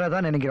குடும்பத்துல ஒருத்தரா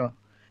தான் நினைக்கிறோம்.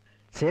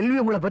 செல்வி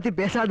உங்களை பத்தி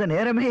பேசாத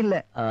நேரமே இல்ல.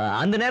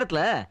 அந்த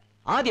நேரத்துல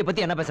ஆதியை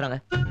பத்தி என்ன பேசுறாங்க?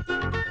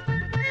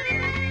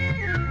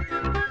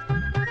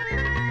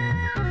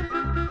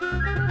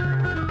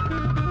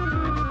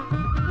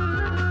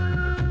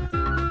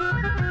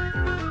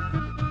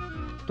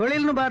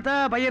 தொழில்னு பார்த்தா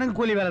பையனுக்கு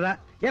கூலி வேலை தான்.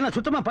 ஏன்னா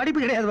சுத்தமா படிப்பு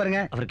கிடையாது பாருங்க.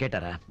 அவர்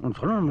கேட்டாரா?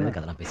 சொல்லணும்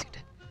அதெல்லாம் பேசிக்கிட்டு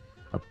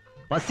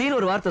பசின்னு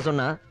ஒரு வார்த்தை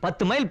சொன்னா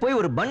 10 மைல் போய்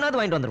ஒரு பண்ணாவது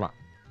வாங்கிட்டு வந்துருவான்.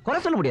 குறை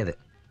சொல்ல முடியாது,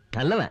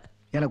 நல்லவன்.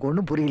 எனக்கு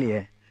ஒண்ணும்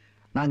புரியலையே.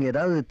 நாங்க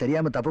ஏதாவது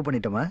தெரியாம தப்பு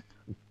பண்ணிட்டோமா?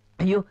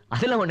 ஐயோ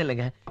அதெல்லாம் ஒண்ணு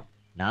இல்லைங்க.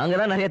 நாங்க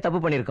தான் நிறைய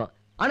தப்பு பண்ணிருக்கோம்.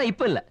 ஆனா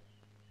இப்ப இல்ல,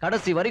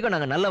 கடைசி வரைக்கும்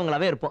நாங்க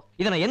நல்லவங்களாவே இருப்போம்.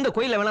 இதை நான் எந்த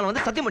கோயில்ல வேணாலும்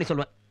வந்து சத்தியம் பண்ணி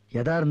சொல்லுவேன்.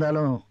 எதா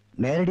இருந்தாலும்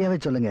நேரடியாவே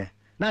சொல்லுங்க.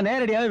 நான்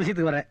நேரடியாவே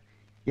விஷயத்துக்கு வரேன்.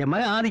 என்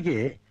மகன் ஆதிக்கு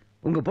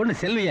உங்க பொண்ணு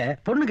செல்விய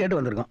பொண்ணு கேட்டு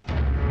வந்திருக்கோம்.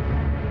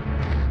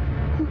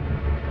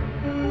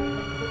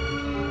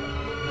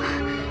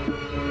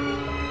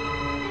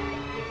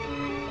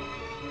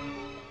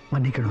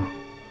 மன்னிக்கணும்,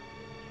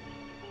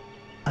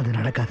 அது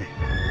நடக்காது.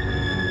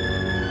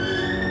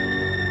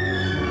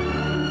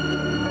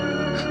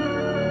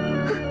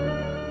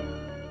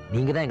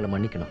 நீங்க தான் எங்களை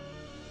மன்னிக்கணும்.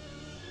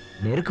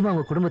 நெருக்கமா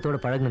அவங்க குடும்பத்தோட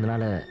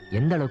பழகுனதுனால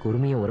எந்த அளவுக்கு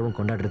உரிமையும் உறவும்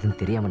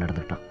கொண்டாடுறதுன்னு தெரியாம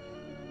நடந்துக்கிட்டோம்.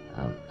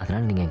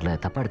 அதனால நீங்க எங்களை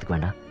தப்பா எடுத்துக்க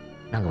வேண்டாம்.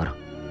 நாங்க வரோம்.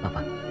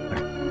 பாப்பா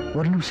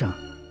ஒரு நிமிஷம்.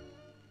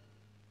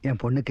 என்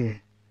பொண்ணுக்கு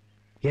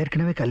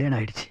ஏற்கனவே கல்யாணம்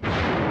ஆயிடுச்சு.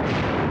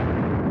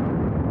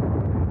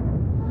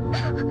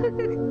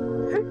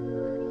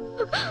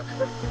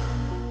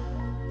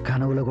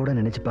 கனவுல கூட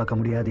நினைச்சு பார்க்க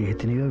முடியாத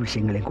எத்தனையோ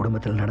விஷயங்கள் என்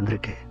குடும்பத்தில்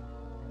நடந்திருக்கு.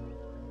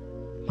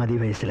 மதி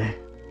வயசுல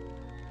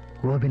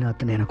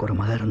கோபிநாத்னு எனக்கு ஒரு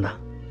மகன் இருந்தான்.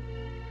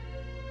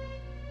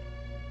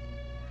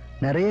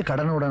 நிறைய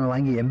கடனுடன்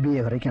வாங்கி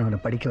MBA வரைக்கும் அவனை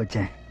படிக்க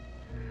வச்சேன்.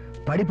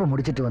 படிப்பை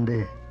முடிச்சுட்டு வந்து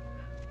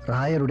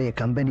ராயருடைய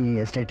கம்பெனி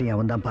எஸ்டேட்டையும்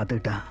அவன் தான்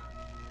பார்த்துக்கிட்டான்.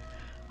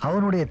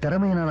 அவனுடைய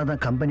திறமையினால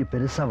தான் கம்பெனி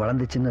பெருசா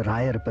வளர்ந்துச்சுன்னு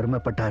ராயர்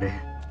பெருமைப்பட்டாரு.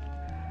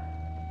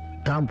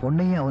 தான்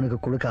பொண்ணையும் அவனுக்கு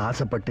கொடுக்க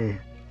ஆசைப்பட்டு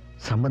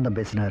சம்பந்தம்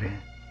பேசினாரு.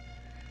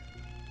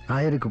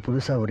 ராயருக்கு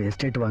புதுசா ஒரு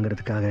எஸ்டேட்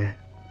வாங்குறதுக்காக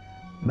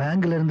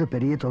பேங்க்ல இருந்து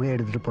பெரிய தொகை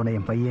எடுத்துட்டு போன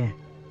என் பையன்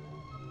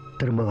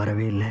திரும்ப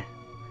வரவே இல்லை.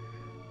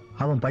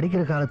 அவன்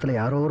படிக்கிற காலத்துல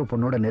யாரோ ஒரு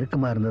பொண்ணோட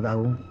நெருக்கமா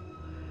இருந்ததாகவும்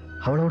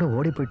அவளோட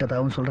ஓடி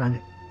போயிட்டதாகவும் சொல்றாங்க.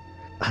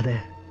 அதை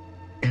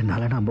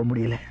என்னால நம்ப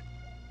முடியல.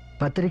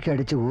 பத்திரிக்கை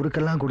அடிச்சு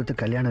ஊருக்கெல்லாம் கொடுத்து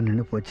கல்யாணம்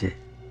நின்று போச்சு.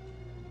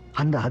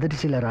 அந்த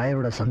அதிர்ச்சியில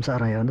ராயரோட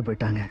சம்சாரம் இறந்து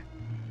போயிட்டாங்க.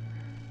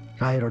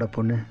 ராயரோட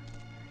பொண்ணு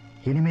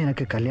இனிமே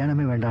எனக்கு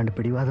கல்யாணமே வேண்டான்னு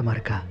பிடிவாதமா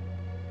இருக்கா.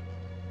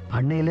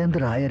 அன்னையிலேருந்து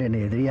ராயர் என்னை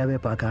எதிரியாவே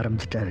பார்க்க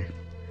ஆரம்பிச்சிட்டாரு.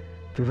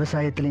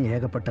 விவசாயத்திலையும்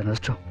ஏகப்பட்ட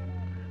நஷ்டம்.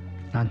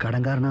 நான்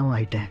கடன்காரனாவும்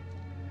ஆயிட்டேன்.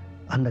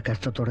 அந்த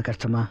கஷ்டத்தோட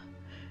கஷ்டமா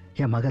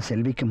என் மகன்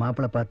செல்விக்கு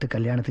மாப்பிள்ளை பார்த்து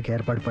கல்யாணத்துக்கு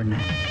ஏற்பாடு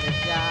பண்ணேன்.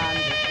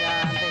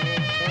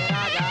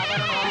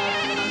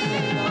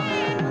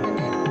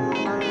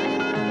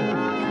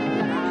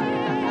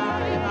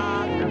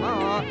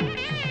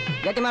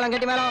 గట్టిమేళం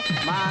గట్టిమేళం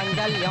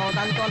మాంగళ్యం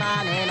తంతునా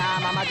నేనా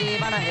మమ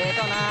జీవన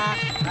హేతునా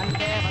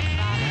కంటే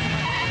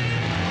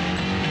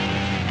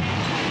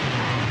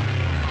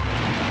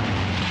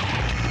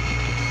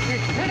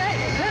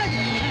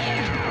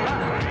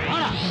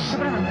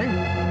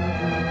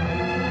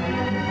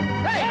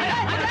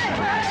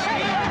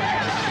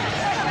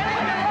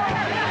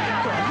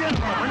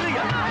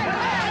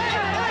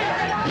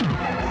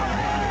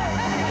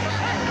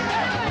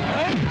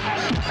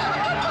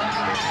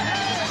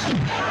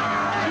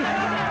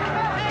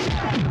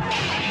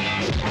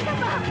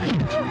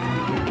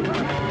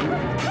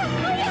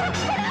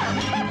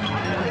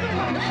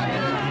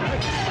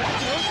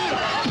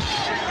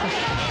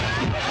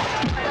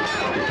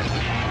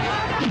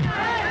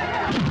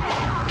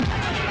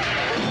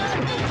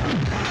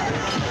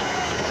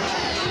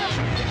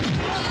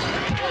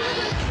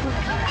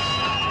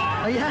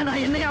ஐயா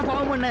நான் என்னையா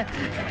பாவம் பண்ணேன்?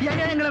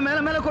 ஏங்க எங்களை மேல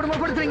மேல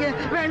கொடுமைப்படுத்துறீங்க?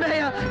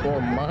 வேண்டாயா.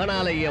 உன்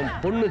மகனால என்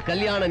பொண்ணு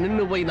கல்யாணம்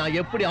நின்னு போய் நான்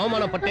எப்படி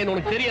அவமானப்பட்டேன்னு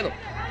உனக்கு தெரியணும்.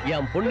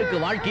 என் பொண்ணுக்கு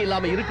வாழ்க்கை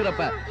இல்லாம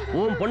இருக்கிறப்ப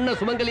உன் பொண்ணை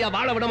சுமங்கலியா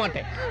வாழ விட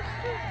மாட்டேன்.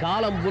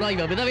 காலம் பூரா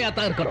இவ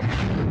விதவையாத்தான் இருக்கணும்.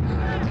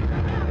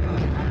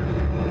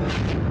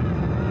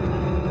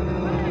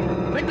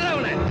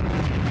 வெட்டுறவனே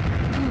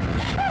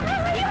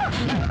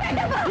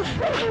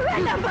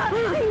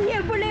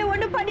என் பிள்ளைய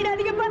ஒண்ணு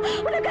பண்ணிடாதீங்கப்பா.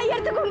 உன்னை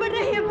கையெடுத்து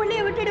கும்பிடுறேன். என்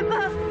பிள்ளைய விட்டுடுப்பா.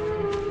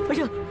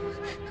 ஐயா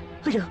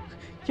ஐயா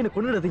என்ன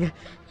கொண்டுடாதீங்க.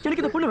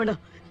 எனக்கு இந்த பொண்ணு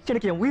வேண்டாம்.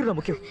 எனக்கு என் உயிர் தான்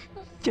முக்கியம்.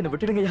 என்ன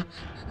விட்டுடுங்க ஐயா.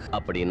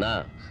 அப்படின்னா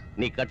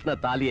நீ கட்டின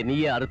தாலியை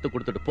நீயே அறுத்து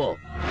கொடுத்துட்டு போ.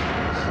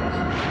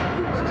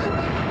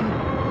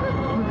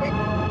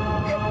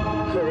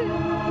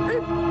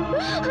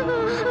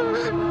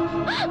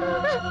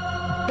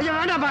 ஐயா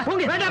வேண்டாப்பா,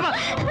 வேண்டாப்பா.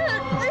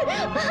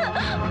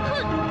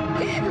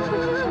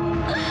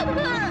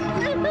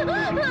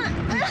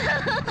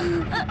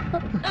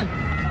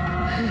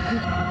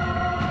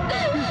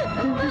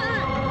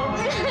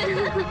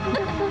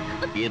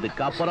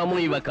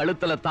 இதுக்கப்புறமும் இவ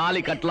கழுத்துல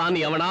தாலி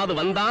கட்டலான்னு எவனாவது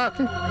வந்தான்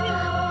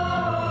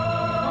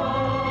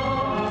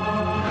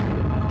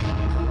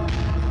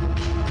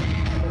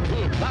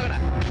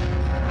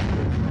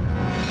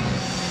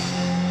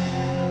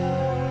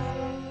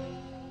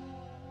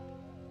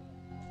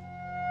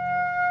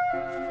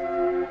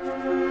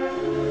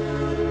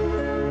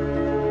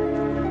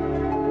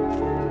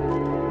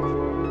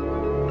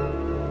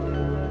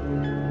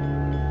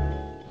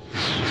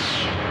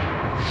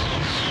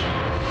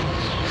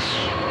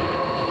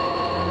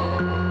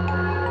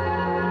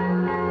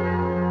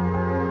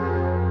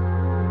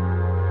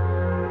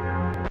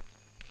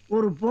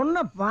ஒரு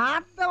பொண்ணை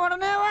பார்த்த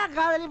உடனேவா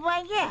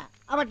காதலிப்பாங்க?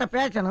 அவட்ட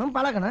பேசணும்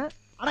பழகணும்.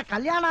 அட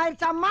கல்யாணம்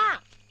ஆயிடுச்சாம்மா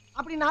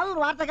அப்படின்னாலும்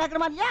ஒரு வார்த்தை கேட்கற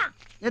மாதிரியா?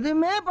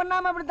 எதுவுமே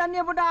பண்ணாம அப்படி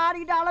தண்ணியை போட்டு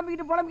ஆடிக்கிட்டு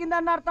அலம்பிக்கிட்டு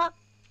புலம்பிக்கிட்டு அர்த்தம்.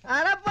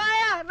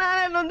 அடப்பாயா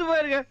நானே நொந்து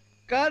போயிருக்கேன்.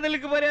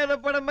 காதலுக்கு மரியாதை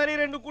படம்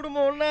மாதிரி ரெண்டு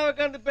குடும்பம் ஒன்னா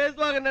உட்காந்து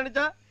பேசுவாங்கன்னு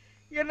நினைச்சா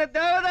என்ன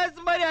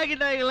தேவதாஸ் மாதிரி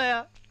ஆக்கிட்டாங்களா?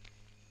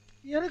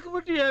 எனக்கு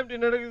மட்டும் ஏன்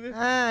இப்படி நடக்குது?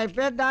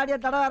 இப்ப தாடியை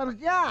தடவ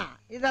ஆரம்பிச்சியா?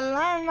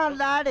 இதெல்லாம் என்ன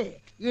தாடி?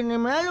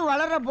 இனிமேல்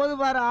வளர போது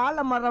பாரு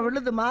ஆள மரம்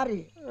விழுது மாறி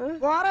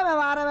போறவன்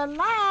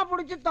வாரவன்னா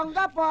புடிச்சு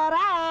தொங்க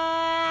போறேன்.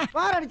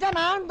 போரடிச்சா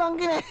நான்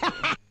தொங்குவேன்.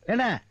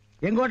 என்ன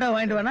எங்கோட்டா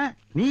வாங்கிட்டு வேணா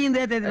நீ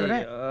இந்த தேதி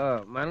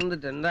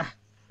மறந்துட்டேன்டா.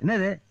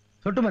 என்னது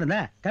சொட்டு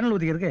மருந்தா கண்ணில்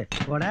ஊத்திக்கிறதுக்கு?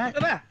 போட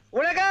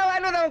உனக்காக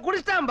வாங்கிட்டு அவன்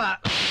குடிச்சிட்டான்பா.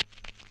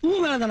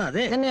 தானே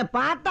அது என்னைய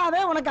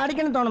பார்த்தாவே உனக்கு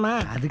அடிக்கணும் தோணுமா?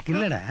 அதுக்கு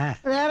இல்லடா.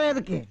 வேற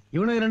எதுக்கு?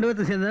 இவனுக்கு ரெண்டு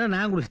பேர்த்து சேர்ந்து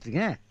நான்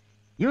குடிச்சிட்டேன்.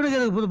 இவனுக்கு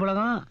எதுக்கு புது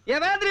பழக்கம்?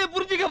 என் வேதனையை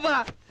புரிஞ்சுக்கப்பா.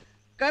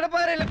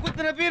 கடப்பாறையில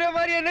குத்துன பீர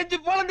மாதிரி நெஞ்சு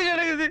பொழந்து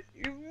கிடக்குது.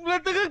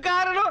 இவ்வளவுக்கு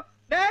காரணம்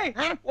டேய்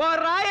ஓ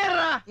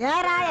ராயரா. ஏ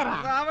ராயரா?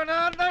 அவனா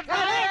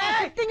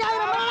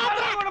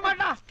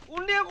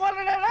உன்னைய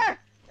கொல்றடா.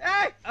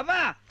 ஏய் அம்மா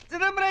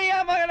சிதம்பரையா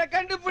மகனை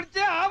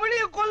கண்டுபிடிச்சு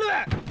அவனையும்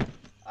கொல்லுவேன்.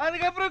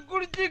 அதுக்கப்புறம்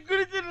குடிச்சு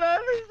குடிச்சு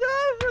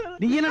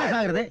நீ என்னடா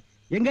சாகுறது?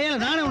 எங்க கையில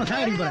நானே உன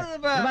சாகடிக்க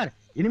போறேன் பார்.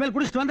 இனிமேல்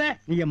குடிச்சிட்டு வந்த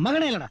நீ என்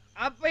மகனே இல்லடா.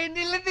 அப்ப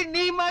இன்னில இருந்து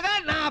நீ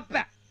மகன் நான்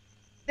அப்ப.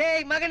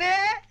 டேய் மகனே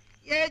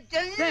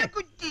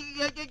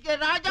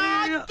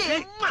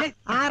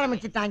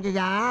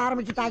ஆரம்பிச்சுட்டாங்கய்யா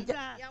ஆரம்பிச்சுட்டாங்க.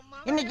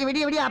 இன்னைக்கு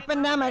விடிய விடிய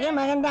அப்பன் தான் மகன்,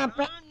 மகன் தான்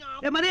அப்பன்.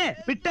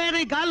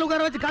 பிட்டாயனை கால்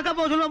உட்கார வச்சு காக்கா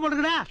போக சொல்லுவா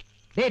போட்டுக்கிறா.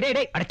 டேய் டேய்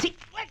டேய் அடச்சி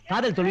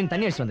காதல் தோல்வின்னு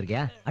தண்ணி அடிச்சு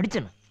வந்திருக்கியா?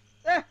 அடிச்சேன்.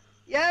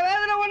 என்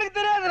வேதனை உனக்கு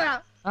தெரியாதுடா.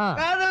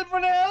 காதல்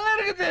பண்ண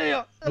எல்லாருக்கும்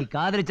தெரியும். நீ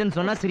காதலிச்சன்னு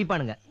சொன்னா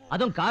சிரிப்பானுங்க.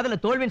 அதுவும் காதல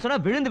தோல்வின்னு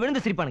சொன்னா விழுந்து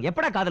விழுந்து சிரிப்பானுங்க.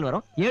 எப்படா காதல்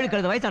வரும்? 7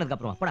 கழுத வயசானதுக்கு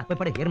அப்புறம். போடா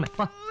போய் படி எருமை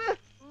பா.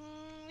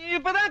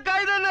 இப்பதான்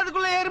கைதான்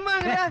அதுக்குள்ள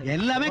எருமாங்க.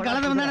 எல்லாமே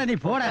கலந்து வந்தானே. நீ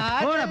போட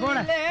போட போட.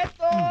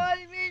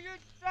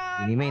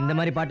 இனிமே இந்த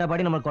மாதிரி பாட்டா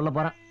பாடி நம்ம கொல்ல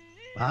போறான்.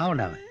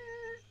 பாவண்டா அவன்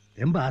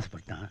ரொம்ப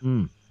ஆசைப்பட்டான்.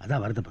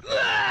 அதான் வருத்தப்படுறான்.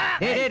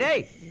 டேய் டேய்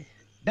டேய்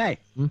டேய்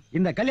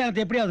இந்த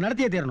கல்யாணத்தை எப்படியாவது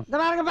நடத்தியே தீரணும். இந்த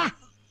பாருங்கப்பா,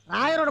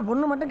 ராயரோட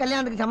பொண்ணு மட்டும்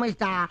கல்யாணத்துக்கு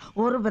சம்மதிச்சிட்டா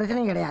ஒரு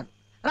பிரச்சனையும் கிடையாது.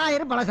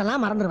 ராயர்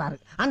பழசெல்லாம் மறந்துடுவாரு.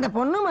 அந்த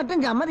பொண்ணு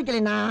மட்டும்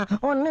சம்மதிக்கலைன்னா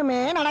ஒண்ணுமே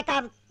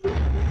நடக்காது.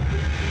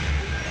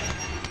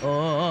 ஓ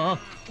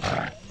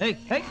ஏய்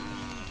ஏய்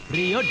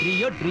ட்ரியோ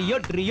ட்ரியோ ட்ரியோ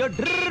ட்ரியோ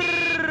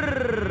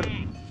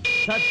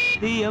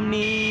சத்தியம்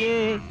நீயே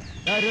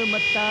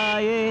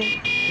கருமத்தாயே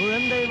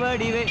குழந்தை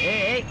வடிவே.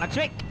 ஏய்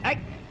லட்சுமி ஏய்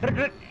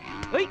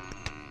ஏய்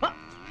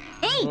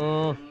ஏய் ஓ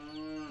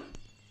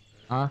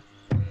ஆ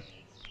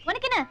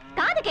உனக்கு என்ன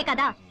காது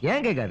கேட்காதா?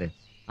 ஏன் கேட்காது?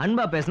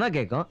 அன்பா பேசினா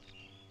கேட்கும்.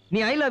 நீ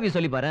ஐ லவ் யூ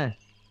சொல்லி பாரு,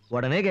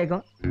 உடனே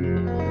கேட்கும்.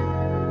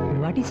 ஒரு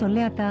வாட்டி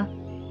சொல்லையாத்தா.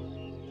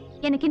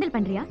 என்ன கிண்டல்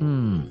பண்றியா?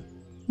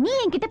 நீ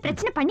என்கிட்ட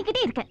பிரச்சனை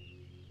பண்ணிக்கிட்டே இருக்க.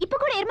 இப்ப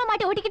கூட எரும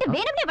மாட்டை ஓட்டிக்கிட்டு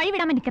வேணும்னே வழி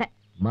விடாம நிக்கிற.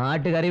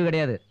 மாட்டுக்கு அறிவு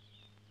கிடையாது.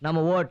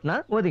 நம்ம ஓட்டுனா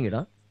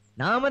ஒதுங்கிடும்.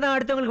 நாம தான்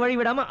அடுத்தவங்களுக்கு வழி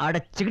விடாம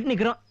அடைச்சுக்கிட்டு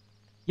நிக்கிறோம்.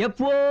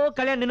 எப்போ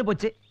கல்யாணம் நின்னு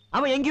போச்சு,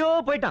 அவன் எங்கேயோ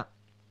போயிட்டான்.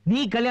 நீ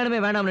கல்யாணமே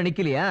வேணாம்னு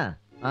நிக்கலையா?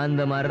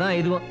 அந்த மாதிரிதான்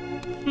இதுவும்.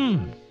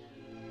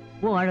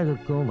 உன்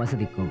அழகுக்கும்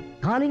வசதிக்கும்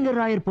காலிங்கர்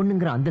ராயர்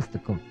பொண்ணுங்கிற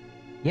அந்தஸ்துக்கும்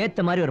ஏத்த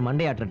மாதிரி ஒரு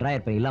மண்டையாற்ற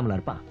டிராயர் பையன் இல்லாமல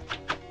இருப்பான்.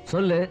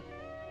 சொல்லு,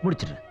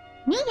 முடிச்சிடுற.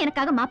 நீ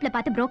எனக்காக மாப்பிள்ள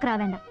பார்த்து புரோக்கரா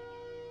வேண்டாம்.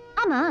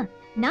 ஆமா,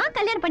 நான்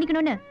கல்யாணம்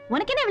பண்ணிக்கணும்னு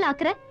உனக்கு என்ன இவ்வளவு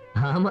ஆக்குற?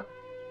 ஆமா,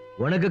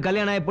 உனக்கு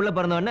கல்யாணம் ஆகி புள்ள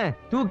பிறந்த உடனே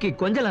தூக்கி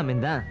கொஞ்சலாமே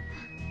தான்.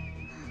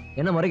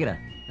 என்ன முறைக்கிற?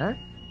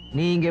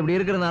 நீ இங்க இப்படி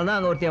இருக்கிறதுனால தான்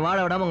அங்க ஒருத்தைய வாழ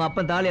விடாம உங்க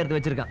அப்பன் தாலி எடுத்து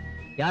வச்சிருக்கான்.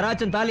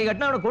 யாராச்சும் தாலி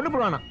கட்டினா அவனை கொண்டு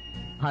போடுவானா?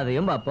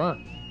 அதையும் பாப்போம்.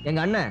 எங்க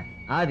அண்ணன்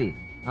ஆதி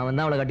அவன்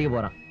தான் அவளை கட்டிக்க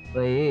போறான்.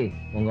 போய்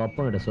உங்க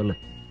அப்பன் கிட்ட சொல்லு.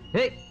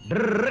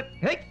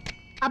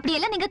 அப்படி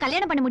எல்லாம் நீங்க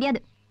கல்யாணம் பண்ண முடியாது.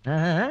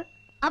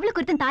 அவளுக்கு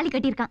ஒருத்தன் தாலி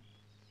கட்டியிருக்கான்.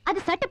 அது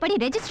சட்டப்படி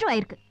ரெஜிஸ்டர்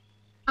ஆயிருக்கு.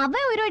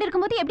 அவன் உயிரோடு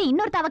இருக்கும்போது எப்படி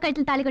இன்னொரு தவ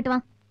கழுத்தில் தாலி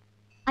கட்டுவான்?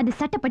 அது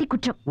சட்டப்படி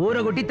குற்றம்.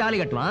 ஊரை குட்டி தாலி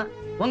கட்டுவான்.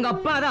 உங்க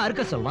அப்பா அதை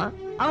அறுக்க சொல்லுவான்.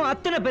 அவன்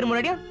அத்தனை பேர்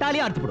முன்னாடியா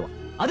தாலியா அறுத்து போடுவான்.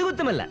 அது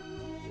குத்தம் இல்ல.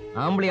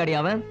 ஆம்பளை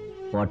அவன்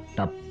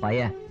பொட்ட பய.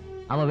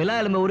 அவன் விழா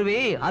எலும்பு உருவி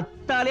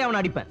அத்தாலே அவனை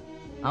அடிப்பேன்.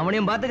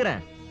 அவனையும்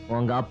பாத்துக்கிறேன்,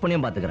 உங்க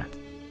அப்பனையும் பாத்துக்கிறேன்.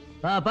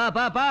 பா பா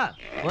பா பா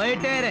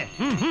போயிட்டே இரு.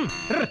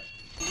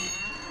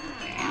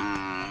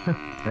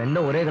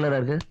 ரெண்டும் ஒரே கலரா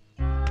இருக்கு.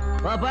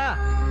 பாப்பா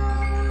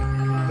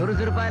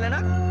சுறுசுறுப்பா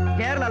இல்லைன்னா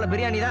கேரளால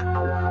பிரியாணி தான்.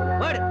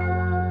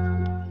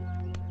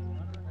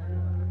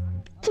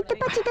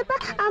 சித்தப்பா சித்தப்பா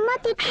அம்மா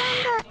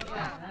திட்டுறாங்க.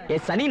 ஏ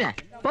சனினே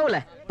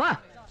போல பா.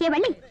 ஏ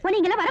வள்ளி உன்னை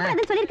இங்க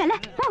வரக்கூடாதுன்னு சொல்லிருக்கல.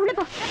 போ உள்ள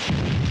போ.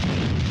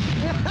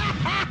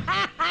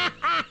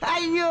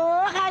 ஐயோ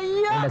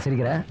ஐயோ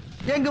சிரிக்கிற?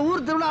 எங்க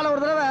ஊர் திருவிழால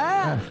ஒரு தடவை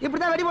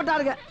இப்படிதான் வெடி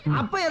போட்டாருங்க.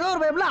 அப்ப ஏதோ ஒரு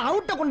பைப்ல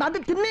அவுட்ட கொண்டாந்து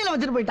திண்ணையில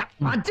வச்சுட்டு போயிட்டான்.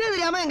 வச்சே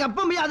தெரியாம எங்க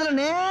அப்பா போய் அதுல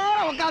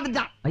நேரா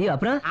உட்காந்துட்டான். ஐயோ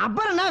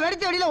அப்புறம் நான்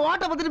வெடிச்ச வெடியில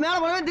ஓட்ட பத்திட்டு மேல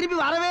போனவே திருப்பி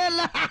வரவே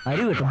இல்ல.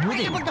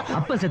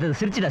 அப்ப செத்தது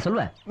சிரிச்சுடா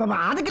சொல்லுவ.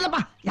 அதுக்கு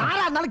இல்லப்பா,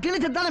 யாரா இருந்தாலும் கிளி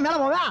செத்தாலும் மேல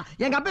போவா.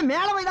 எங்க அப்பா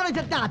மேல போய் தானே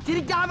செத்தா.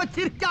 சிரிக்காம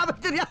சிரிக்காம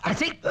சிரியா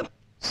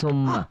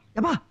சும்மா.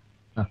 எப்பா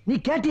நீ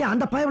கேட்டியா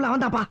அந்த பயவுல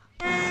வந்தாப்பா.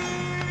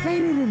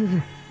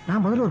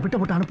 நான் முதல்ல ஒரு பிட்ட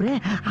போட்டு அனுப்புறேன்,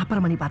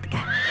 அப்புறமா நீ பாத்துக்க.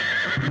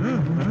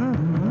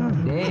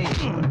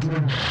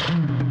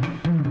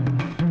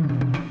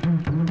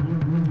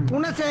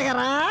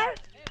 குணசேகரா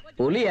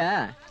புலியா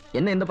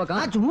என்ன இந்த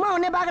பக்கம்? சும்மா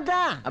உன்னே பாக்கட்டா.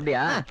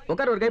 அப்படியா?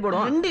 உட்கார், ஒரு கை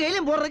போடும். ரெண்டு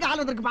கையிலும் போடுறதுக்கு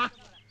ஆள் வந்திருக்குப்பா.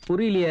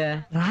 புரியலையே.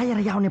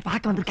 ராயரையா உன்னை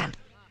பார்க்க வந்திருக்காரு.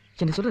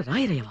 என்ன சொல்ற?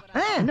 ராயரையாவா?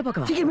 என்ன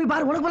பார்க்க? சீக்கிரம் போய்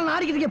பாரு, உனக்கு போல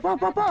நாடிக்கிட்டு போ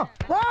போ போ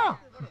போ.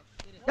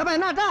 ஏப்பா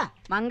என்னடா?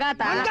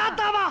 மங்காத்தா.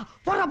 மங்காத்தாவா?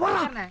 போடா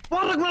போடா.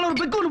 போறதுக்கு மேல ஒரு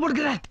பெக்கு ஒன்னு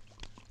போட்டுக்கறேன்.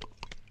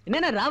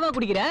 என்னன்னா ராவா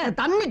குடிக்கிற?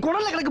 தண்ணி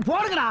குடல்ல கிடக்கு,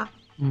 போடுங்கடா.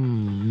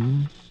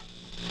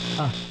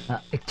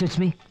 Excuse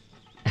me.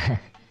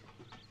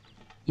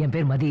 என்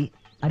பேர் மதி,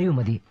 அறிவு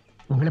மதி.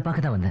 உங்களை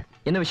பார்க்க தான் வந்தேன்.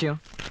 என்ன விஷயம்?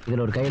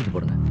 இதுல ஒரு கையெழுத்து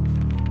போடுங்க.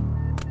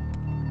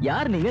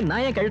 யார் நீங்க?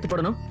 நான் ஏன் கையெழுத்து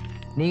போடணும்?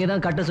 நீங்க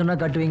தான் கட்ட சொன்னா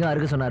கட்டுவீங்க,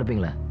 அறுக்க சொன்னா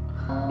இருப்பீங்களா?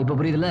 இப்ப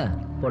புரியுதுல?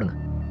 போடுங்க.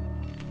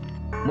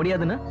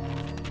 முடியாதுன்னா?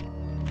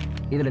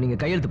 இதுல நீங்க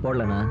கையெழுத்து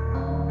போடலன்னா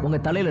உங்க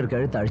தலையில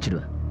இருக்க எழுத்து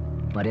அழிச்சிடுவேன்.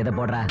 மரியாதை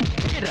போடுற.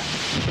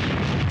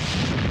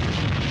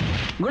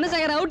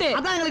 குணசேகர் அவுட்.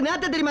 அதான் எங்களுக்கு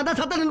நேத்து தெரியுமா, அதான்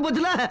சத்தம் நின்னு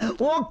போச்சுல.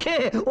 ஓகே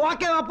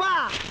ஓகே வாப்பா.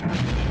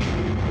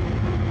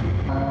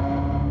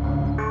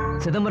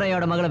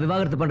 சிதம்பரையோட மகளை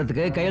விவாகரத்து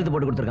பண்றதுக்கு கையெழுத்து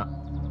போட்டு கொடுத்துருக்கான்.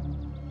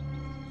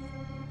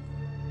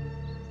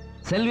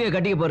 செல்வியை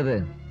கட்டிக்க போறது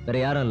வேற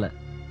யாரும் இல்ல,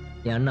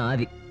 என் அண்ணன்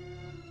ஆதி.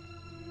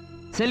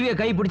 செல்வியை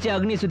கை பிடிச்சி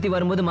அக்னி சுத்தி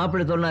வரும்போது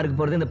மாப்பிள்ளை தோழனா இருக்க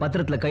போறது இந்த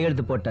பத்திரத்துல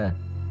கையெழுத்து போட்ட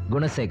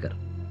குணசேகர்.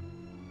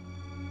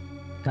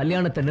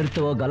 கல்யாணத்தை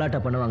நிறுத்தவோ கலாட்டா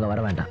பண்ணவோ அங்க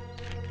வர வேண்டாம்.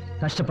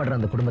 கஷ்டப்படுற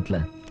அந்த குடும்பத்துல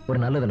ஒரு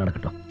நல்லது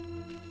நடக்கட்டும்.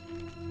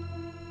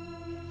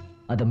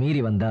 அதை மீறி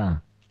வந்தா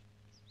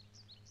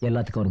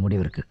எல்லாத்துக்கும் ஒரு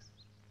முடிவு இருக்கு.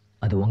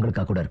 அது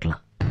உங்களுக்கா கூட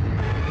இருக்கலாம்.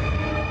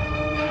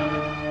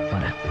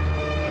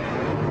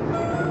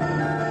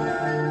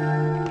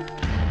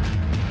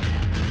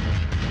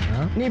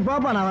 நீ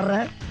பாப்பா, நான்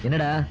வர்றேன்.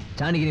 என்னடா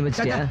சாணிக்கு நீ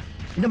வச்சியா?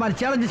 இந்த மாதிரி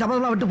சேலஞ்சு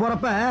சபதம்லாம் விட்டு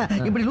போறப்ப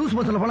இப்படி லூஸ்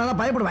மோஷன்ல போனா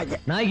பயப்படுவாங்க.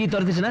 நாய்க்கு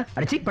துரத்துச்சுன்னா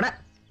அடிச்சி பட.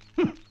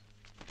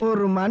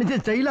 ஒரு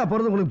மனுஷன் ஸ்டைலா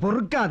போறது உங்களுக்கு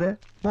பொறுக்காது.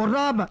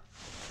 பொறாம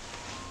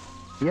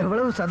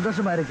எவ்வளவு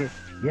சந்தோஷமா இருக்கு.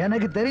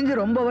 எனக்கு தெரிஞ்சு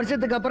ரொம்ப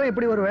வருஷத்துக்கு அப்புறம்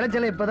இப்படி ஒரு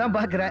விளைச்சலை இப்பதான்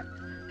பாக்குறேன்.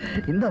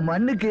 இந்த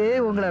மண்ணுக்கு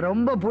உங்களை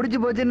ரொம்ப பிடிச்சு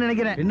போச்சுன்னு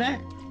நினைக்கிறேன். என்ன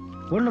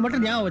ஒண்ணு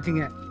மட்டும் ஞாபகம்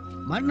வச்சுங்க,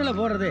 மண்ணுல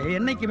போறது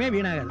என்னைக்குமே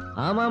வீணாகாது.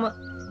 ஆமா ஆமா,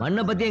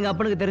 மண்ணை பத்தி எங்க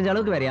அப்பனுக்கு தெரிஞ்ச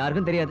அளவுக்கு வேற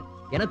யாருக்கும் தெரியாது.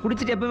 ஏன்னா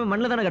குடிச்சிட்டு எப்பவுமே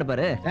மண்ணுல தானே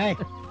கிடப்பாரு.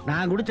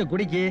 நான் குடிச்ச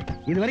குடிக்கு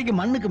இது வரைக்கும்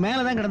மண்ணுக்கு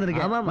மேலதான்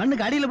கிடந்திருக்கேன்.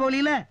 மண்ணுக்கு அடியில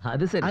போகல.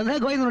 அது சரி,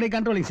 அதுதான் கோவிந்தனுடைய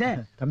கண்ட்ரோலிங்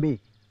சார். தம்பி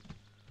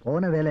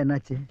போன வேலை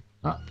என்னாச்சு?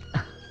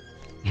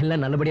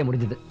 எல்லாம் நல்லபடியா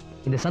முடிஞ்சது.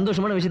 இந்த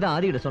சந்தோஷமான விஷயத்தை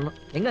ஆதிகிட்ட சொன்னோம்.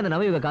 எங்க அந்த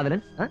நவயுக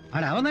காதலன்?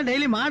 அவன் தான்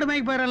டெய்லி மாடு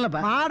மேய்க்க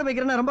போயிடறான்லப்பா. மாடு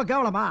மேய்க்கிறேன்னா ரொம்ப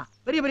கேவலமா?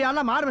 பெரிய பெரிய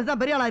ஆளா மாடு மேய்ச்சா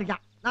பெரிய ஆளா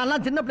இருக்கான். நான்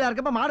எல்லாம் சின்ன பிள்ளையா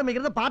இருக்கப்ப மாடு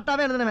மேய்க்கிறத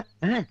பாட்டாவே எழுதுனவன்.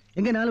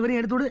 எங்க 4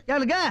 வரையும் எடுத்து விடு.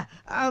 கேளுங்க.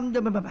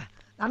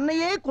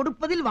 தன்னையே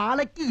கொடுப்பதில்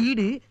வாழைக்கு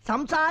ஈடு,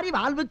 சம்சாரி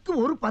வாழ்வுக்கு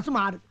ஒரு பசு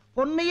மாடு.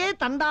 பொன்னையே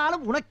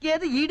தந்தாலும்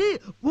உனக்கேது ஈடு,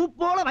 பூ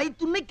போல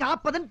வைத்துன்னை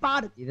காப்பதன்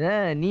பாடு. இத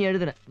நீ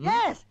எழுதுன.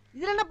 எஸ்,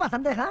 இதுல என்னப்பா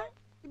சந்தேகம்?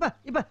 இப்ப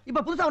இப்ப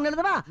இப்ப புதுசா ஒண்ணு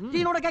எழுதவா?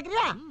 சீனோட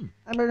கேக்குறியா?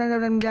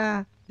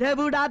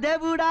 தேவுடா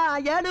தேவுடா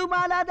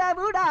ஏழுமாலா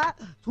தேவுடா,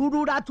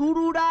 சூடுடா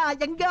சூடுடா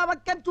எங்க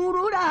பக்கம்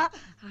சூடுடா.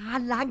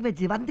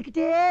 லாங்குவேஜ்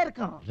வந்துகிட்டே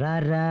இருக்கும்.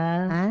 ராரா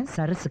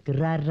சரசுக்கு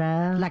ராரா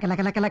லக்க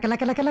லக்க லக்க லக்க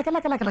லக்க லக்க லக்க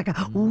லக்க லக்க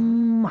லக்க.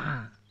 உம்மா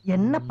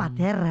என்னப்பா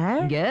தேர்ற?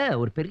 இங்க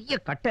ஒரு பெரிய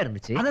கட்டை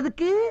இருந்துச்சு.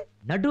 அதுக்கு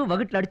நடு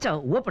வகுட்டுல அடிச்சா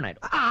ஓபன்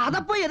ஆயிடும்.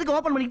 அத போய் எதுக்கு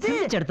ஓபன் பண்ணிட்டு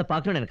இடத்த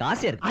பாக்கணும்னு எனக்கு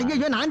ஆசையா இருக்கு.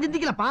 ஐயோ நான்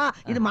சிந்திக்கலப்பா.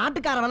 இது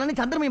மாட்டுக்கார வளனி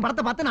சந்திரமணி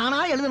படத்தை பார்த்து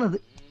நானா எழுதுனது.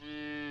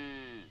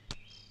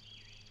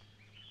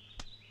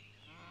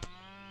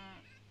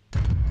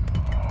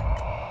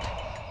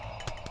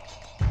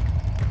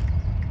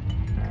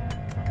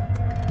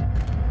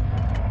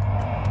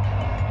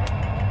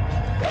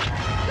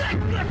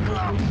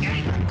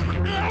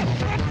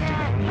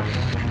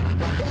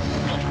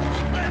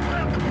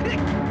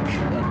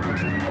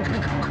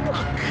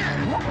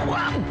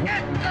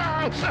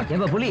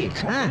 ஏப்பா புலி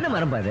என்ன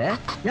மரம் பாது?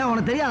 ஏன்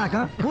உனக்கு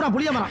தெரியாதாக்கா? பூரா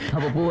புளிய மரம்.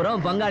 அப்ப பூரா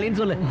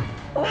பங்காளின்னு சொல்லு.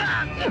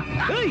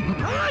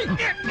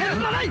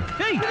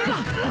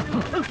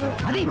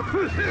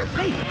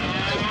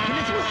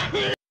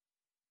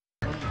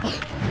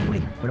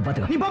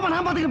 பாத்துக்க. நீ பாப்பா,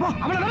 நான் பாத்துக்க போ.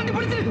 அவளை விரட்டி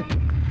பிடிச்சிரு.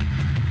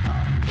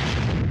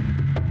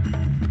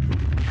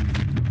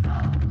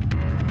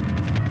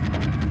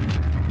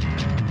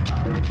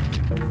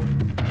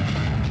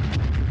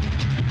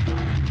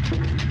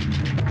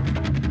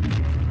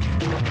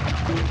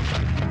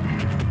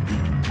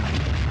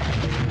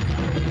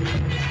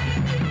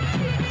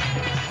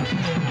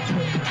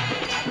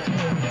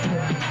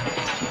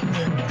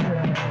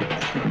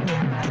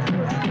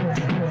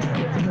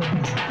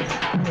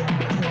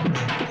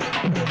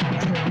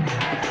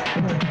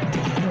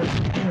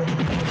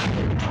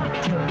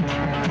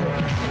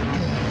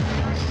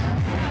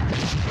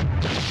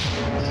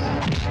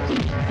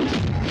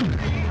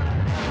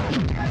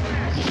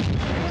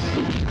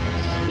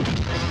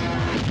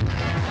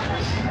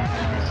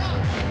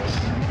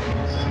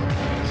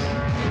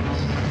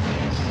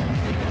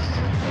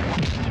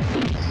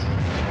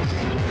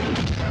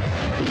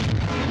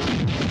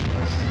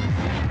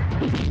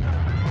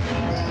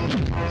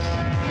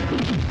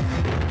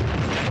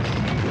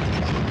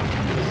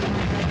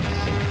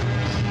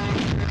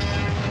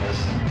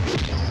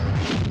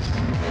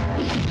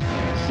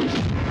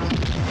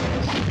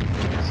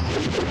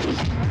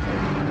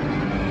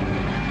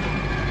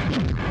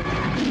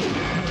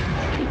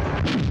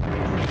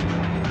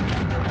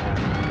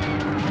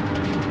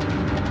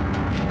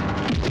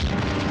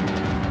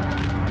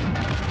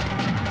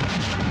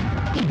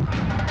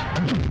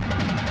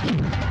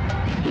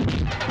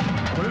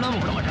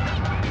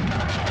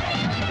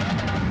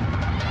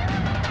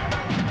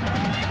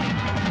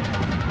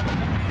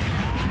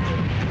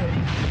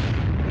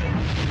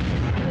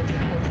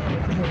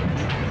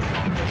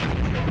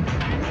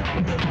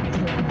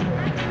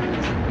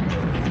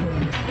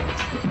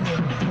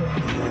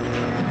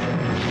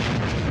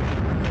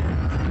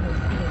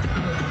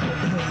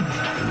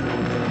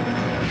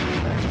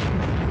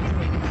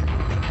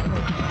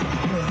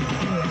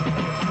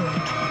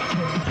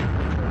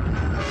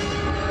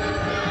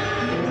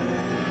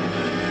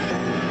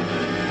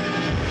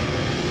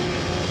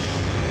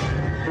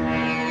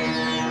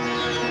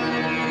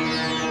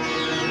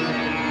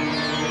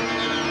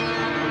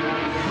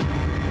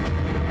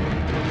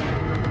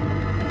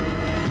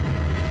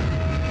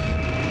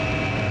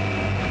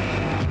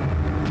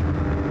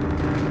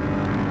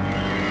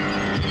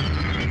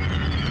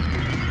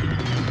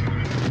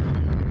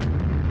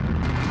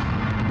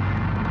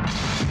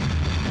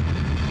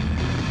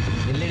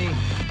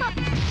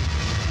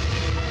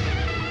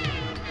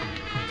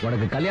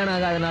 உனக்கு கல்யாணம்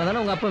ஆகாதனால தானே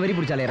உங்க அப்பா வெறி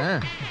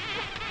பிடிச்சாலேறான்.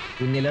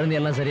 இன்னில இருந்து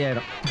எல்லாம்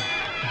சரியாயிடும்.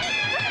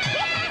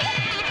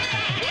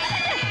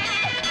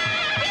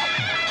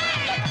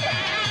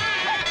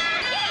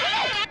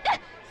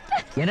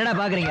 என்னடா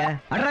பாக்குறீங்க?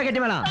 அட்ரா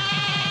கட்டி மேலாம்.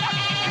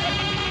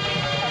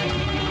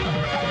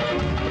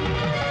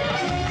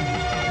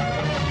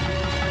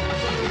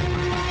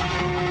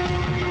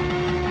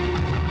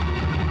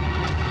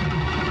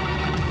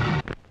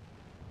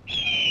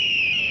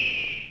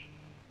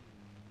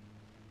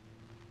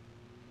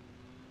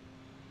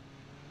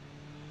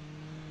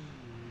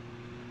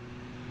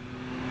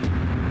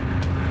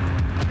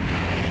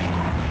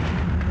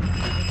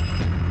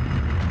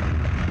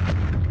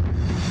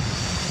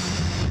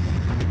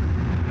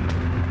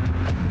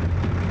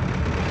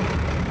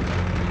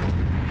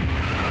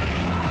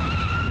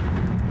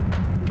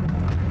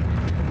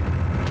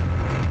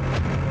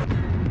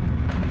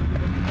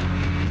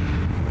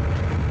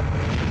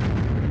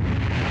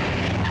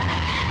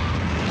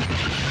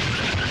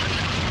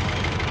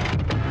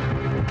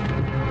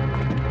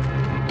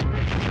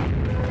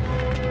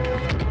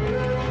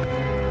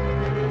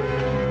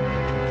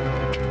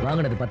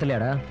 வாங்கினது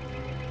பத்தலையாடா?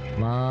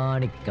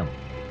 மாணிக்கம்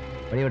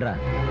வழி விடுறா.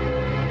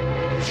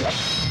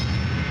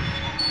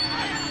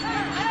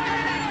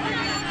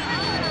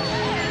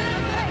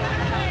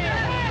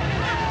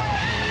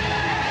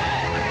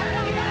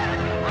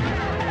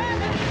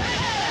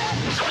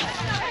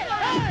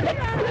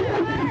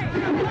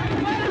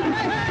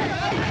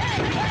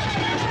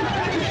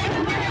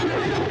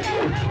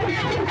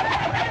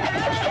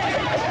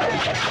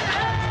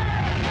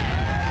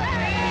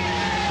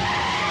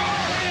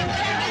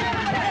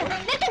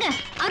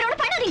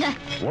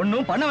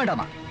 ஒண்ணும் பண்ண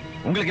வேண்டாமா?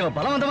 உங்களுக்கு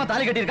பலவந்தமா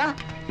தாலி கட்டியிருக்கா,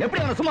 எப்படி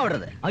அவனை சும்மா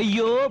விடுறது?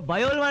 ஐயோ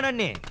பயோல்வான்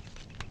அண்ணே,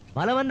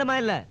 பலவந்தமா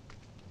இல்ல.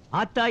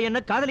 ஆத்தா என்ன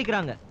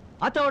காதலிக்கிறாங்க.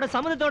 ஆத்தாவோட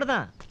சம்மதத்தோட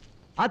தான்.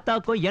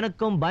 ஆத்தாக்கும்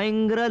எனக்கும்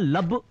பயங்கர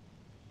லவ்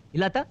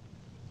இல்லாத்தா?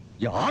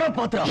 யார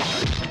பாத்துறா?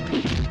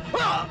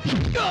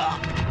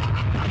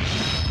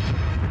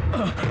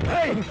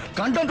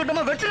 கண்டம்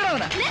கட்டமா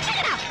வெட்டுறாங்க.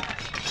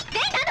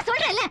 வேண்டான்னு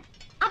சொல்றேன்ல.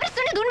 அவர்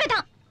சொன்னது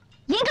உண்மைதான்.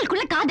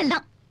 எங்களுக்குள்ள காதல்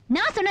தான்.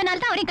 நான் சொன்னனால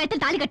தான் அவரை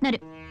கழுத்தில் தாலி கட்டினாரு.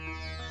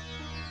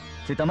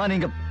 சித்தம்மா,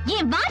 நீங்க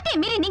என் வார்த்தையை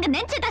மீறி நீங்க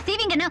நினைச்சதா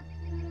செய்வீங்கன்னா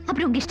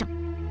அப்புறம் உங்க இஷ்டம்.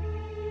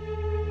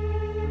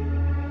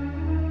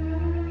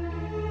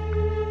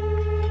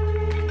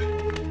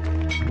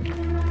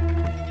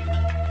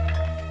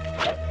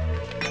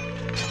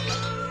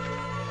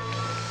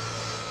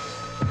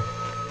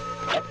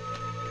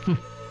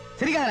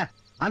 சரிக்காரா,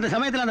 அந்த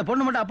சமயத்துல அந்த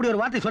பொண்ணு மட்டும் அப்படி ஒரு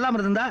வார்த்தை சொல்லாம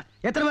இருந்தா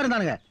எத்தனை பேர்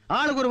இருந்தானுங்க?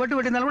 ஆளுக்கு ஒரு வெட்டு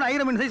வெட்டினாலும் கூட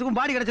 1000 மீன் சைஸுக்கும்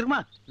பாடி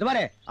கிடைச்சிருக்குமா? இந்த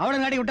பாரு,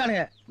 அவளும் காட்டி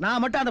விட்டானுங்க.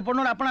 நான் மட்டும் அந்த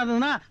பொண்ணோட அப்பனா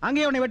இருந்தா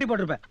அங்கேயே உன்னை வெட்டி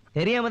போட்டிருப்பேன்.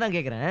 தெரியாம தான்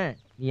கேக்குறேன்.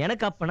 நீ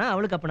எனக்கு அப்பனா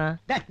அவளுக்கு அப்பனா?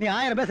 நீ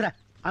 1000 பேசுற.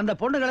 அந்த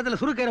பொண்ணு கழுத்துல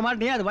சுருக்கிற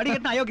மாட்டினியா? அது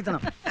வடிகட்டின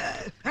அயோக்கித்தனம்.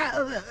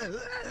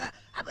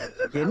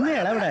 என்ன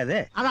இளவிடாது?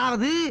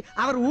 அதாவது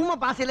அவர் ஊம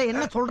பாசையில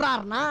என்ன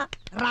சொல்றாருன்னா,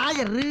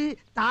 ராயரு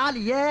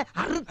தாலிய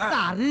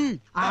அறுத்தாரு,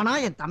 ஆனா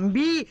என்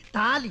தம்பி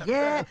தாலிய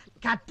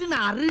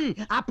கட்டுனாரு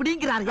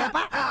அப்படிங்கிறாரு.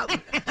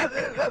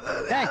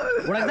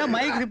 உனக்குதான்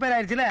மைக் ரிப்பேர்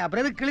ஆயிடுச்சுல,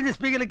 அப்புறம் எதுக்கு கிழிஞ்ச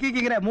ஸ்பீக்கர்ல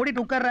கீக்கிற?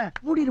 மூடிட்டு உட்கார்ற.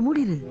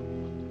 மூடிடு.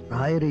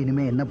 ராயரு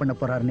இனிமே என்ன பண்ண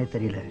போறாருன்னே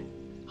தெரியல.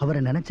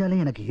 அவரை நினைச்சாலே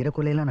எனக்கு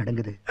ஈரக்குலையெல்லாம்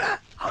நடங்குது.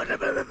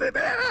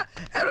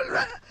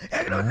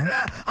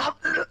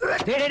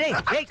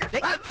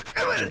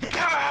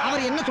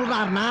 அவர் என்ன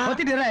சொல்றாருன்னா,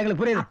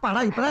 எங்களுக்கு புரியுது.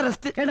 அப்பாடா இப்பதான்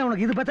ரெஸ்ட். ஏன்னா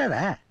உனக்கு இது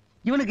பத்தாதா?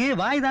 இவனுக்கு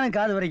வாய் தானே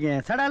காது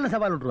வரைக்கும் சடால்னு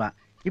சவால் விட்டுருவான்.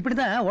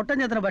 இப்படிதான்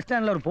ஒட்டஞ்சத்திர பஸ்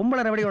ஸ்டாண்ட்ல ஒரு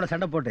பொம்பளை ரவடியோட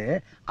சண்டை போட்டு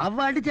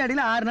அவ அடிச்ச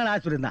அடியில 6 நாள்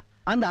ஆஸ்பத்திரி இருந்தான்.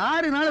 அந்த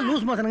 6 நாள்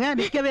லூஸ் மோசனுங்க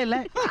நிக்கவே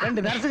இல்லை.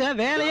 2 நர்ஸுங்க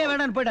வேலையே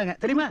வேணான்னு போயிட்டாங்க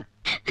தெரியுமா?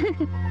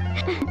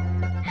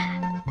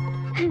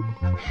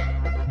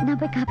 நான்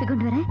போய் காப்பி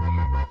கொண்டு வரேன்.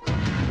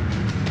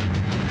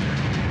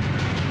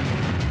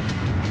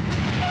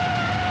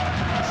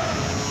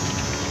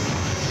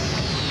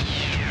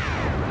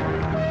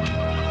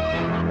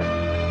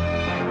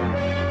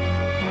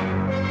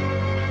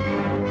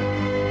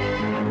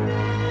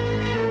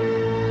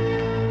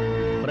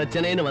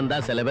 பிரச்சனைன்னு வந்தா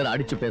சில பேர்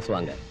அடிச்சு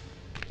பேசுவாங்க.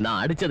 நான்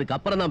அடிச்சதுக்கு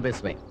அப்புறம் தான்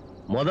பேசுவேன்.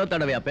 முத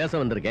தடவையா பேச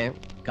வந்திருக்கேன்.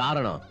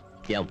 காரணம்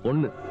என்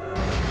பொண்ணு.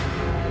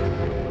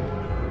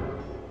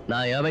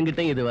 நான்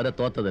எவங்கிட்டையும் இதுவரை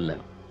தோத்ததில்லை.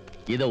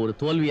 இத ஒரு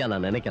தோல்வியா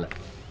நான் நினைக்கல.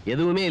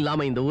 எதுவுமே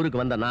இல்லாம இந்த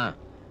ஊருக்கு வந்தனா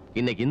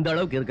இன்னைக்கு இந்த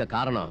அளவுக்கு இருக்க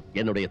காரணம்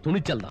என்னுடைய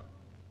துணிச்சல் தான்.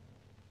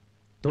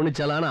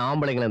 துணிச்சலான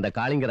ஆம்பளைங்களை இந்த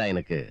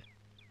காளிங்கராயனுக்கு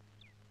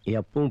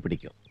எப்பவும்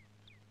பிடிக்கும்.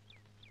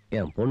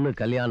 என் பொண்ணு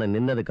கல்யாணம்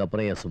நின்னதுக்கு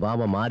அப்புறம் என்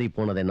சுபாவம் மாறி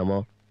போனது என்னமோ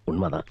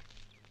உண்மைதான்.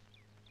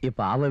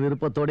 இப்ப அவ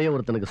விருப்பத்தோடய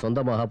ஒருத்தனுக்கு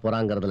சொந்தமாக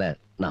போறாங்கிறதுல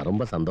நான்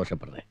ரொம்ப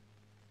சந்தோஷப்படுறேன்.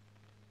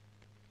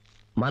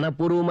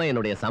 மனப்பூர்வமா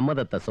என்னுடைய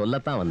சம்மதத்தை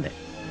சொல்லத்தான் வந்தேன்.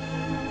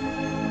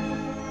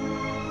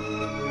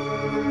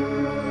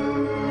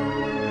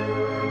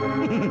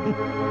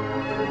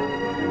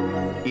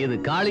 இது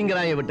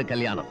காளிங்கராய விட்டு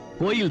கல்யாணம்.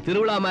 கோயில்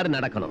திருவிழா மாதிரி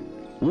நடக்கணும்.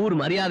 ஊர்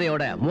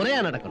மரியாதையோட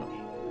முறையா நடக்கணும்.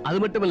 அது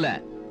மட்டும் இல்ல,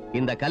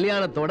 இந்த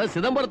கல்யாணத்தோட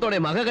சிதம்பரத்தோட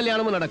மக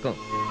கல்யாணமும் நடக்கும்.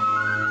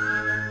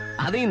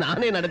 அதையும்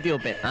நானே நடத்தி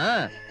வைப்பேன்.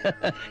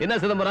 என்ன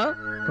சிதம்பரம்?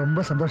 ரொம்ப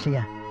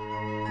சந்தோஷம்.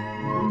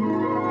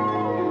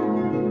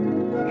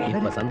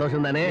 இப்ப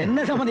சந்தோஷம் தானே?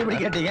 என்ன சம்பந்தம் இப்படி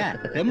கேட்டீங்க?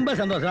 ரொம்ப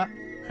சந்தோஷம்.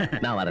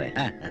 நான் வர்றேன்.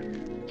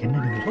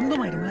 என்ன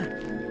சொந்தமாயிடுங்களா?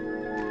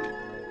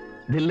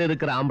 தில்ல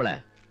இருக்கிற ஆம்பளை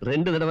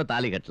 2 தடவை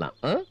தாலி கட்டலாம்.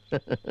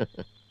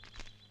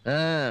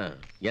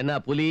 என்ன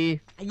புலி?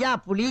 ஐயா,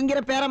 புலிங்கிற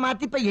பேரை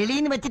மாத்தி இப்ப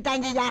எலின்னு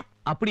வச்சுட்டாங்க ஐயா.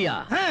 அப்படியா?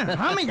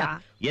 ஆமையா.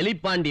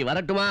 எலிப்பாண்டி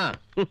வரட்டுமா?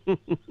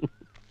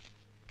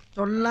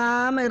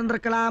 சொல்லாம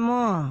இருந்திருக்கலாமோ?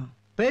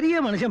 பெரிய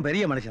மனுஷன்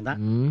பெரிய மனுஷன்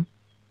தான்.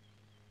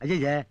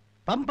 ஐயா,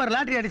 பம்பர்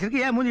லாட்டரி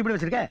அடிச்சிருக்கு. ஏன் மூஞ்சி இப்படி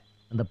வச்சிருக்க?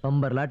 அந்த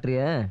பம்பர்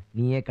லாட்டரிய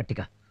நீயே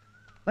கட்டிக்க.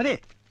 வரே.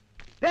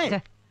 டேய்,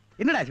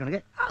 என்னடா ஆச்சு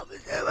உனக்கு?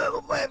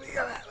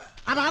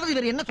 அதாவது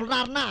இவர் என்ன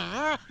சொல்றாருன்னா,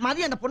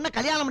 மதியம் அந்த பொண்ணை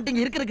கல்யாணம்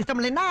பண்ணிட்டு இருக்கிறதுக்கு இஷ்டம்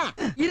இல்லைன்னா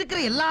இருக்கிற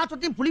எல்லா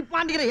சொத்தையும்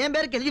புலிப்பாண்டிகிற என்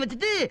பேருக்கு எழுதி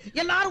வச்சுட்டு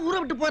எல்லாரும் ஊரை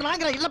விட்டு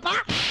போயிடலாங்கிற. இல்லப்பா,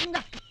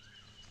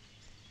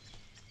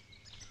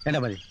 என்ன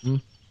மாதிரி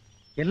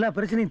எல்லா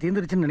பிரச்சனையும்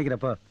தீர்ந்துருச்சுன்னு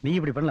நினைக்கிறப்போ நீ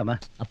இப்படி பண்ணலாமா?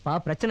 அப்பா,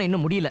 பிரச்சனை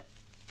இன்னும் முடியல.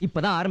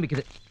 இப்பதான்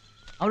ஆரம்பிக்குது.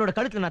 அவளோட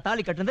கழுத்துல நான்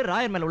தாலி கட்டுறது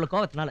ராயர் மேல உள்ள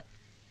கோவத்தினால.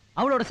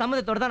 அவளோட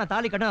சம்மதத்தோட தான் நான்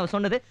தாலி கட்ட. அவ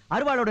சொன்னது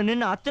அருவாளோட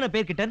நின்று அத்தனை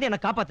பேர்கிட்ட இருந்து என்ன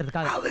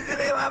காப்பாத்துறதுக்காக.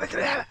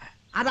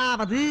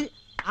 அதாவது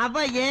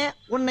அவைய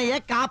உன்னைய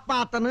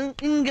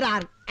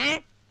காப்பாத்தணுங்கிறாரு.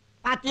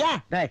 பாத்தியா?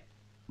 டேய்,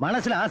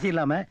 மனசுல ஆசை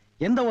இல்லாம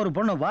எந்த ஒரு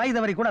பொண்ணு வாய்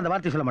தவறி கூட அந்த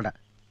வார்த்தை சொல்ல மாட்டான்.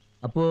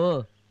 அப்போ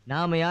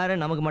நாம யாரு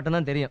நமக்கு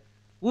மட்டும்தான் தெரியும்.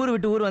 ஊர்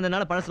விட்டு ஊர்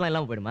வந்தனால பழசெல்லாம்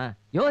இல்லாம போயிடுமா?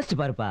 யோசிச்சு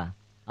பாருப்பா.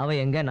 அவ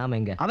எங்க, நாம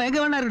எங்க? அவன் எங்க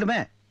வேணா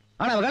இருக்கட்டுமே.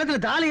 ஆனா அவ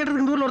கழுத்துல தாலி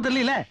கட்டுறதுக்கு இந்த ஊர்ல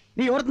ஒருத்தர் இல்ல.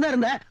 நீ ஒருத்தன் தான்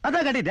இருந்த,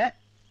 அதான் கட்டிட்ட.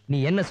 நீ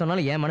என்ன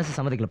சொன்னாலும் என் மனசு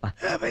சம்மதிக்கலப்பா.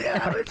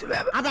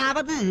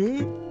 அதாவது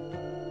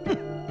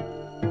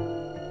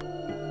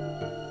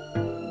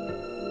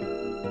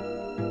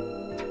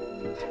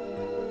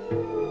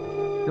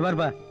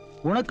பாருப்பா,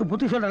 உனக்கு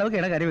புத்தி சொல்ற அளவுக்கு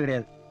எனக்கு அறிவு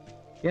கிடையாது.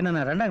 என்ன,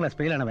 நான் 2ஆம் கிளாஸ்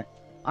ஃபெயில் ஆனவன்.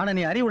 ஆனா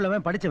நீ அறிவு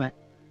உள்ளவன், படிச்சவன்.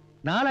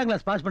 4ஆம்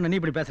கிளாஸ் பாஸ் பண்ண நீ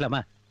இப்படி பேசலாமா?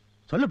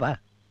 சொல்லுப்பா.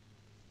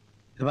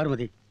 இது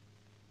பார்வதி,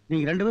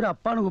 நீங்க 2 பேரும்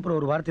அப்பான்னு கூப்பிடுற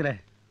ஒரு வார்த்தையில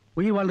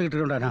உயிர் வாழ்ந்துகிட்டு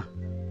இருக்கா?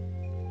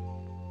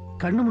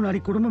 கண்ணு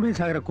முன்னாடி குடும்பமே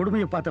சாகிற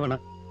கொடுமையை பார்த்தவனா?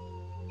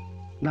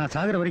 நான்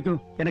சாகிற வரைக்கும்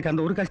எனக்கு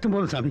அந்த ஒரு கஷ்டம்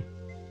போதும் சாமி.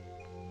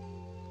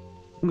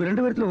 உங்க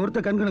 2 பேரத்துல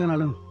ஒருத்த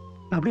கண்கணங்கனாலும்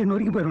நான் அப்படியே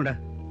நொறுக்கி போயிடும்டா.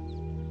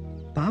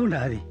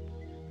 பாவண்டா ஆதி,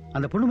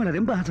 அந்த பொண்ணு மேல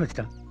ரொம்ப ஆசை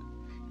வச்சுட்டான்.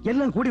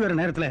 எல்லாம் கூடி வர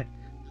நேரத்துல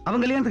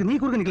அவங்க கல்யாணத்துக்கு நீ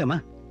குறுக்க நிக்கலாமா?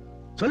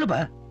 சொல்லுப்பா.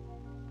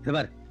 இது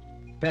பாரு,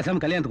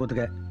 பேசாம கல்யாணத்துக்கு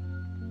ஒத்துக்க.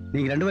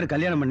 நீங்க 2 பேரும்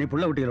கல்யாணம் பண்ணி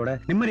புள்ள குட்டிகளோட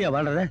நிம்மதியா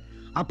வாழ்றத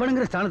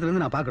அப்பனுங்கிற ஸ்தானத்துல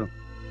இருந்து நான் பார்க்கணும்.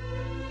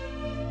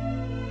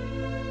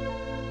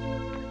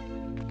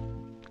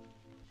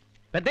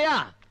 పెద్దయా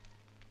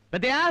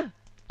పెద్దయా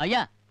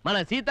అయ్యా మన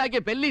సీతాకి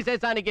పెళ్లి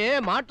చేసానికి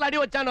మాట్లాడి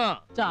వచ్చాను.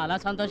 చాలా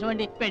సంతోషం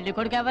అండి. పెళ్లి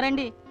కొడుకు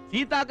ఎవరండి?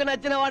 சீதாக்கு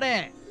நச்சின வாடே.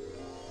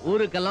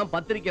 ஊருக்கெல்லாம்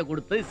பத்திரிக்கை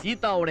கொடுத்து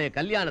சீதாவுடைய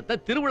கல்யாணத்தை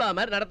திருவிழா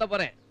மாதிரி நடத்த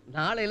போறேன்.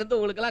 நாளையில இருந்து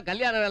உங்களுக்கு எல்லாம்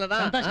கல்யாண வேலை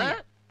தான்.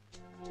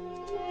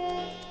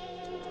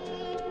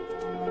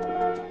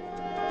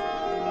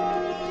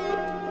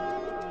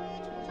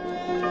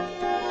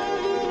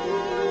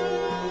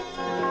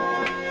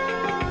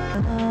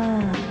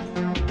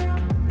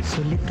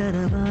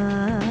 சொல்லித்தரவா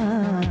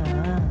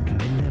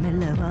மெல்ல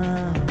மெல்ல வா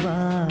வா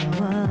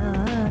வா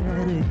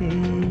அருகே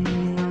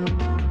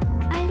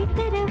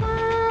அளித்தரவா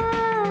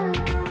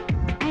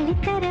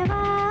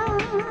அளித்தரவா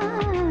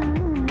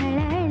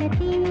அழ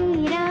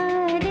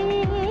தீராதே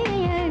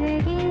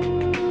அழகே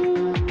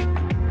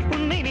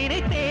உன்னை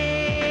நினைத்தேன்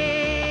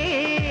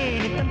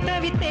நித்தம்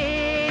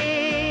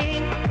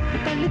தவித்தேன்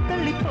தள்ளி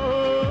தள்ளி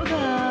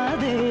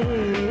போகாதே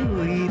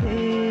உயிரே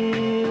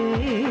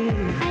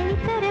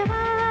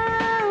அளித்தரவா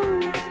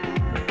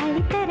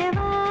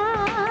அளித்தரவா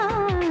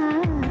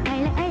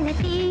அழ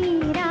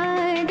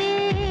தீராதே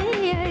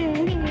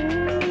அழகே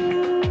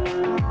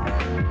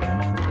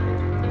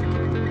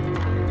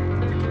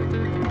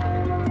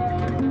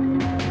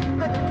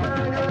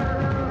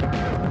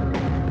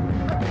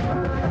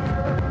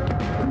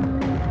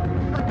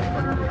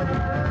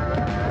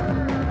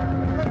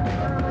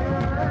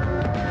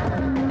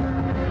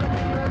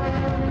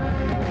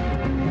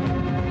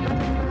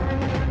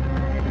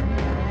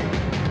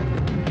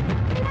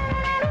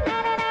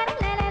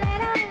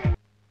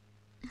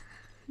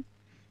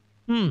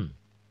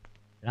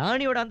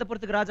ராணியோட அந்த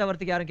புறத்துக்கு ராஜா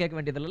வரத்துக்கு யாரும் கேட்க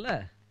வேண்டியது இல்லைல்ல.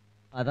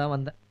 அதான்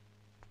வந்தேன்.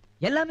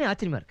 எல்லாமே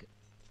ஆச்சரியமா இருக்கு.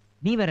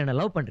 நீ வேற என்ன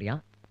லவ் பண்றியா?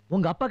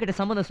 உங்க அப்பா கிட்ட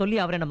சம்மந்தம் சொல்லி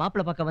அவர் என்ன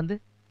மாப்பிள்ளை பார்க்க வந்து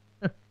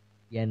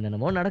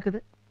என்னென்னமோ நடக்குது.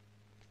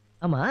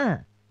 ஆமா,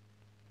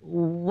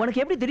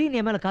 உனக்கு எப்படி திடீர்னு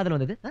என் மேல காதல்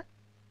வந்தது?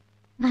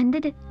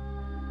 வந்தது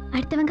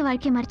அடுத்தவங்க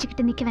வாழ்க்கையை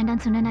மறைச்சுக்கிட்டு நிக்க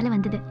வேண்டாம்னு சொன்னனால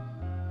வந்தது.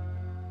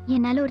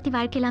 என்னால ஒருத்தி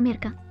வாழ்க்கை இல்லாம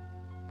இருக்கா.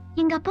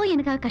 எங்க அப்பா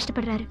எனக்காக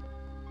கஷ்டப்படுறாரு.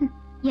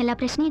 எல்லா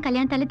பிரச்சனையும்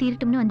கல்யாணத்தால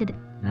தீரட்டும்னு வந்தது.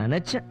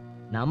 நினைச்சேன்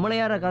நம்மள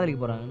யாரா காதலிக்க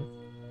போறாங்கன்னு.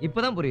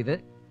 இப்பதான் புரியுது,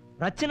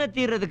 பிரச்சனை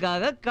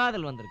தீர்றதுக்காக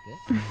காதல் வந்திருக்கு.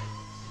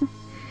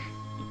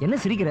 என்ன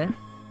சிரிக்கிற?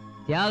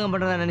 தியாகம்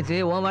பண்றதா நினைச்சு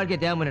உன் வாழ்க்கையை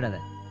தியாகம் பண்ணிடாத.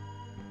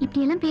 இப்படி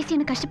எல்லாம் பேசி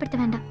எனக்கு கஷ்டப்படுத்த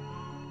வேண்டாம்.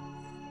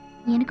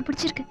 எனக்கு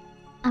பிடிச்சிருக்கு,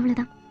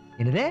 அவ்வளவுதான்.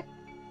 என்னது?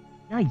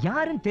 நான்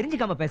யாருன்னு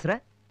தெரிஞ்சுக்காம பேசுற?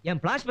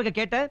 என் பிளாஷ்பேக்க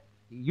கேட்ட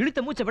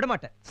இழுத்த மூச்சை விட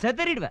மாட்டேன்,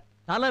 செதறிடுவேன்,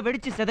 தலை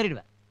வெடிச்சு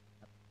செதறிடுவேன்.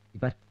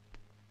 இப்ப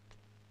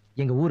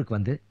எங்க ஊருக்கு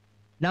வந்து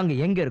நாங்க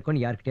எங்க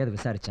இருக்கோம்னு யாருக்கிட்டையாவது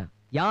விசாரிச்சா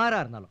யாரா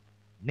இருந்தாலும்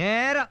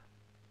நேரா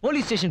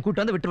போலீஸ் ஸ்டேஷன்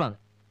கூட்டு வந்து விட்டுருவாங்க.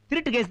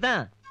 திருட்டு கேஸ்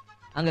தான்.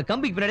 அங்க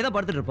கம்பிக்கு பின்னாடி தான்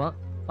படுத்துட்டு இருப்போம்.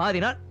 பாதி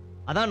நாள்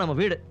அதான் நம்ம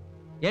வீடு.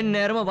 என்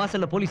நேரமா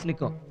வாசல்ல போலீஸ்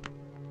நிக்கும்.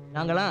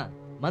 நாங்களாம்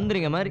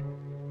மந்திரிங்க மாதிரி.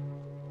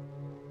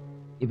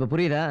 இப்ப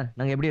புரியுதா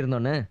நாங்க எப்படி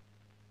இருந்தோன்னு?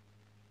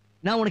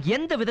 நான் உனக்கு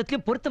எந்த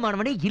விதத்திலும்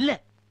பொருத்தமானவனே இல்ல.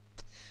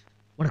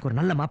 உனக்கு ஒரு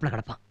நல்ல மாப்பிள்ளை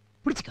கிடப்பான்,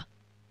 பிடிச்சிக்கா.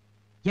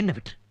 என்ன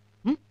விட்டு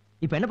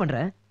இப்ப என்ன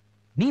பண்ற?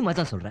 நீ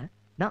மஜா சொல்ற,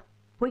 நான்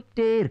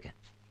போயிட்டே இருக்கேன்.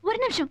 ஒரு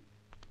நிமிஷம்.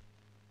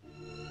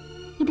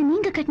 இது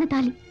நீங்க கட்டின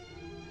தாலி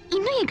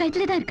இன்னும் என்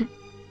கழுத்துல தான் இருக்கு.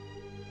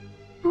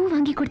 பூ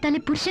வாங்கி கொடுத்தாலே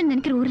புருஷன்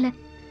நினைக்கிற ஊர்ல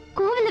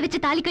கோவில்ல வச்சு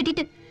தாலி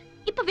கட்டிட்டு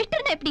இப்ப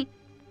விட்டுருந்தா எப்படி?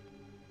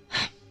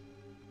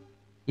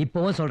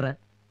 இப்பவும் சொல்றேன்,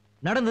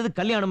 நடந்தது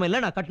கல்யாணமும் இல்ல,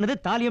 நான் கட்டினது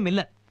தாலியும்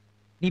இல்ல.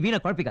 நீ வீணா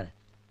குழப்பிக்காத.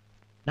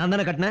 நான்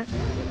தானே கட்டினேன்,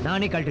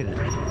 நானே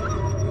கழட்டிடுறேன்.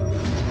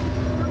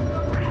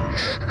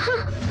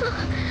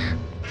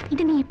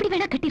 இது நீ எப்படி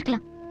வேணா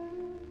கட்டிருக்கலாம்,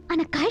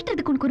 ஆனா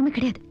கழட்டுறதுக்கு உனக்கு உரிமை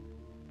கிடையாது.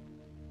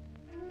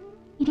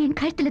 இது என்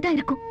கழுத்துல தான்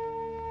இருக்கும்.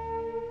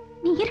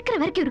 நீ இருக்கிற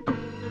வரைக்கும்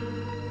இருக்கும்.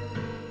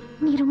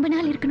 நீ ரொம்ப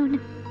நாள் இருக்கணும்னு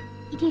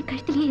இது என்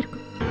கழுத்திலேயே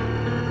இருக்கும்.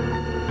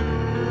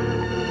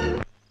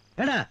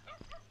 ஏடா,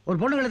 ஒரு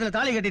பொண்ணு கழுத்துல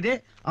தாலி கட்டிட்டு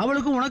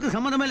அவளுக்கும் உனக்கு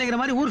சம்மந்தமே இல்லைங்கிற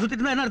மாதிரி ஊர்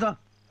சுத்திட்டு இருந்தா என்ன அர்த்தம்?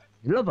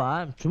 இல்லப்பா,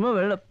 சும்மா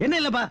வெளில. என்ன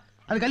இல்லப்பா,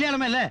 அது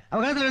கல்யாணமே இல்ல,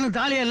 அவ கழுத்துல எனக்கு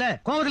தாலியே இல்ல,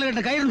 கோபத்துல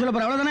கட்ட கயிறுன்னு சொல்ல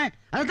போற, அவ்வளவுதானே?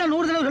 அதான்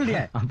 100 தடவை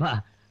சொல்லிட்டியே. அப்பா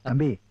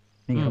தம்பி,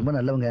 நீங்க ரொம்ப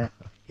நல்லவங்க,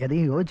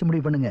 எதையும் யோசிச்சு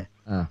முடிவு பண்ணுங்க.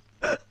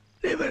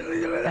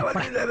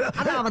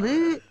 அதாவது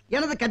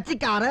எனது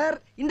கட்சிக்காரர்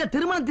இந்த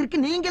திருமணத்திற்கு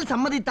நீங்கள்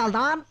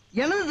சம்மதித்தால்தான்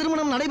எனது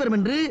திருமணம் நடைபெறும்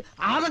என்று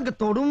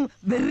ஆதங்கத்தோடும்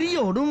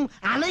வெறியோடும்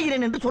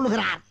அலைகிறேன் என்று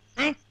சொல்லுகிறார்.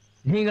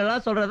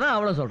 நீங்களாம் சொல்றதா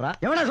அவள சொல்றா?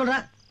 எவனா சொல்ற?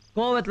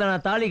 கோவத்துல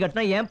நான் தாலி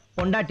கட்டினா ஏன்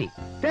பொண்டாட்டி.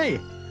 டேய்,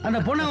 அந்த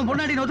பொண்ணு அவன்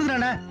பொண்டாட்டி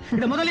ஒத்துக்கிறானே,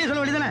 இத முதல்லயே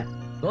சொல்ல வேண்டியதானே?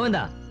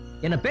 கோவிந்தா,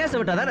 என்ன பேச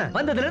விட்டாதானே?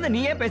 வந்ததுல இருந்து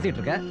நீயே பேசிட்டு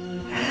இருக்க.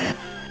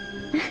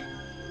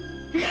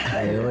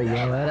 ஐயோ,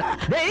 இவன் வேற.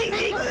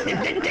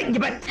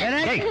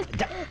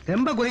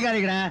 ரொம்ப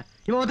குதிக்காதீங்கடா.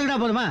 இவன்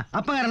ஒத்துக்கிட்டா போதுமா?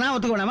 அப்பங்கார நான்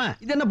ஒத்துக்க வேணாமா?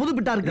 இது என்ன புது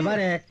பிட்டா இருக்கு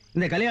பாரு.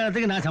 இந்த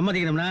கல்யாணத்துக்கு நான்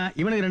சம்மதிக்கணும்னா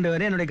இவனுக்கு 2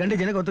 பேரும் என்னுடைய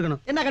கண்டிஷனுக்கு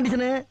ஒத்துக்கணும். என்ன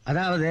கண்டிஷனு?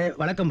 அதாவது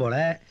வழக்கம் போல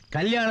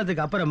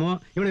கல்யாணத்துக்கு அப்புறமும்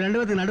இவனுக்கு 2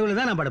 பேருக்கு நடுவுல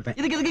தான் நான் படுப்பேன்.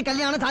 இதுக்கு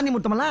கல்யாணம் சாந்தி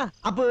முத்தமல்ல?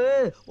 அப்ப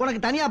உனக்கு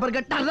தனியா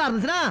படுக்க டர்ரா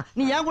இருந்துச்சுன்னா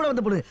நீ ஏன் கூட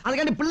வந்து போடு.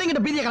 அதுக்காண்டி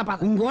பிள்ளைங்கிட்ட பீதியை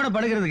கலப்பாத. உங்க கூட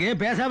படுக்கிறதுக்கு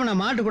பேசாம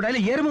நான் மாட்டு கூட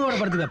இல்ல எறும்பு கூட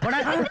படுத்துக்க போட.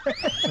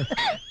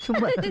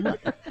 சும்மா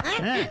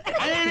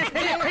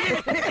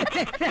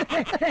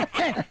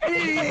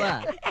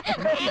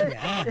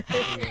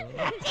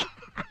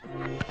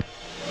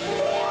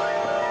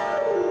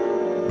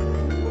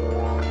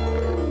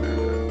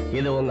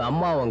இது உங்க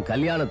அம்மா உன்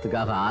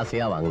கல்யாணத்துக்காக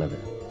ஆசையா வாங்கினது.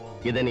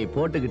 இதை நீ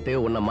போட்டுக்கிட்டு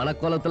உன்னை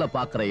மனக்கோலத்துல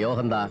பாக்குற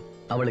யோகம்தான்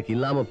அவளுக்கு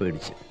இல்லாம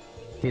போயிடுச்சு.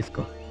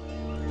 தீஸ்கோ.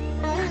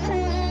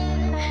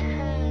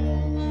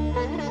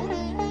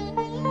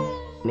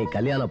 நீ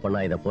கல்யாணம் பண்ணா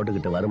இதை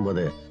போட்டுக்கிட்டு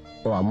வரும்போது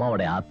உன்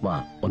அம்மாவோட ஆத்மா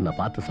உன்னை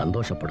பார்த்து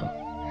சந்தோஷப்படும்.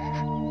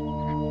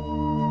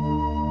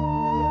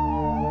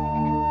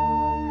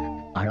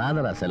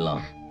 அழாதடா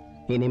செல்லம்,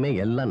 இனிமே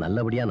எல்லாம்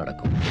நல்லபடியா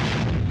நடக்கும்.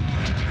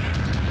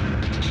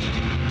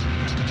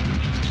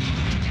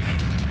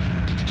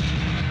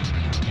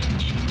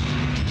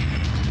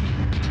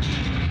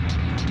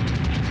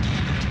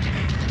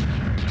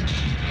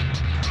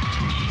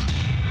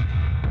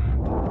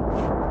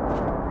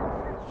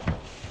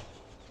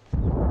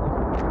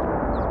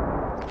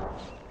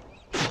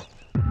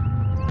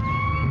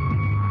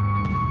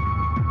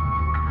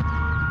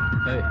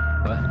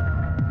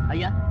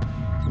 ஐயா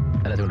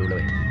எல்லாத்தையும் உள்ள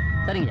வை.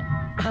 சரிங்க.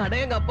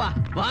 அடேங்க அப்பா,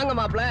 வாங்க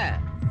மாப்ள.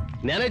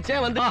 நினைச்சே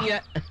வந்துட்டீங்க.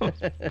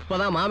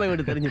 இப்பதான் மாமன்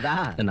வீடு தெரிஞ்சுதா?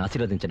 நான்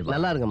ஆசீர்வாதம்.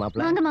 நல்லா இருங்க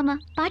மாப்ள. வாங்க மாமா.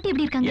 பாட்டி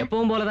எப்படி இருக்காங்க?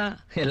 எப்பவும் போலதான்,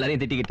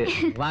 எல்லாரையும் திட்டிக்கிட்டு.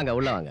 வாங்க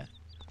உள்ள வாங்க.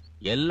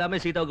 எல்லாமே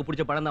சீதாவுக்கு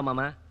பிடிச்ச படம் தான்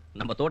மாமா.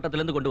 நம்ம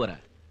தோட்டத்துல இருந்து கொண்டு வர.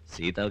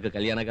 சீதாவுக்கு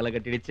கல்யாண கலை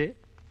கட்டிடுச்சு.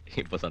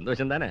 இப்ப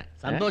சந்தோஷம் தானே?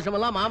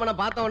 சந்தோஷமெல்லாம் மாமனை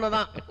பார்த்த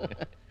உடனேதான்.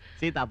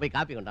 சீதா போய்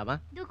காப்பி கொண்டாமா.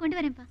 இதோ கொண்டு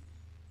வரேன்ப்பா.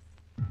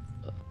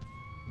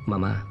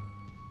 மாமா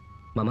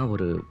மாமா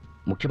ஒரு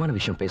முக்கியமான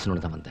விஷயம்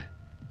பேசணும்னு தான் வந்தேன்.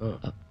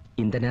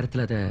 இந்த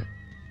நேரத்துல அதை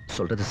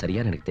சொல்றது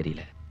சரியான்னு எனக்கு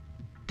தெரியல.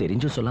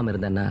 தெரிஞ்சும் சொல்லாம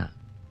இருந்தேன்னா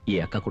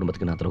என் அக்கா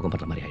குடும்பத்துக்கு நான் துரோகம்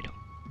பண்ற மாதிரி ஆயிடும்.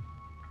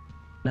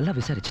 நல்லா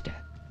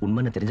விசாரிச்சுட்டேன்.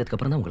 உண்மைன்னு தெரிஞ்சதுக்கு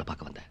அப்புறம் தான் உங்களை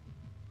பார்க்க வந்தேன்.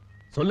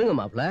 சொல்லுங்க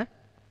மாப்ள.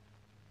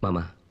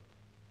 மாமா,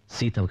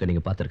 சீதாவுக்கு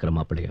நீங்க பார்த்திருக்கிற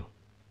மாப்பிள்ளையும்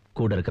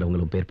கூட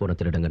இருக்கிறவங்களும் பேர் போன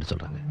திருடங்கன்னு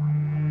சொல்றாங்க.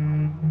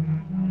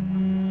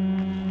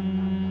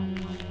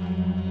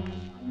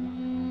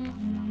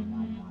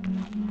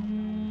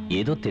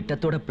 ஏதோ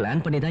திட்டத்தோட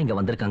பிளான் பண்ணி தான் இங்க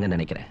வந்திருக்காங்கன்னு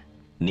நினைக்கிறேன்.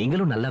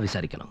 நீங்களும் நல்லா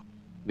விசாரிக்கணும்.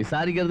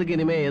 விசாரிக்கிறதுக்கு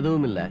இனிமே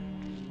எதுவும் இல்ல.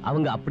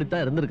 அவங்க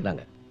அப்படித்தான்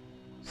இருந்திருக்காங்க.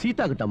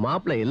 சீதா கிட்ட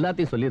மாப்பிள்ள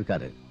எல்லாத்தையும்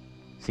சொல்லியிருக்காரு.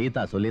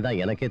 சீதா சொல்லிதான்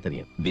எனக்கே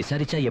தெரியும்.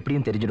 விசாரிச்சா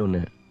எப்படியும்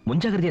தெரிஞ்சிடும்னு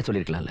முன்ஜாகிரதையா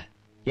சொல்லிருக்கலாம்ல.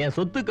 என்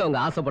சொத்துக்கு அவங்க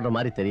ஆசைப்படுற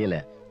மாதிரி தெரியல.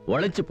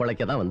 உழைச்சு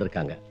பொழைக்க தான்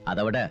வந்திருக்காங்க.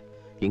 அதை விட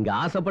இங்க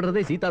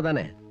ஆசைப்படுறதே சீதா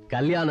தானே.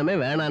 கல்யாணமே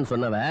வேணான்னு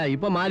சொன்னவ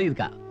இப்ப மாறி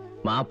இருக்கா.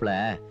 மாப்பிள்ள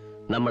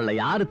நம்மள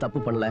யாரு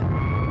தப்பு பண்ணல.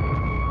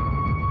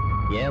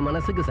 என்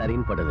மனசுக்கு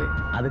சரின்னு படுது.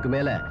 அதுக்கு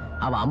மேல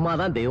அவ அம்மா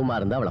தான் தெய்வமா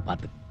இருந்தா அவளை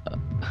பார்த்து.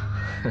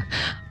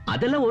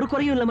 அதெல்லாம் ஒரு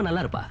குறையும் இல்லாம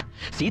நல்லா இருப்பா.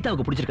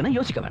 சீதாவுக்கு பிடிச்சிருக்குன்னா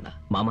யோசிக்க வேண்டாம்.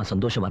 மாமா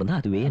சந்தோஷமா இருந்தா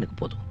அதுவே எனக்கு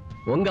போதும்.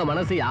 உங்க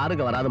மனசு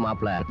யாருக்கு வராது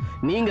மாப்பிள்ள.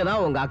 நீங்க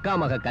தான் உங்க அக்கா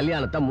மக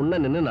கல்யாணத்தை முன்ன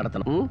நின்னு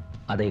நடத்தணும்.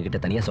 அதை என்கிட்ட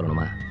தனியா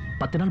சொல்லணுமா?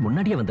 10 நாள்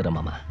முன்னாடியே வந்துடுறேன்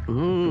மாமா.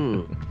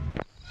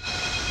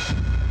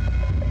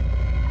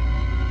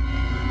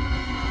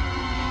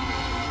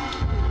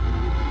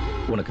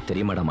 உனக்கு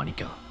தெரியுமாடா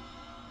மாணிக்கம்,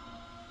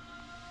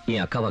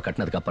 என் அக்காவை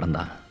கட்டினதுக்கு அப்புறம்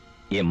தான்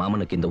என்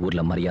மாமனுக்கு இந்த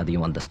ஊர்ல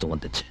மரியாதையும் அந்தஸ்தும்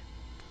வந்துச்சு.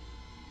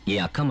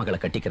 என் அக்கா மகளை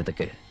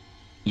கட்டிக்கிறதுக்கு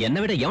என்னை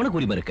விட எவனுக்கு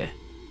உரிமை இருக்கு?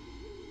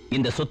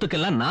 இந்த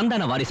சொத்துக்கெல்லாம் நான்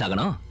தானே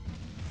வாரிசாகணும்.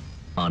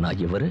 ஆனா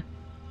இவரு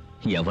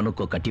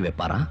எவனுக்கோ கட்டி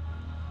வைப்பாரா?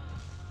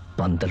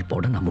 பந்தல்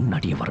போட நான்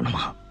முன்னாடியே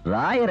வரணுமா?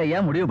 ராயரையா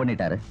முடிவு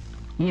பண்ணிட்டாரு.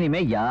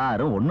 இனிமே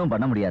யாரும் ஒண்ணும்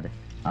பண்ண முடியாது.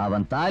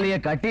 அவன் தாலிய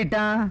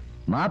கட்டிட்டான்,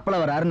 மாப்பிள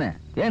வராருன்னு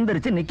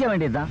எந்திரிச்சு நிக்க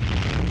வேண்டியதுதான்.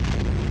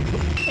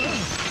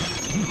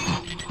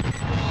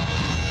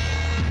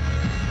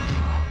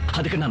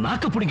 அதுக்கு நான்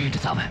நாக்க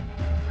புடுங்கிட்டு சாவேன்.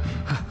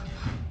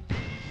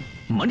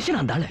 மனுஷன்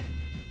அந்த ஆளு.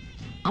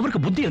 அவருக்கு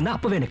புத்தி இருந்தா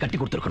அப்பவே என்ன கட்டி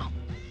கொடுத்துருக்கணும்.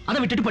 அதை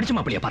விட்டுட்டு படிச்ச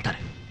மாப்பிளைய பார்த்தாரு.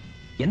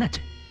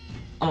 என்னாச்சு?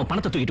 அவன்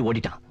பணத்தை தூக்கிட்டு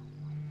ஓடிட்டான்.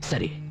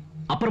 சரி,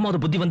 அப்புறமா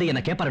அது புத்தி வந்து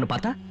என்ன கேட்பாருன்னு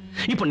பார்த்தா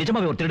இப்ப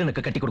நிஜமாவே ஒரு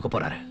திருடனுக்கு கட்டி கொடுக்க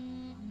போறாரு.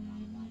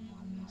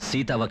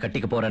 சீதாவை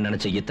கட்டிக்க போறேன்னு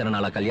நினைச்ச இத்தனை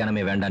நாளா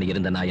கல்யாணமே வேண்டான்னு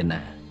இருந்த நான் என்ன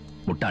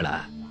முட்டாளா?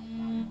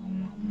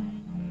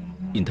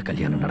 இந்த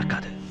கல்யாணம்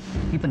நடக்காது.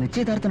 இப்ப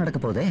நிச்சயதார்த்தம்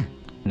நடக்க போதே.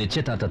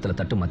 நிச்சயதார்த்தத்துல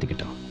தட்டு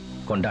மாத்திக்கிட்டோம்,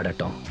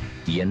 கொண்டாடட்டும்,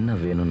 என்ன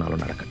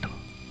வேணும்னாலும் நடக்கட்டும்.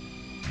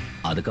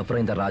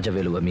 அதுக்கப்புறம் இந்த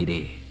ராஜவேலுவை மீறி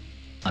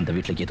அந்த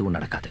வீட்டுல எதுவும்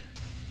நடக்காது.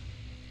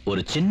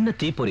 ஒரு சின்ன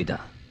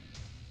தீப்பொறிதான்,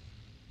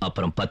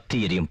 அப்புறம் பத்தி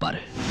எரியும்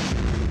பாரு.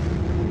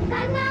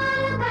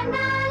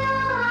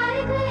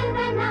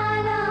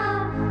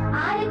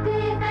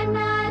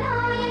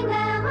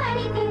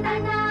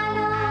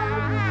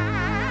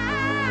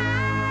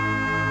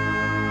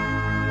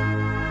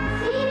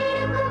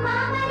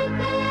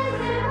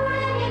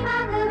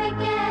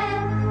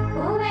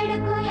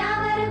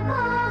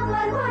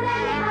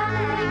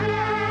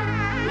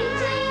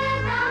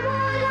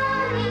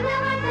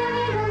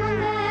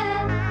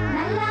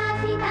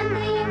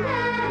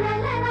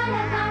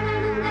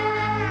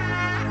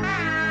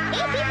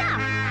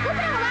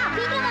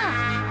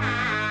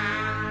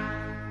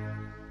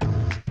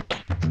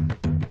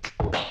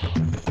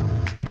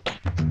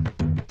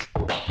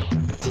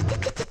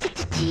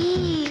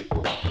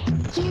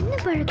 என்ன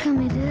பழக்கம்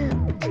இது?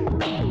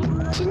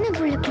 சின்ன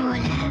புள்ள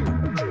போல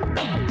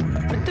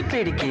விட்டு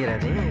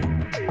பேடிக்கிறது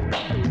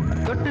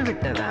தொட்டு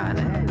விட்டதால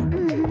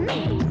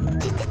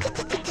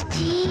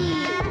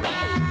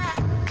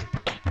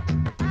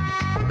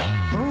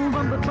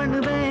பம்பு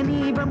பண்ணுவேன் நீ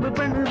பம்பு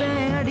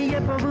பண்ணுவேன் அடிய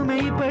போகுமே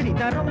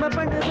இப்படித்தான் ரொம்ப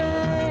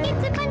பண்ணுவேன்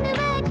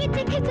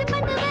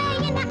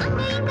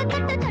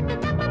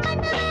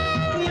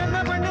என்ன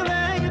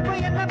பண்ணுவேன் இப்ப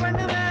என்ன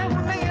பண்ணுவேன்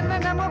உன்னை என்ன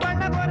நம்ம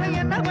பண்ண போறேன்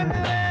என்ன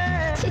பண்ணுவேன்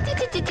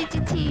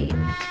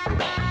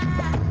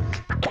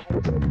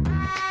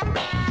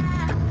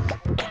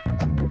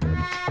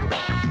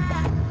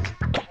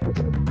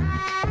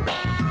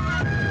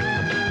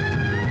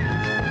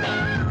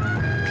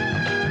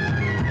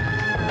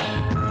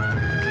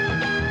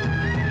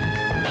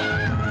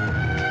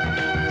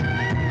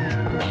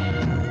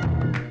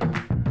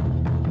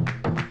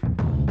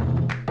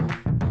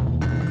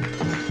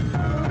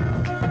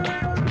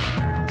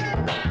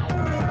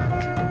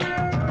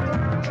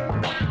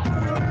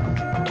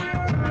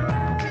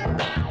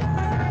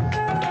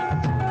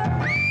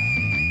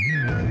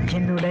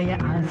என்னுடைய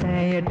ஆசை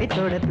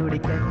எட்டித்தோட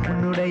துடிக்க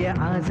உன்னுடைய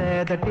ஆசை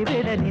தட்டி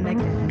விட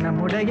நினைக்க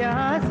நம்முடைய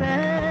ஆசை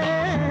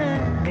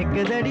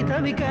நெக்குதடி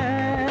தவிக்க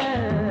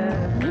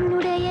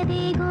என்னுடைய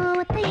தேகம்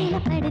ஒத்தையில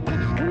படுக்க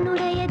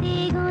உன்னுடைய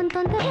தேகம்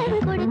தொந்தரவு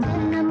கொடுக்க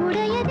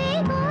நம்முடைய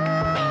தேகம்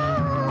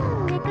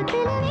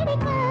வெக்கத்துல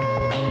வெடிக்க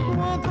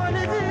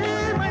பொழுது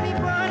மணி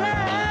போல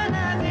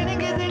நான்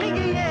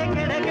சிணுங்கி ஏன்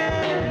கிடக்க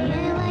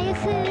என்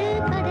வயசு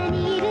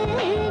பதநீரு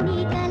நீ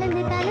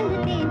கலந்து கலந்து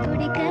தேன்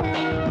குடிக்க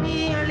நீ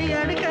அழி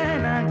அடுக்க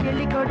நான்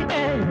கிள்ளி கொடுக்க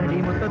அடி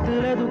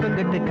மொத்தத்துல தூக்கம்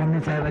கட்டு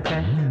கண்ணு சேவக்க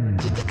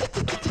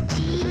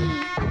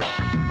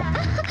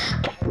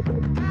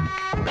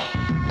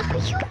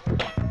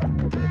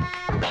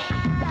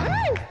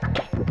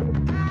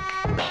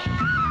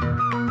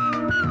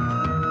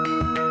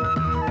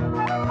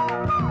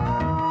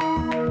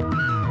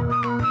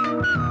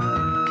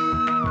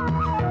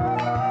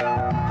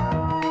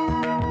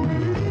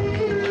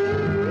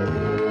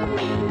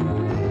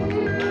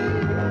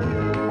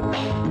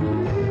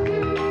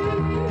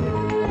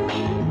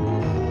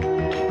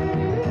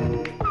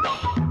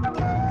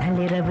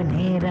நள்ளிரவு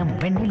நேரம்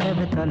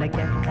வெண்ணிலவு தொலைக்க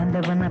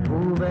கந்தவன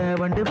பூவ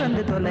வண்டு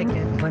வந்து தொலைக்க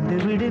வந்து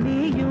விடு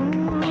நீயும்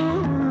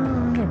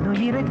என்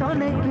உயிரை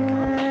தொலைக்க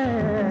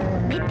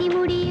நெத்தி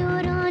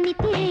முடியோரோ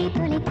நித்திரை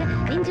தொலைக்க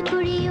நெஞ்சு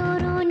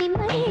குழியோரோ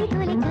நிம்மதியை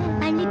தொலைக்க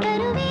அள்ளி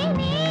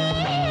தருவேனே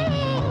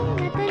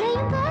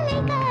அத்தனையும்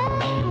தொலைக்க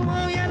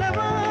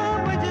எலவோ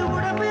பஜு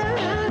உடம்பு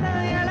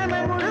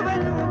இளமை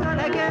முழுவதும்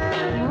தொலைக்க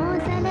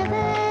செலவ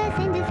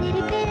செஞ்ச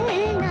சிரிப்பில்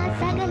நான்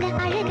சகல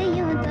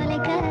அழகையும்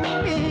தொலைக்க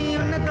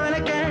உன்னை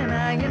தொலைக்க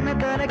நான் என்ன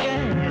தொலைக்க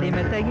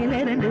அடிமத்தையில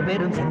ரெண்டு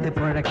பேரும் செத்து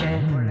பழக்க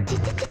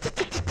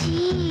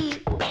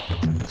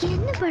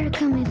என்ன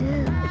பழக்கம் இது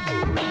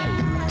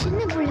சின்ன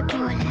புள்ள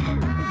போல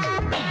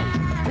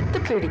வித்து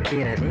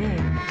பிடிக்கிறது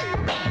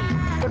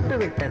தொட்டு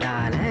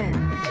விட்டதால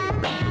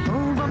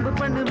பம்பு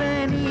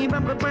பண்ணுவேன் நீ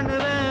பம்பு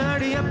பண்ணுவேன்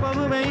அடிய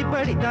போகுவே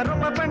இப்படித்தான்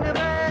ரொம்ப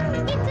பண்ணுவேன்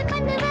கிச்சு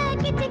பண்ணுவேன்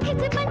கிச்சு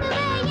கிச்சு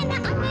பண்ணுவேன் என்ன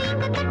அங்க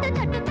இங்க தட்டு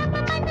தட்டு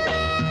தப்பு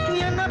பண்ணுவேன்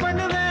என்ன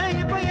பண்ணுவேன்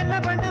இப்ப என்ன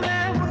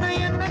பண்ணுவேன் உன்னை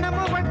என்ன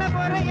நம்ம பண்ண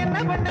போறேன் என்ன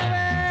பண்ணுவேன்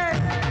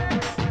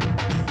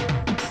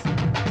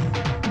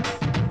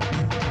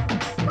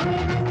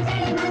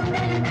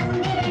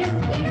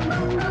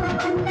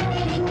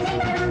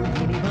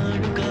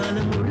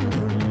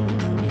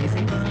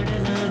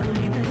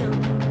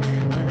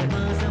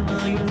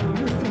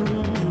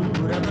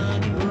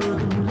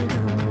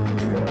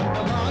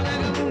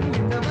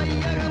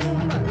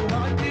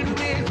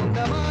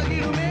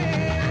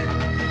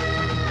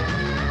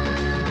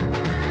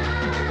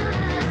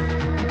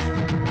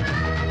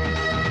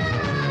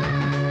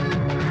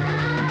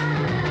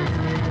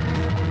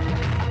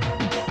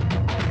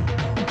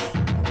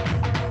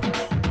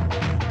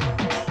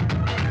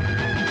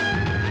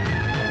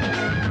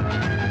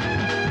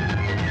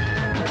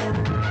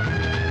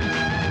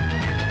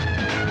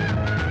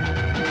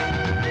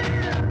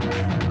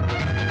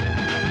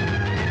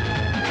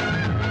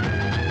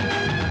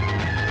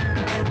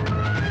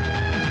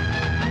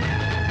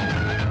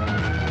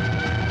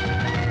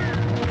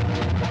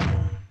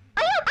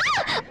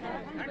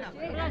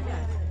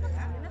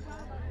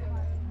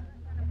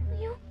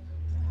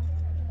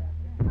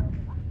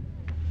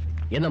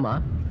என்னம்மா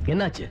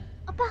என்னாச்சு?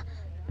 அப்பா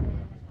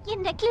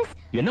என் நெக்லஸ்.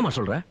 என்னம்மா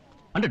சொல்ற?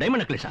 அந்த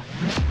டைமண்ட் நெக்லஸா?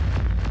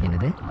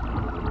 என்னது?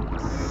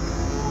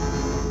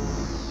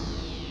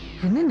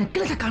 என்ன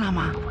நெக்லஸ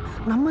காணாமா?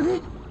 நம்மது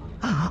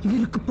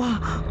இருக்குப்பா.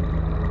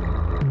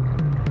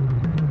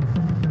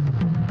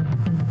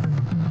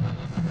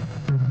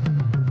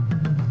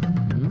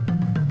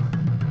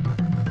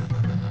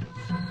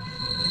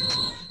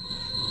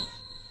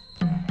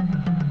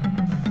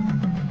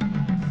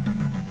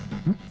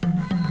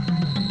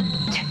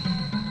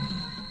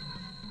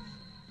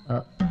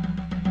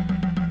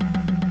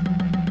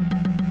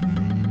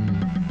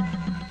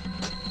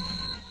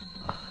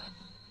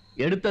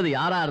 எடுத்தது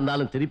யாரா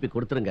இருந்தாலும் திருப்பி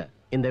கொடுத்துருங்க.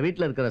 இந்த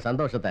வீட்டுல இருக்கிற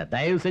சந்தோஷத்தை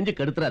தயவு செஞ்சு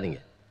கெடுத்துறாதீங்க.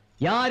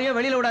 யாரையும்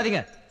வெளியில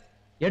விடாதீங்க.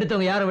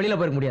 எடுத்தவங்க யாரும் வெளியில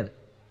போக முடியாது.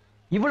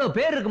 இவ்வளவு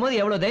பேர் இருக்கும்போது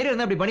எவ்வளவு தைரியம்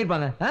இருந்தா இப்படி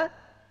பண்ணிருப்பாங்க?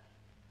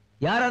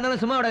 யாரா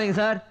இருந்தாலும் சும்மா விடாதீங்க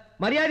சார்.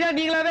 மரியாதையா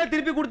நீங்களாவே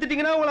திருப்பி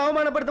கொடுத்துட்டீங்கன்னா உங்களை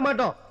அவமானப்படுத்த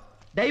மாட்டோம்.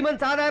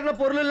 டைமண்ட் சாதாரண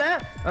பொருள் இல்ல,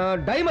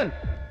 டைமண்ட்.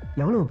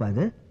 எவ்வளவுப்பா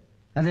அது?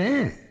 அது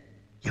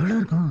எவ்வளவு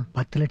இருக்கும்?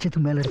 10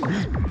 லட்சத்துக்கு மேல இருக்கும்.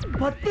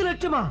 10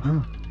 லட்சமா?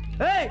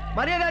 ஏய்,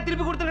 மரியாதை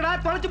திருப்பி கொடுத்துங்கடா,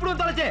 தொலைச்சு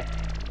போடுவோம் தொலைச்சு.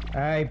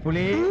 ஏய்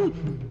புலி,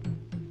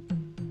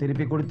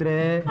 திருப்பி கொடுத்துரு.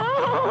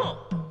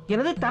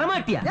 என்னது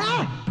தரமாட்டியா?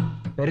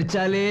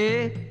 பெருச்சாலி,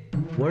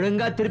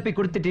 ஒழுங்கா திருப்பி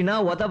கொடுத்துட்டீனா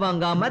உத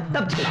வாங்காம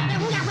தப்பிக்கலாம்.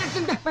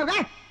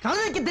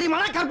 கழுதைக்கு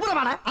தெரியுமாடா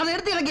கற்பூரமாடா? அதை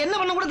எடுத்து எனக்கு என்ன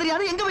பண்ண கூட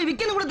தெரியாது, எங்க போய்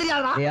விக்கணும் கூட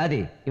தெரியாதா? ஏய் ஆதி,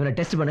 இவனை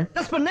டெஸ்ட் பண்ணு.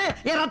 டெஸ்ட் பண்ணு.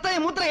 என் ரத்தம்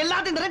என் மூத்திரம்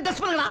எல்லாத்தையும்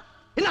டெஸ்ட் பண்ணுங்கடா.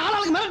 என்ன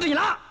ஆளாளுக்கு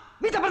மிரட்டுறீங்களா?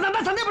 வீட்டை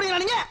பார்த்தா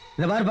சந்தேகப்படுறீங்களா நீங்க?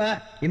 இத பாருப்பா,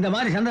 இந்த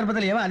மாதிரி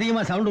சந்தர்ப்பத்தில் எவன்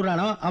அதிகமா சவுண்ட்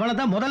விடுறானோ அவனை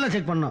தான் முதல்ல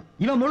செக் பண்ணணும்.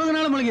 இவன்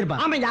முழுங்கினாலும் முழுங்கி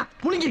இருப்பான். ஆமையா,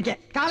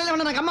 முழுங்கிருக்கேன். காலையில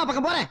வந்து நான் அம்மா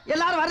பக்கம் போறேன்.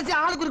 எல்லாரும் வரிசை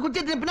ஆளுக்கு ஒரு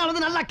குச்சி பின்னால்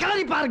வந்து நல்லா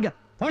கிளறி பாருங்க.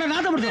 போன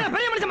நாத்த முடிச்சு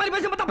பெரிய மனுஷன் மாதிரி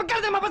பேச பார்த்தா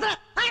பக்கம் பேசுறேன்.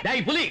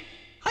 டேய் புலி,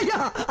 ஐயா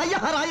ஐயா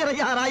ராயர்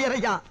ஐயா ராயர்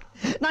ஐயா,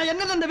 நான்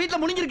என்ன இந்த வீட்டுல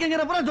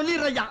முழுங்கிருக்கேங்கிற பூரா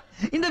சொல்லிடுறேன் ஐயா.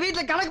 இந்த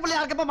வீட்டுல கணக்கு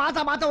பிள்ளையா இருக்கப்ப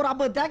மாசம் ஒரு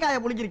 50 தேங்காயை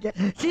முழுங்கிருக்கேன்.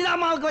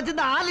 சீதாமாவுக்கு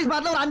வச்சிருந்த ஆலிஸ்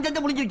பாட்டில ஒரு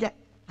 5 முழுங்கிருக்கேன்.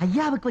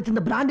 ஐயாவுக்கு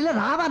வச்சிருந்த பிராண்டில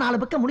ராவா 4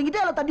 பக்கம்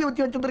முழுங்கிட்டு அதில் தண்ணி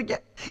ஊற்றி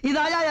வச்சிருக்கேன்.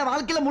 இதாயா என்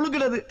வாழ்க்கையில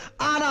முழுங்குறது.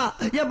 ஆனா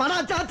என்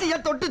மனச்சாட்சியை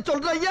தொட்டு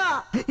சொல்ற ஐயா,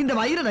 இந்த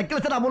வயிறு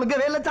நெக்லஸ் நான்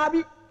முழுங்கவே இல்லை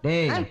சாமி.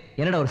 டேய்,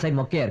 என்னடா ஒரு சைடு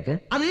மொக்கையா இருக்கு?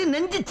 அது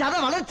நெஞ்சு சத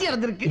வளர்ச்சி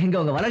அடைஞ்சிருக்கு. எங்க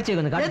உங்க வளர்ச்சியை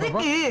கொஞ்சம்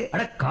காட்டுப்பா.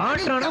 அட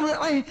காட்டுறடா.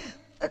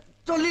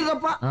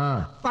 சொல்லிடுறப்பா,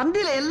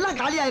 பந்தியில எல்லாம்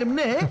காலி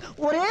ஆயிரும்னு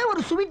ஒரே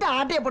ஒரு சுவீட்டை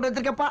ஆட்டைய போட்டு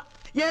வச்சிருக்கப்பா.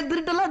 என்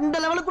திருட்டெல்லாம் இந்த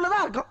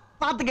லெவலுக்குள்ளதான் இருக்கும்.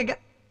 பாத்துக்க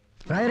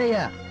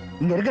ராயரையா,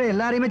 இங்க இருக்கிற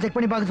எல்லாரையுமே செக்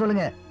பண்ணி பார்க்க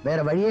சொல்லுங்க, வேற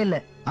வழியே இல்ல.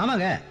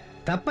 ஆமாங்க,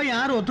 தப்ப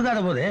யாரும்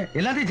ஒத்துக்காத போது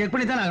எல்லாத்தையும் செக்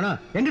பண்ணி தான் ஆகணும்.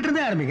 எங்கிட்ட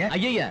இருந்தே ஆரம்பிங்க.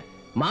 ஐயா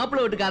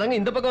மாப்பிள்ளை வீட்டுக்காரங்க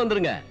இந்த பக்கம்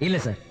வந்துருங்க. இல்ல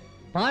சார்,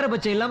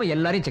 பாரபட்சம் இல்லாம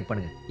எல்லாரையும் செக்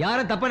பண்ணுங்க.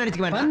 யாரும் தப்பா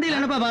நினைச்சுக்க வேண்டாம். பந்தியில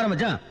என்னப்பா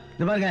பாரபட்சம்?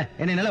 இது பாருங்க,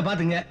 என்னை நல்லா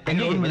பாத்துங்க.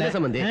 எங்க ஒண்ணும் இல்ல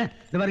சம்பந்தி.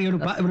 இது பாருங்க,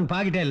 இவனுக்கு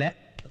பாக்கிட்டே இல்ல.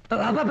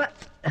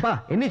 பா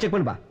என்ன செக்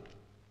பண்ணுப்பா.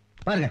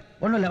 பாருங்க,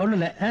 ஒண்ணும்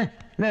இல்ல.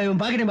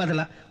 இவன் பாக்கிட்டே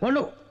பாத்துலாம்.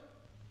 ஒண்ணும்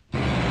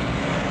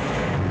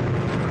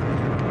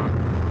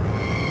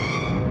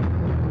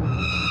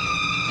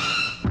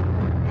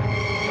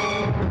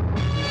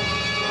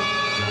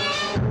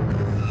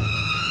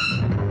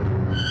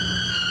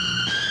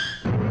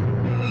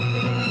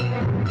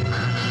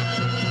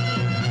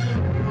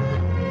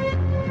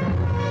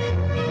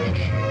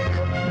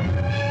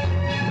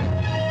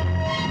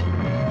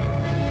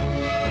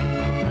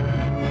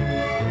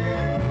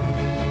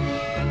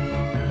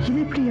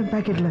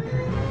பாக்கெட்ல.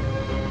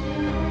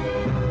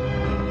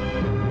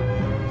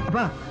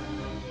 அப்பா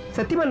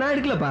சத்தியமா நான்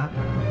எடுக்கலப்பா.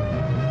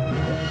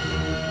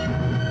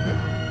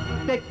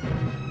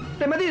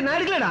 மதி நான்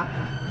எடுக்கலடா.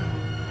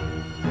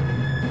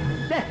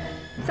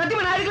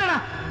 சத்தியமா நான் எடுக்கலடா.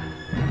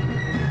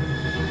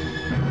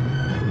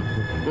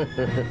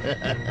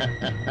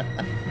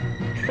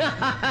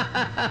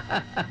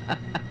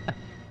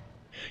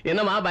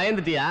 என்னம்மா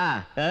பயந்துட்டியா?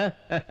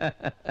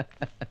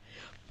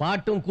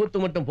 பாட்டும் கூத்து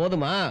மட்டும்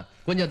போதுமா?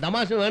 கொஞ்சம்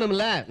தமாஷும்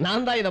வேணும்ல.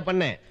 நான் தான் இதை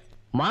பண்ணேன்.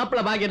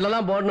 மாப்பிள்ளை பாக்கெட்ல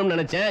தான் போடணும்னு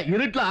நினைச்சேன்.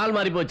 இருட்டுல ஆள்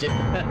மாறி போச்சு.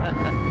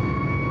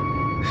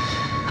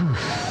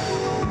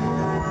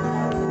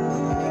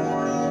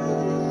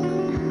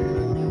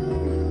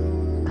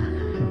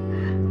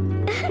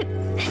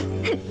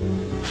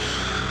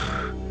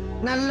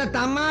 நல்ல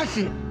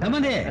தமாஷு.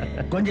 தம்பி,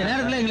 கொஞ்ச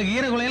நேரத்துல எங்களுக்கு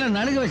ஈர குலையில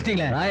நடுங்க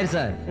வச்சிட்டீங்களே. ராயர்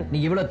சார்,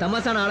 நீங்க இவ்வளவு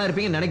தமாசான ஆளா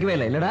இருப்பீங்கன்னு நினைக்கவே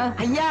இல்லை. இல்லடா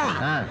ஐயா,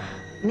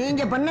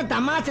 நீங்க பண்ண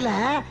தமாசுல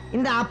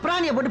இந்த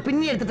அப்ராணியை போட்டு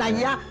பின்னி எடுத்துட்டாங்க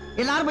ஐயா.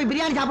 எல்லாரும் போய்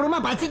பிரியாணி சாப்பிடுமா?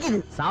 பசிக்குது.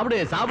 சாப்பிடு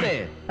சாப்பிடு.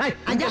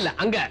 அங்க இல்ல,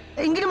 அங்க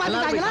இங்கிட்டு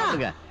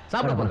மாத்திட்டாங்களா?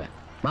 சாப்பிட போங்க.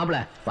 மாப்பிள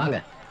வாங்க,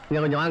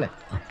 இங்க கொஞ்சம் வாங்க.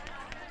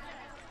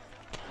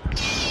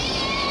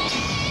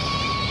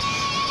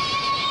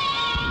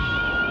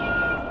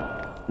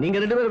 நீங்க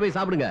 2 பேரும் போய்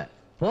சாப்பிடுங்க.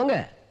 போங்க,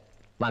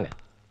 வாங்க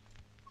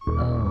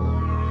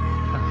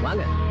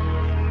வாங்க.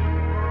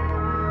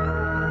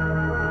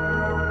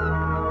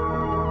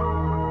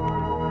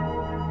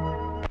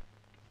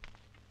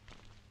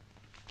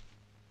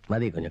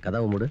 மதி, கொஞ்சம்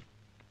கதவை மூடு.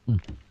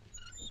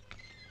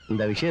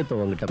 இந்த விஷயத்தை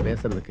உங்ககிட்ட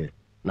பேசுறதுக்கு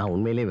நான்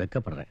உண்மையிலேயே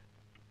வெட்கப்படுறேன்.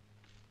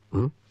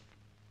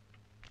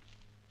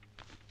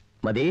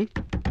 மதி,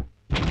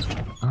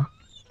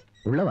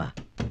 உள்ளவா.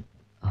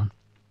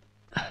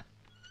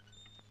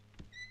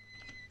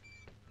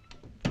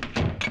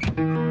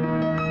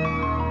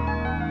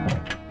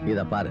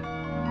 இத பாரு.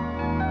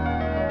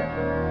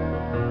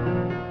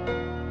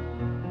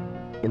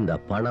 இந்த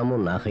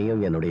பணமும்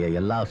நகையும் என்னுடைய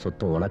எல்லா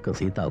சொத்தும் உனக்கும்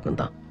சீதாவுக்கும்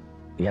தான்.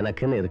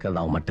 எனக்குன்னு இருக்கிறது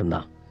அவன்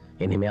மட்டும்தான்.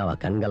 இனிமே அவ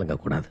கண்கலங்க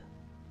கூடாது.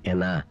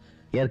 ஏன்னா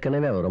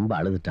ஏற்கனவே அவ ரொம்ப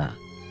அழுதுட்டா.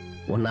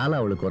 உன்னால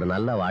அவளுக்கு ஒரு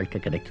நல்ல வாழ்க்கை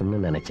கிடைக்கும்னு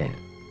நினைச்சேன்.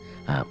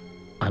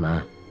 ஆனா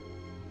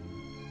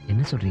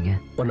என்ன சொல்றீங்க?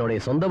 உன்னுடைய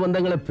சொந்த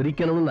பந்தங்களை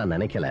பிரிக்கணும்னு நான்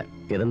நினைக்கல.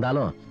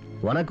 இருந்தாலும்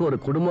உனக்கு ஒரு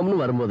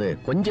குடும்பம்னு வரும்போது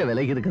கொஞ்சம்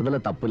விலகி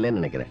இருக்கிறதுல தப்பு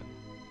இல்லைன்னு நினைக்கிறேன்.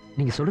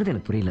 நீங்க சொல்றது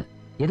எனக்கு புரியல.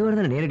 எதுவாக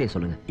இருந்தாலும் நேரடியாக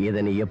சொல்லுங்க. இதை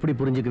நீ எப்படி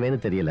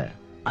புரிஞ்சுக்குவேன்னு தெரியல.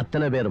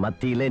 அத்தனை பேர்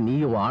மத்தியில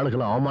நீயும்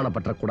ஆளுகளும்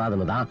அவமானப்பட்ட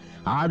கூடாதுன்னு தான்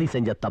ஆதி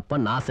செஞ்ச தப்ப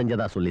நான்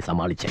செஞ்சதா சொல்லி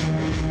சமாளிச்சேன்.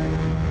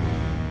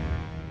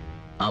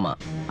 ஆமா,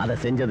 அதை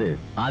செஞ்சது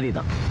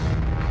ஆதிதான்.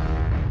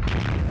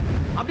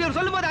 அப்படி ஒரு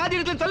சொல்லும் போது ஆதி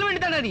இடத்துல சொல்ல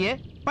வேண்டியதானே? நீ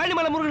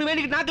பழனிமலை முருகன்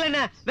வேண்டிக்கு நாக்கல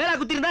என்ன வேலை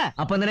குத்திருந்தா?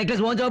 அப்ப அந்த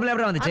நெக்லஸ் உன் ஜோப்ல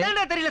எப்படி வந்துச்சு?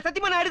 அதான்டா தெரியல.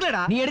 சத்தியமா நான்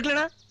எடுக்கலடா. நீ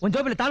எடுக்கலனா உன்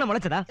ஜோப்ல தான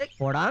முளைச்சதா?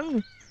 போடா.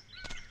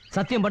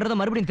 சத்தியம் பண்றதும்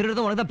மறுபடியும்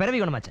திருடுறதும் உனக்கு தான் பிறவி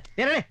குணமாச்சு.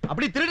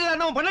 அப்படி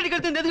திருடுறானோ பொண்டாட்டி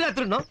கழுத்து எதுக்கு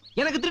திருடணும்?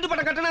 எனக்கு திருட்டு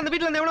பட்ட கட்டணம் அந்த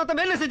வீட்டுல இருந்து எவனோ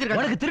மேல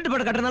செஞ்சிருக்கான். உனக்கு திருட்டு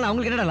பட்ட கட்டணால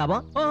அவங்களுக்கு என்ன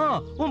லாபம்? ஓஹோ,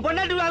 உன்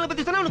பொண்டாட்டி ஆளை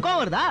பத்தி சொன்னா உனக்கு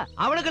கோவம் வருதா?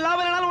 அவனுக்கு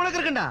லாபம் இல்லனாலும் உனக்கு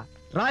இருக்குண்டா.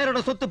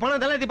 ராயரோட சொத்து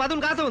பணம் தலாத்தி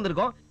பார்த்து காசு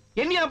வந்திருக்கும்.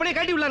 என்னையும் அப்படியே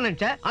கட்டி விடலான்னு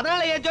நினைச்சேன்.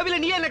 அதனால என் ஜோபில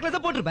நீயே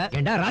நெக்லஸ் போட்டுருப்ப.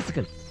 ஏண்டா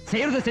ராஸ்கல்,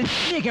 செய்யறத செஞ்சு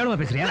நீ கேவலமா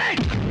பேசுறியா?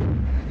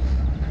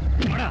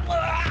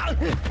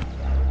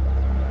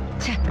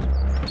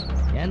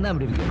 ஏன் தான்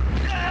அப்படி இருக்கு?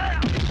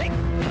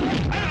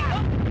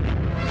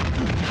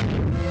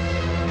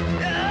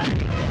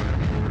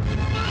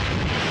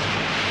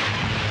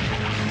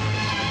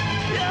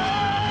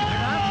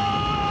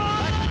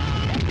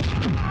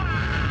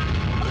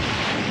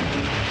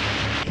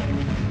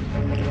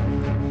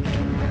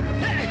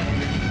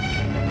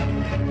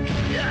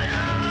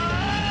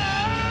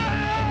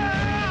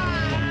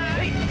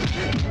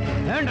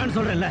 வேண்டான்னு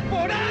சொல்றேன்ல.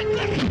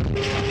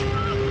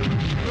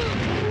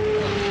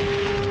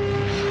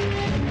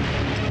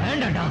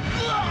 வேண்டாண்டா.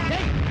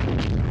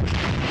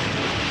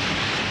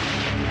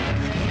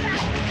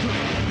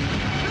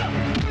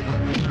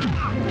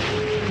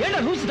 ஏண்டா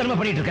லூசு தரமா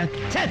பண்ணிட்டு இருக்க?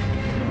 சரி.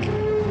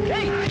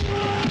 ஏய்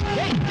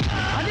ஏய்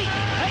அடி.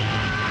 ஏய்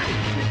ஏய்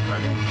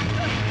பாரு.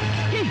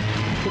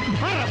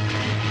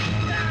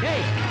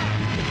 ஏய்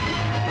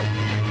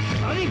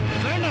அடி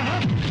வேண்டாம்.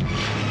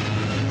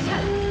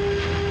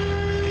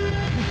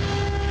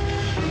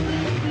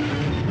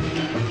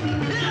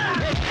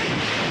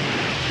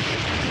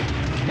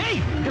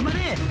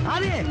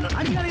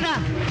 அடிக்காதீடா.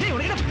 டேய்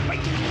உனக்கு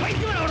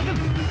பைத்தியம் வர உனக்கு.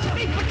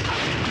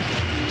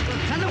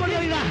 சண்டை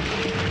போடுறீடா.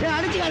 டேய்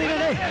அடிக்காதீடா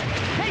டேய்.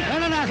 டேய்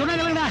வேணாடா சொன்னா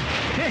கேளுடா.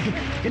 டேய்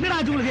என்னடா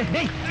ஆச்சு உங்களுக்கு?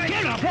 டேய்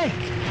கேளுடா. டேய்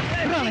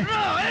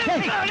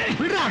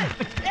விடுடா.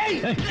 டேய்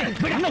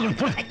விடுடா.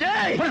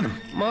 டேய்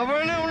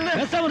மவனே உன்னை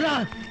பேசாமடா.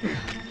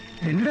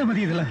 என்னடா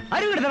மதி இதெல்லாம்?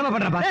 அறிவுட தரமா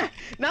பண்றப்பா.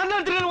 நான்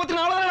தான் திருடன்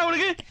ஒருத்தன் அவ்வளவுதான்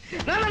உனக்கு.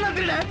 நான் தான்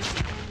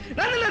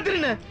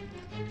திருடன்.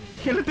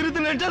 என்ன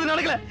திருத்து நினைச்சா அது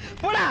நடக்கல.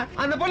 போடா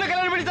அந்த பொண்ணை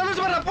கல்யாணம் பண்ணி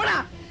சந்தோஷமா போடா.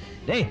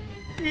 டேய்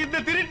இந்த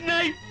திருட்டு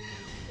நாய்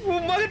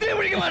உன் மகத்திலே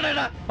முடிக்க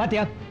மாட்டாடா.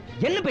 பாத்தியா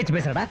என்ன பேச்சு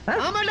பேசுறடா?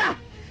 ஆமாடா,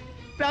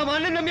 நான்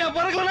அண்ணன் நம்பியா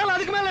பிறக்கலனால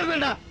அதுக்கு மேல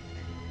இருந்தேன்டா.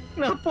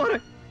 நான்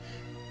போறேன்.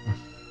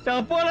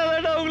 நான்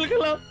போறேன்டா உங்களுக்கு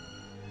எல்லாம்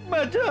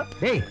மச்சா.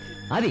 டேய்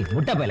ஆதி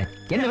முட்டை பயல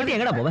என்ன வந்து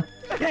எங்கடா போவ?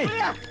 டேய்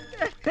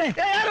டேய்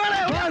யார் வரா?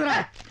 போடா.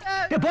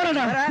 டேய்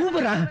போடா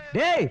கூப்பிடுடா.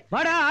 டேய்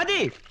வாடா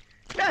ஆதி.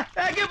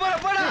 எங்க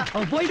போடா.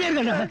 அவன் போயிட்டே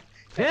இருக்கான்டா.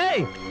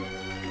 டேய்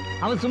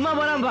அவன் சும்மா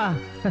போறான்பா.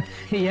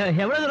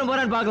 எவ்வளவு தூரம்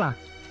போறான்னு பார்க்கலாம்.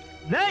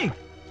 டேய்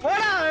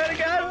போடா.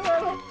 எனக்கு யார்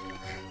வரும்?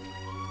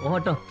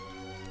 ஓட்டம்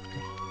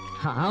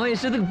அவன்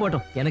இஷ்டத்துக்கு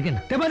போட்டோம். எனக்கு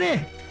என்ன? டேய் பாதி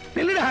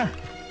நில்லுடா.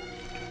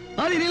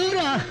 ஆதி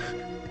நில்லுடா.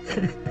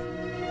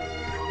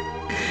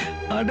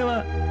 ஆண்டவா.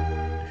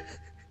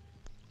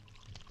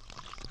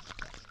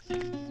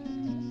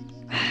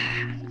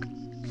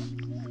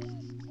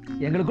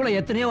 எங்களுக்குள்ள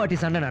எத்தனையோ வாட்டி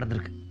சண்டை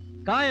நடந்திருக்கு.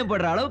 காயம்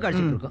படுற அளவுக்கு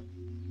அடிச்சுட்டு இருக்கோம்.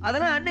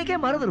 அதெல்லாம் அன்னைக்கே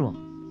மறந்துடுவோம்.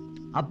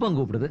 அப்பன்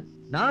கூப்பிடுது,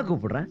 நான்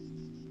கூப்பிடுறேன்,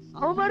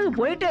 அவன் பாட்டுக்கு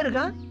போயிட்டே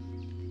இருக்கான்.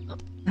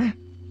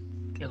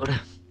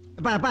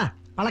 அப்பா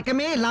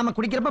பழக்கமே இல்லாம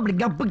குடிக்கிறப்ப அப்படி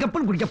கப்பு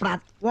கப்புன்னு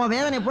குடிக்கப்படாது. உன்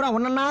வேதனை பூரா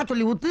ஒன்னா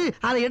சொல்லி ஊத்து,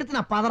 அதை எடுத்து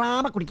நான்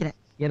பதறாம குடிக்கிறேன்.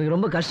 எனக்கு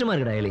ரொம்ப கஷ்டமா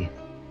இருக்குடா எலி.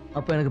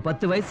 அப்ப எனக்கு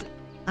 10 வயசு.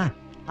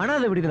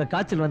 அனாதை விடுதலை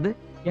காய்ச்சல் வந்து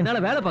என்னால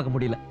வேலை பார்க்க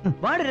முடியல.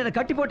 வாடகை என்னை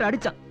கட்டி போட்டு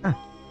அடிச்சான்.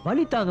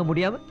 வலி தாங்க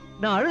முடியாம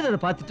நான் அழுததை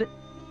பார்த்துட்டு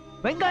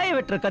வெங்காயம்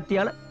வெட்டுற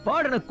கத்தியால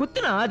வாடனை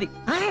குத்துன ஆதி.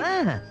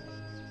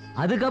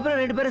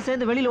 அதுக்கப்புறம் 2 பேரும்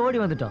சேர்ந்து வெளியில ஓடி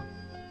வந்துட்டோம்.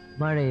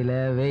 மழையில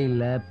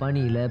வெயில்ல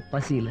பனியில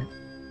பசியில.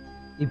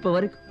 இப்ப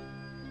வரைக்கும்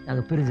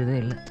நாங்க பிரிஞ்சதே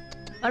இல்லை.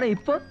 ஆனா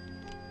இப்போ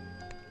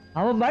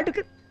அவன்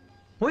பாட்டுக்கு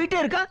போயிட்டே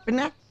இருக்கா.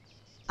 பின்ன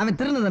அவன்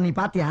திருநதை நீ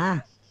பாத்தியா?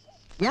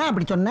 ஏன்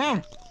அப்படி சொன்ன?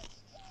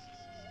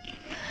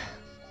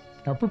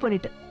 தப்பு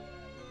பண்ணிட்டேன்.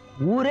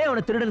 ஊரே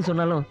அவனை திருடன்னு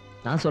சொன்னாலும்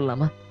நான்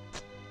சொல்லலாமா?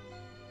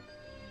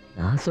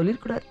 நான்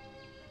சொல்லிருக்கூடாது.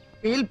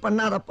 ஃபீல்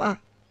பண்ணாதப்பா.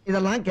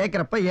 இதெல்லாம்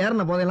கேட்கறப்ப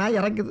ஏறின போதெல்லாம்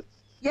இறக்குது.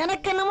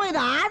 எனக்கு என்னமோ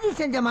இது ஆதி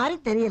செஞ்ச மாதிரி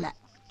தெரியல.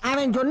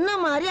 அவன் சொன்ன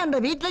மாதிரி அந்த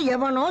வீட்டுல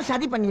எவனோ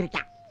சதி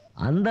பண்ணிருக்கான்.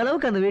 அந்த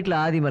அளவுக்கு அந்த வீட்டுல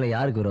ஆதி மேல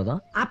யாருக்கு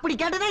விரோதம்? அப்படி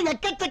கேட்டதே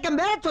எக்கச்சக்கம்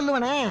பேர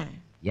சொல்லுவனே.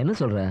 என்ன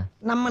சொல்ற?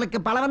 நம்மளுக்கு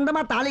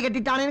பலவந்தமா தாலி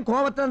கட்டிட்டானேன்னு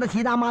கோபத்துல அந்த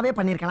சீதாமாவே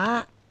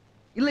பண்ணிருக்கலாம்.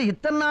 இல்ல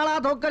இத்தனை நாளா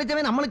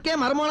தோக்கடிச்சவன் நம்மளுக்கே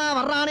மருமனா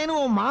வர்றானேன்னு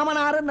உன்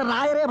மாமனார் இந்த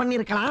ராயரே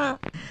பண்ணிருக்கலாம்.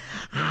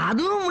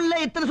 அதுவும் இல்ல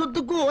இத்தனை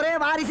சொத்துக்கும் ஒரே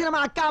வாரிசு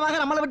நம்ம அக்காவாக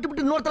நம்மளை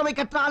விட்டு இன்னொருத்தர போய்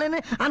கட்டுறாளேன்னு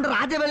அந்த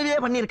ராஜவேலுவே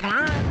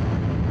பண்ணிருக்கலாம்.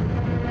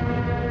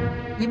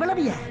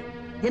 இவ்வளவு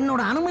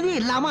என்னோட அனுமதி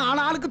இல்லாம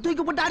ஆளுக்கு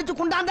தூக்கி போட்டு அடிச்சு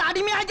கொண்டாந்து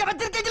அடிமையாக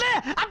வச்சிருக்கீங்களே,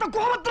 அந்த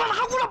கோபத்துல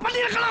நான் கூட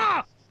பண்ணிருக்கலாம்.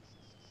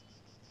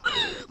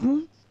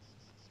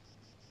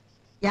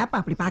 ஏப்பா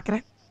அப்படி பாக்குற?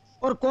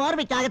 ஒரு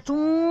கோர்வைக்காக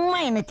சும்மா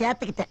என்னை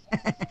சேர்த்துக்கிட்டேன்.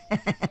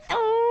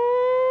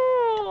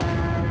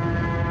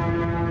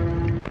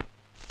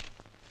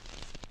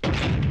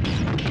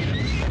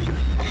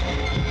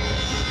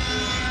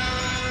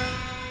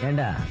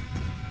 ஏண்டா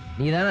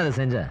நீதானே அதை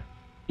செஞ்ச?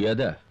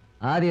 எத?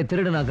 ஆதிய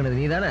திருடு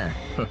நாக்குனது நீதானே?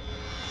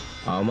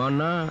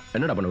 ஆமாண்ணா.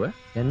 என்னடா பண்ணுவ?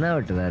 என்ன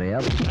விட்டு வேறையா?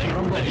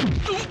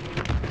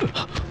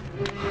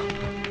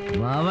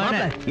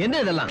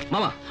 என்ன இதெல்லாம்?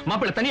 மாமா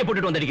மாப்பிள்ளை தனியா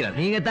போட்டுட்டு வந்து அடிக்கிறார்.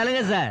 நீங்க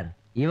தலங்க சார்.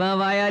 இவன்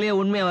வாயாலேயே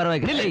உண்மையை வர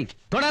வைக்க.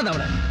 தொடாத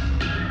அவனை.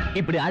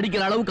 இப்படி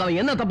அடிக்கிற அளவுக்கு அவன்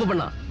என்ன தப்பு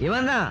பண்ணான்?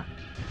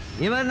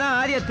 இவன் தான்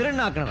ஆதிய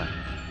திருநாக்கணவன்.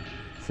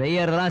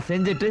 செய்யறதெல்லாம்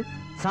செஞ்சுட்டு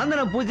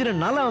சந்தனம் பூச்சிட்டு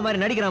நல்லவன்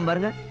மாதிரி நடிக்கிறான்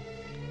பாருங்க.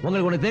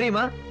 உங்களுக்கு ஒண்ணு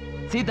தெரியுமா?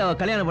 சீதாவை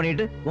கல்யாணம்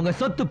பண்ணிட்டு உங்க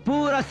சொத்து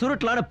பூரா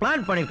சுருட்டலான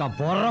பிளான் பண்ணிருக்கான்.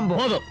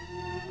 போதும்.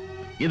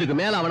 இதுக்கு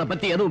மேல அவனை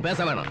பத்தி எதுவும் பேச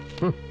வேணாம்.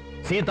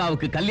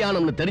 சீதாவுக்கு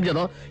கல்யாணம்னு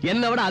தெரிஞ்சதும்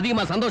என்னை விட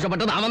அதிகமா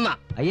சந்தோஷப்பட்டது அவன் தான்.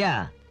 ஐயா,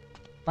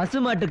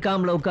 பசுமாட்டு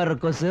காம்புல உட்கார்ற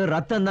கொசு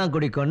ரத்தம் தான்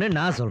குடிக்கும்னு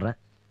நான் சொல்றேன்.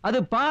 அது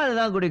பால்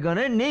தான்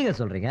குடிக்கும்னு நீங்க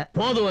சொல்றீங்க.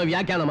 போதும்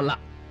வியாக்கியானம்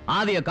எல்லாம்.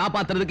 ஆதிய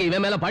காப்பாத்துறதுக்கு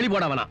இவன் மேல பழி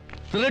போட வேணாம்.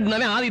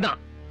 திருடுனவே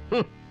ஆதிதான்.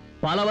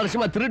 பல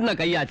வருஷமா திருடுன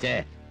கையாச்சே.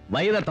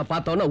 வைரத்தை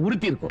பார்த்தோன்னா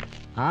உறுத்தி இருக்கும்.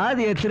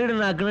 ஆதிய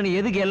திருடனாக்கணும்னு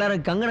எதுக்கு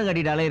எல்லாரும் கங்கணம்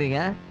கட்டிட்டு அலையறீங்க?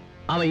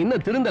 அவன்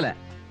இன்னும் திருந்தல.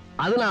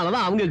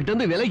 அதனாலதான் அவங்க கிட்ட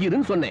இருந்து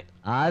விலகிருன்னு சொன்னேன்.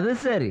 அது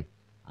சரி.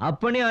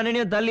 அப்பனையும்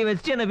அண்ணனையும் தள்ளி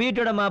வச்சுட்டு என்ன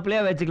வீட்டோட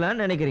மாப்பிள்ளையா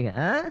வச்சுக்கலாம்னு நினைக்கிறீங்க?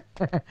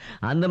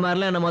 அந்த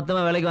மாதிரிலாம் என்ன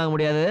மொத்தமா விலைக்கு வாங்க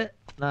முடியாது.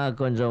 நான்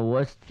கொஞ்சம்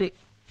ஒஸ்தி.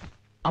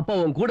 அப்ப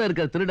உன் கூட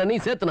இருக்கிற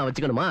திருடனையும் சேர்த்து நான்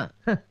வச்சுக்கணுமா?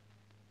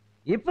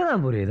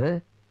 இப்பதான் புரியுது.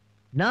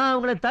 நான்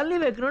அவங்கள தள்ளி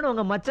வைக்கணும்னு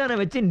உங்க மச்சானை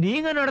வச்சு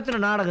நீங்க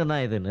நடத்தின நாடகம்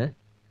தான் இதுன்னு.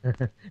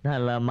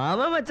 நல்ல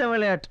மாமா மச்சான்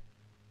விளையாட்டு.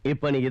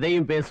 இப்ப நீ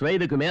இதையும் பேசுவ,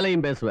 இதுக்கு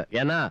மேலையும் பேசுவ.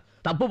 ஏன்னா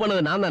தப்பு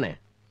பண்ணது நான் தானே.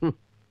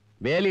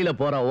 வேலியில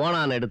போற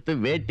ஓனான் எடுத்து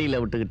வேட்டியில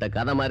விட்டுக்கிட்ட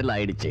கதை மாதிரில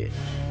ஆயிடுச்சு.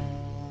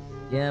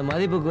 என்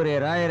மதிப்புக்குரிய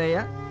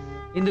ராயரையா,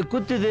 இந்த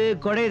குத்துது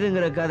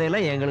கொடையுதுங்கிற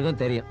கதையெல்லாம் எங்களுக்கும்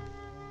தெரியும்.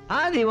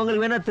 ஆதி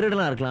உங்களுக்கு வேணா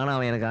திருடலாம் இருக்கலாம். ஆனா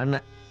அவன் எனக்கு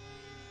அண்ணன்.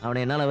 அவனை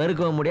என்னால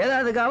வெறுக்கவும் முடியாது.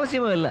 அதுக்கு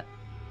அவசியமும் இல்லை.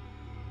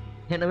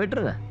 என்ன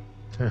விட்டுருங்க.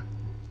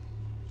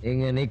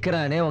 இங்க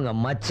நிக்கிறானே உங்க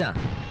மச்சான்.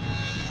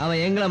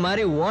 அவன் எங்களை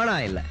மாதிரி ஓனா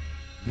இல்லை,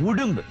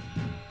 உடும்பு.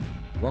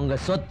 உங்க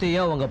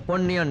சொத்தையோ உங்க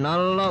பொண்ணையோ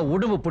நல்லா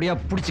உடும்பு புடியா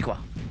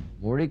புடிச்சுக்குவான்.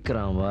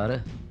 முழிக்கிறான் பாரு.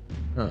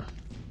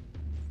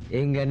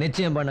 இங்க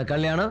நிச்சயம் பண்ண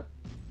கல்யாணம்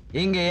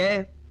இங்கேயே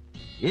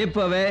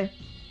இப்பவே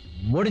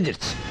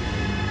முடிஞ்சிருச்சு.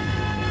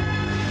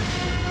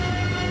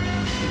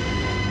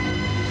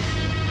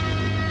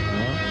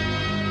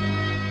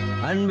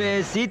 அன்பே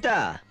சீதா,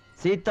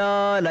 சீதா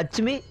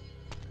லட்சுமி,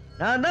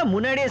 நான் தான்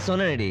முன்னாடியே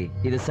சொன்னேன்டி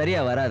இது சரியா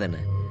வராதுன்னு.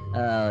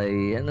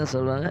 என்ன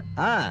சொல்லுவாங்க?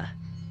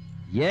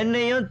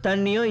 எண்ணெயும்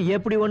தண்ணியும்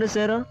எப்படி ஒண்ணு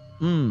சேரும்?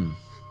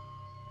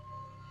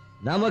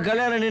 நம்ம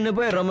கல்யாணம் நின்னு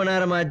போய் ரொம்ப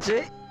நேரம் ஆச்சு.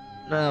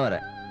 நான்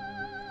வரேன்.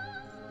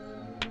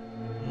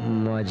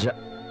 மஜா.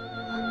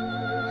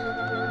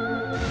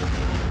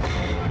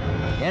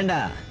 ஏண்டா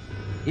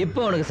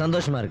இப்போ உனக்கு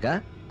சந்தோஷமா இருக்கா?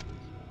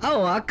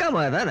 அவன் அக்கா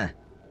மாதிரி தானே.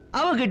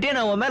 அவகிட்டே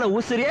நான் உன் மேல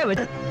உசிரியே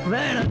வச்சு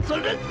வேணாம்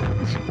சொல்றேன்.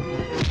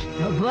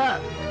 அப்பா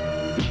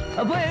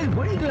அப்பா எனக்கு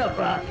பிடிக்கல.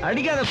 அப்பா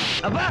அடிக்காத.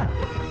 அப்பா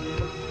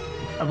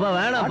அப்பா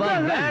வேணாம்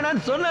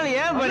வேணான்னு சொன்னாலும்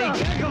ஏன் படி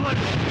கேட்க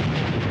மாட்டேன்.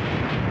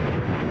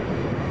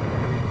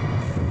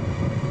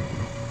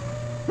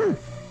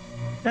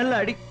 நல்லா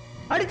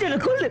அடிச்சு என்ன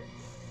கொல்லு.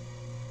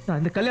 நான்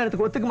இந்த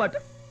கல்யாணத்துக்கு ஒத்துக்க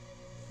மாட்டேன்.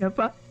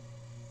 ஏப்பா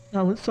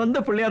நான் சொந்த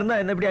பிள்ளையா இருந்தா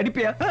என்ன இப்படி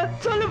அடிப்பியா?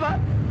 சொல்லுப்பா.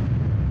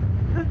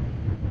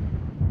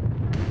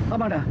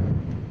 ஆமாடா,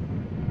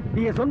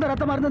 நீங்க சொந்த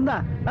ரத்தமா இருந்தா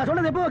நான்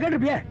சொன்னது எப்போ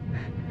கேட்டிருப்பிய.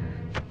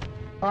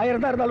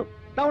 1000 தான் இருந்தாலும்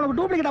நான் உனக்கு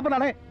டூப்ளிகேட் அப்ப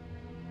தானே.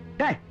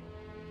 டேய்,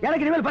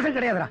 எனக்கு இனிமேல் பசங்க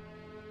கிடையாதுடா.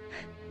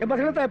 என்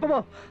பசங்க எப்பவோ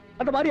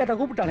அந்த மாதிரி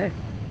கூப்பிட்டானே.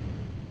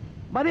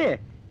 மதி,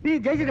 நீ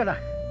ஜெயிச்சுட்டா.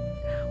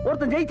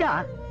 ஒருத்தன் ஜெயிச்சா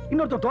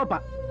இன்னொருத்தன்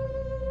தோப்பான்.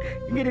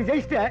 இங்க நீ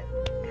ஜெயிச்சிட்ட.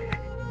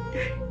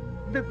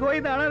 இந்த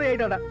கோயில் அனாதை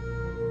ஆயிட்டாடா.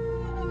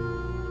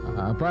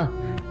 அப்பா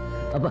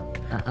அப்பா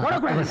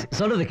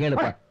சொல்றது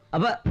கேளுப்பா.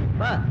 அப்பா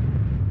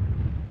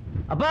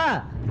அப்பா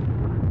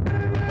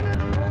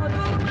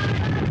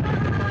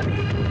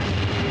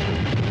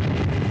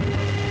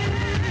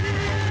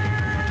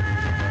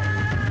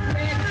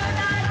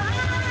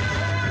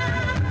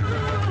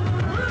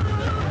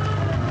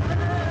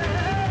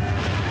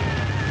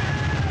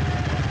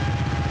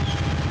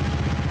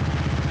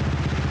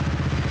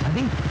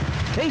அதி,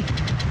 ஏய்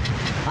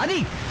அதி,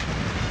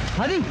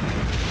 அதி,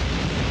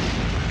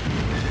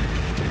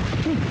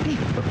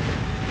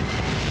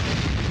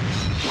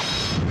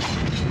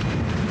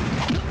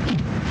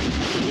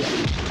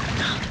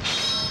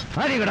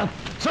 ஆதி மேடம்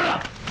சொல்றா.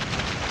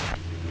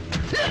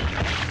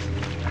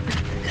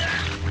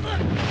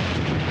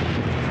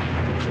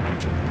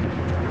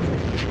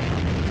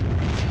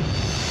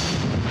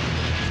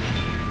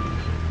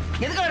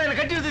 எதுக்காக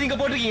கட்டி எடுத்து நீங்க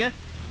போட்டிருக்கீங்க?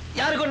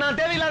 யாருக்கும் நான்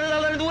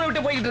தேவையில்லாததால ஊரை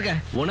விட்டு போய்கிட்டு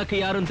இருக்கேன். உனக்கு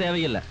யாரும்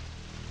தேவையில்லை.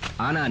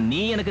 ஆனா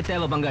நீ எனக்கு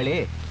தேவை பங்காளி.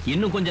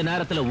 இன்னும் கொஞ்ச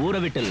நேரத்துல ஊரை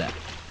விட்டு இல்ல,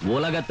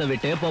 உலகத்தை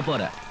விட்டே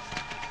போற.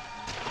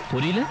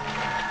 புரியல?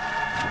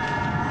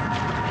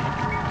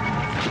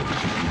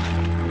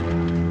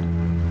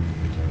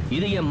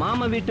 இது என்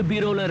மாமா வீட்டு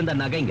பீரோல இருந்த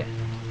நகைங்க.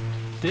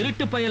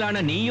 திருட்டு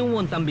பயலான நீயும்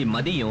உன் தம்பி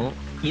மதியும்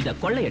இத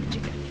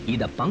கொள்ளையடிச்சிங்க.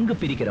 இத பங்கு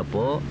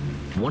பிரிக்கிறப்போ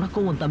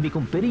உனக்கும் உன்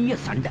தம்பிக்கும் பெரிய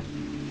சண்டை.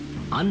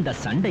 அந்த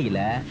சண்டையில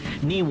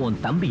நீ உன்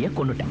தம்பிய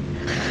கொன்னுட்ட.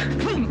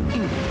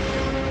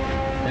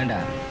 ஏண்டா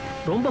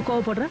ரொம்ப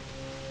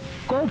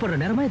கோவப்படுற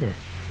நேரமா இது?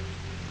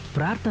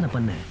 பிரார்த்தனை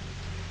பண்ணு.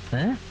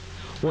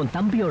 உன்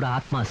தம்பியோட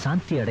ஆத்மா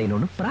சாந்தி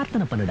அடையணும்னு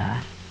பிரார்த்தனை பண்ணுடா.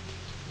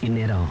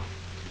 இந்நேரம்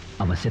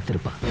அவன்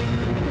செத்திருப்பான்.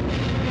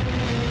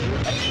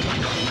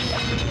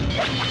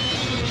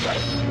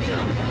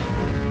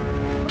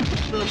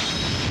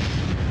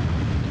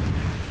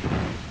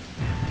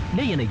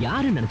 டேய் என்ன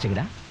யாருன்னு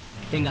நினைச்சீங்கடா?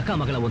 எங்க அக்கா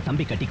மகளை உன்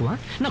தம்பி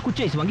கட்டிக்குவான், நான்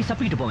குச்சி ஐஸ் வாங்கி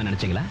சப்பிக்கிட்டு போவேன்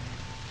நினைச்சீங்களா?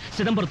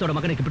 சிதம்பரத்தோட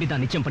மகனுக்கு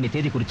இப்படித்தான் நிச்சயம் பண்ணி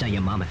தேதி குறிச்சான்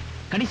என் மாமன்.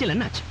 கடைசியில்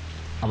என்னாச்சு?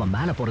 அவன்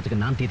மேல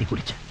போறதுக்கு நான் தேதி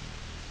குறிச்சேன்.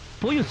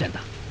 போயும்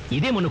சேர்ந்தான்.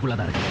 இதே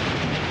மண்ணுக்குள்ளதான் இருக்கு.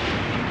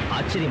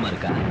 ஆச்சரியமா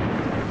இருக்கா?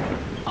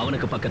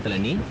 அவனுக்கு பக்கத்துல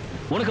நீ,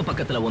 உனக்கு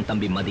பக்கத்துல உன்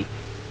தம்பி மதி.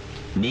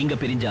 நீங்க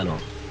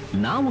பிரிஞ்சாலும்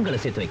நான் உங்களை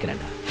சேர்த்து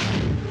வைக்கிறேன்டா.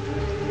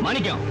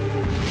 மாணிக்கம்,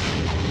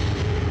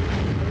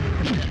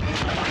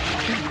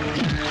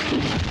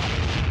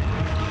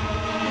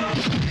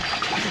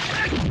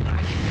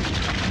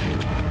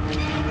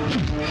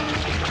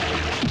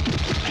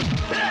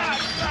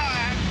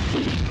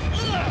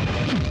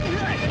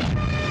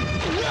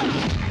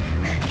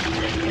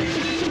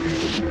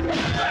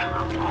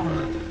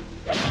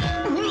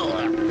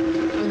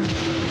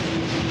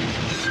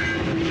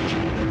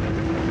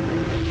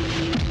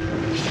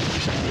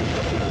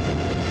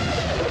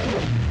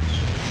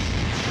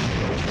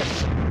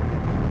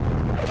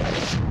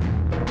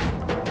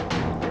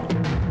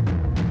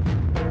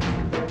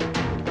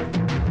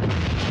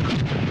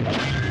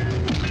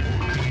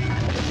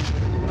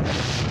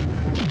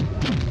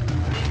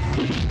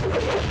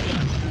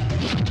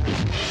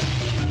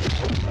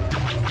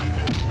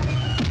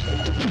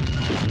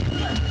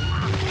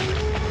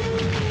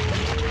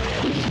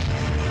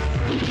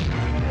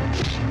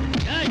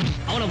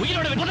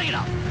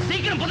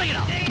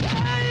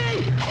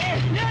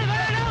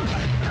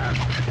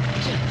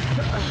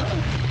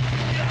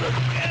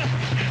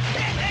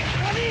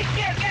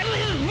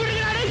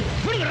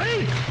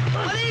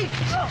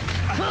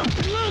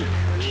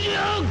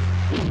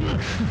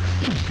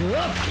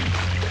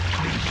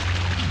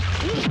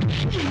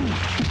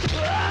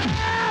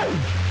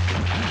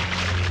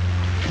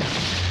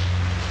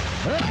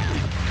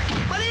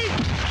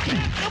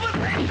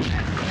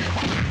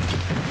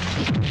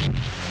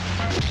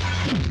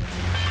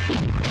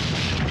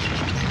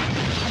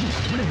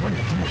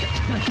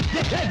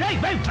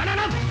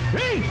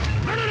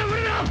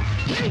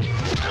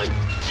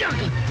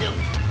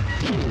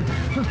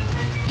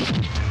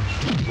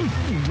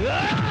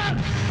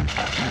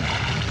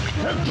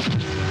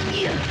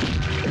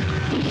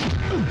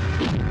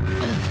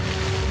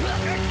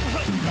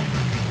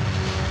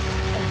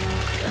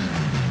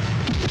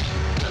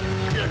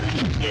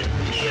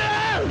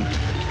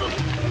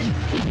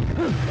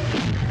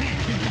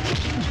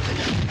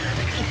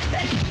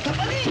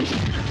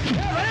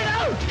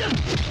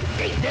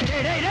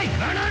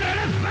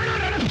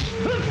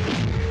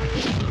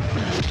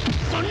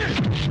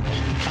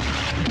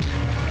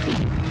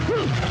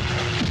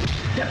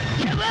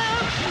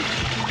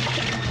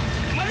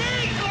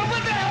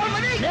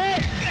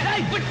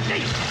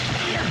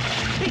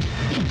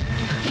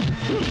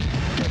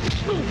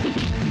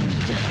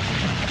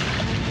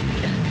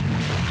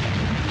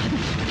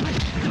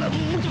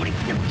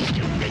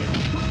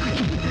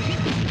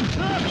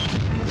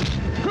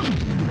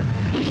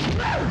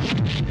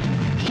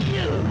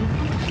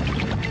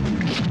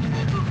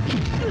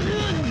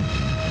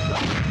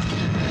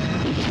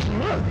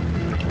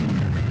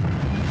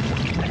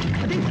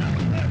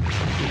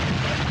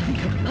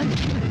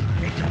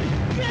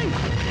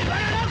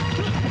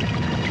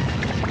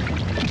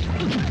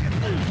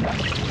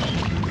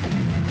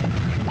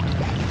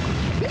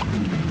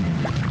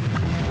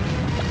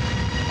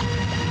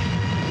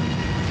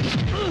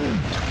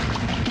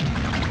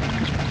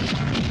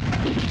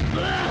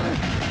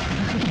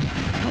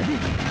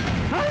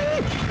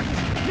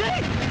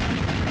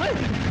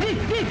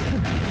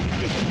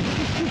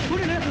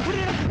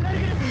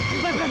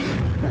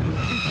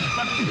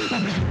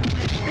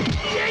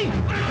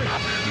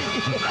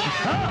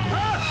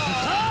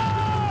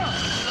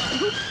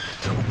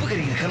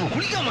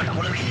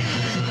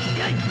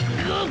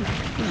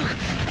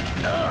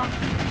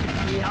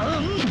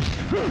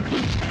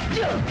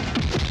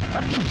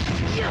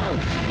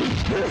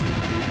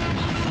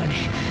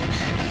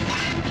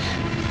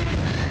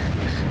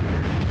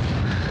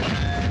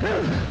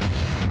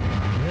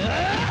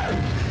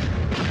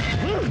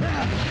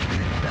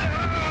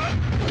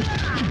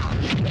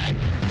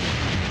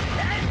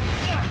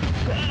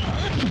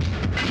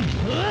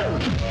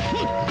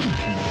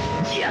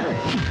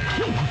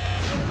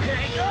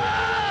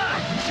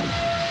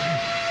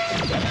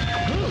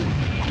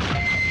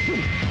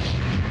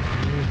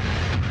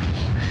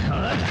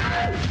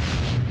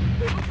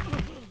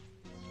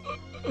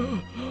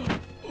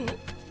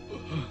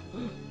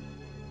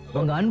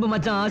 உங்க அன்பு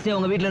மச்சான் ஆசையா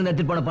உங்க வீட்ல இருந்து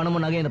எடுத்துட்டு போன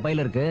பணமும் நகை இந்த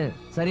பையில இருக்கு.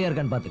 சரியா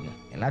இருக்கான்னு பாத்துங்க.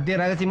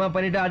 எல்லாத்தையும் ரகசியமா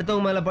பண்ணிட்டு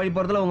அடுத்தவங்க மேல பழி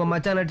போறதுல உங்க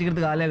மச்சான்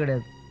நடிக்கிறதுக்கு ஆளே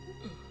கிடையாது.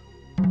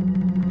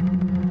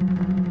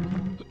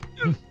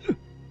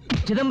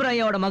 சிதம்பரம்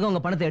ஐயாவோட மகன்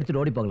உங்க பணத்தை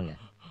எடுத்துட்டு ஓடி போகலங்க.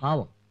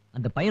 பாவம்,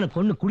 அந்த பையனை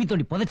கொண்டு குடி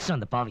தோண்டி புதைச்சிட்டான்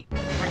அந்த பாவி.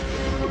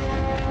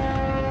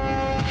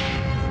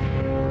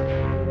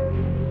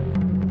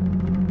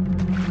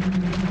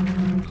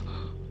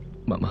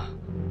 மாமா,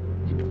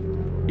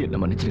 என்ன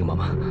மன்னிச்சிருங்க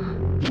மாமா.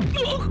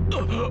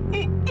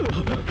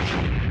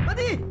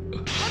 மதி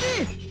மதி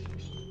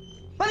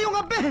மதி உங்க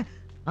அப்பே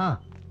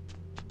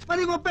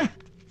மதி உங்க அப்பே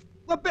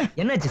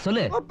என்னாச்சு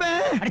சொல்லு.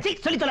 அடிச்சி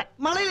சொல்லி தொலை.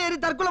 மலையில ஏறி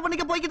தற்கொலை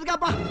பண்ணிக்க போய்கிட்டு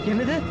இருக்காப்பா.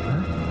 என்னது?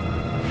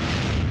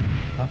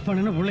 அப்ப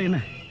என்ன புள்ள என்ன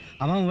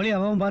அவன் வழி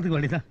அவன் பார்த்துக்க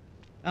வேண்டியதான்.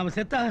 நாம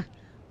செத்தா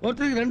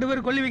ஒருத்தருக்கு 2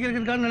 பேர் கொல்லி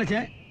வைக்கிறதுக்கான்னு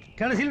நினைச்சேன்.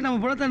 கடைசியில்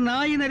நம்ம புலத்தை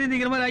நாய்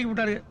நிறைந்திக்கிற மாதிரி ஆக்கி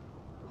விட்டாரு.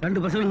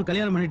 2 பசங்களும்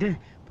கல்யாணம் பண்ணிட்டு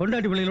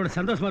பொண்டாட்டி பிள்ளைகளோட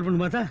சந்தோஷமா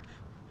இருப்பேன்னு பார்த்தா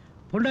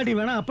பொண்டாட்டி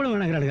வேணாம் அப்பளும்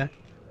வேணாங்கிறானுங்க.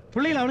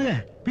 பிள்ளைகள் அவனுங்க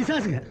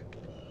பிசாசுங்க.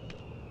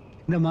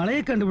 இந்த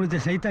மலையை கண்டுபிடிச்ச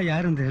சைத்தா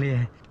யாருன்னு தெரியலையே.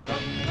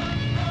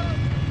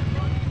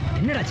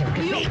 என்னடா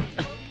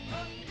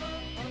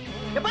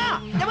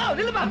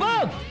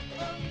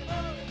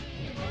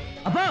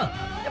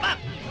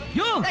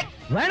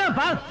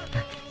வேணாப்பா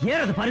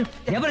ஏறது பாரு.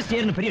 எவரெஸ்ட்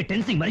ஏறணும் பெரிய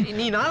டென்சிங் மாதிரி.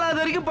 நீ 4வது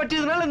வரைக்கும்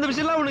பட்டியதுனால இந்த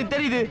விஷயம்லாம் உனக்கு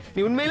தெரியுது. நீ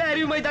உண்மையிலே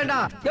அறிவு மாதிரி தாண்டா.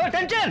 யோ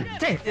டென்ஷன்.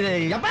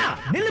 அப்பா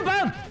நில்லுப்பா.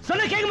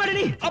 சொன்ன கேட்க மாட்டே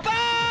நீ. அப்பா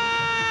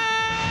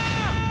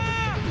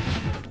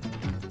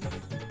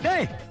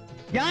டேய்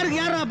யாருக்கு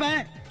யாரா அப்ப?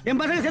 என்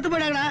பசங்க செத்து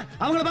போயிட்டாங்கடா.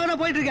 அவங்கள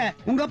பார்க்க போயிட்டு இருக்கேன்.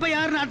 உங்க அப்பா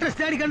யாருன்னு அட்ரஸ்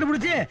தேடி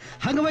கண்டுபிடிச்சு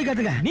அங்க போய்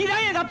கத்துக்க. நீ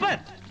தான் எங்க அப்பா.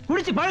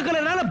 குடிச்சு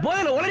பழக்கறதுனால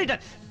போதையில உளறிட்ட.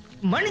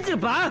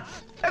 மன்னிச்சிருப்பா.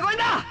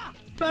 கோயிந்தா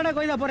வேணா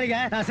கோயிந்தா போறீங்க.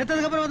 நான்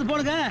செத்ததுக்கு அப்புறம் வந்து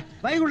போடுங்க.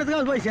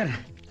 வைகுண்டத்துக்கு போய் சேர.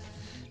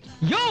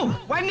 யோ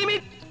 1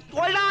 நிமிட்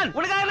ஹோல்ட் ஆன்.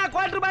 உனக்காக நான்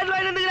குவார்ட்டர் பாட்டில்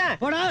வாங்கி வந்துக்கிறேன்.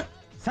 போடா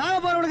சாக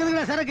போறவனுக்கு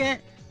எதுக்குடா சரக்கு?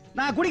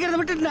 நான் குடிக்கிறத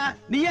விட்டுட்டா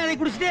நீ அதை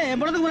குடிச்சிட்டு என்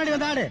படத்துக்கு முன்னாடி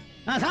வந்தாடு.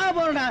 நான் சாக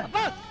போறேன்டா.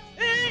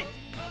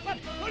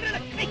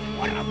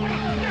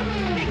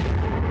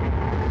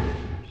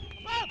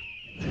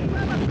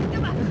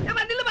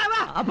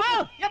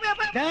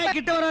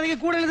 கிட்ட வராதீங்க.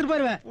 கூட எழுதிட்டு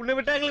போயிருவேன். உன்னை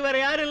விட்டா எங்களுக்கு வேற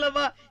யாரும்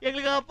இல்லப்பா.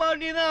 எங்களுக்கு அப்பா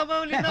நீதான் அம்மா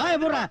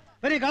நீதான். போடுறா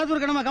பெரிய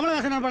களத்தூர் கடமை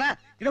கமலஹாசன் பட.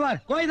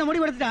 இதுவார் கோயில்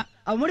முடிவு எடுத்துட்டான்.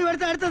 அவன் முடிவு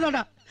எடுத்து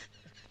அடுத்ததாடா.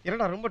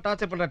 என்னடா ரொம்ப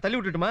டார்ச்சர் பண்ற? தள்ளி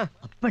விட்டுட்டுமா?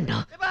 அப்பண்டா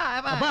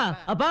அப்பா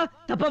அப்பா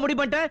தப்பா முடிவு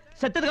பண்ணிட்டேன்.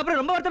 செத்ததுக்கு அப்புறம்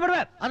ரொம்ப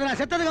வருத்தப்படுவேன். அத நான்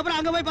செத்ததுக்கு அப்புறம்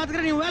அங்க போய்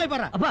பாத்துக்கிறேன். நீ வேலை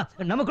பாரு. அப்பா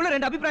நமக்குள்ள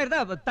 2 அபிப்பிராயம்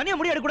இருந்தா தனியா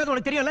முடிவு எடுக்க கூடாது.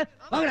 உனக்கு தெரியும்ல.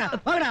 வாங்கடா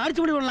வாங்கடா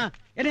அடிச்சு முடிவு பண்ணலாம்.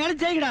 என்னை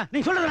அடிச்சு ஜெயிக்கடா.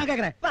 நீ சொல்றத நான்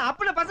கேக்குறேன்.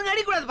 அப்பன பசங்க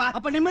அடிக்க கூடாதுப்பா.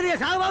 அப்ப நிம்மதியா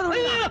சாவாது.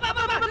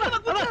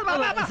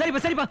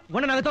 சரிப்பா சரிப்பா.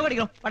 உன்னை நாங்க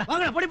தோக்கடிக்கிறோம்.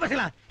 வாங்கடா பொடி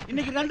பசங்களா.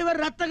 இன்னைக்கு 2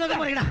 பேரும் ரத்தம் கேட்க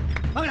போறீங்கடா.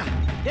 வாங்கடா.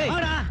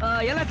 வாங்கடா.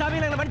 எல்லா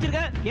சாமியும் எங்களை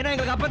மன்னிச்சிருங்க. ஏன்னா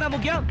எங்களுக்கு அப்பதான்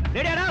முக்கியம்.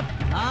 ரெடியாடா?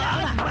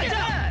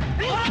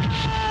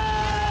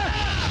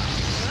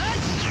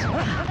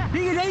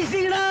 நீங்க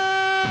ஜெயிச்சீங்கடா.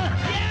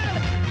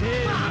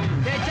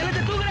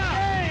 செல்லத்தை தூக்குடா.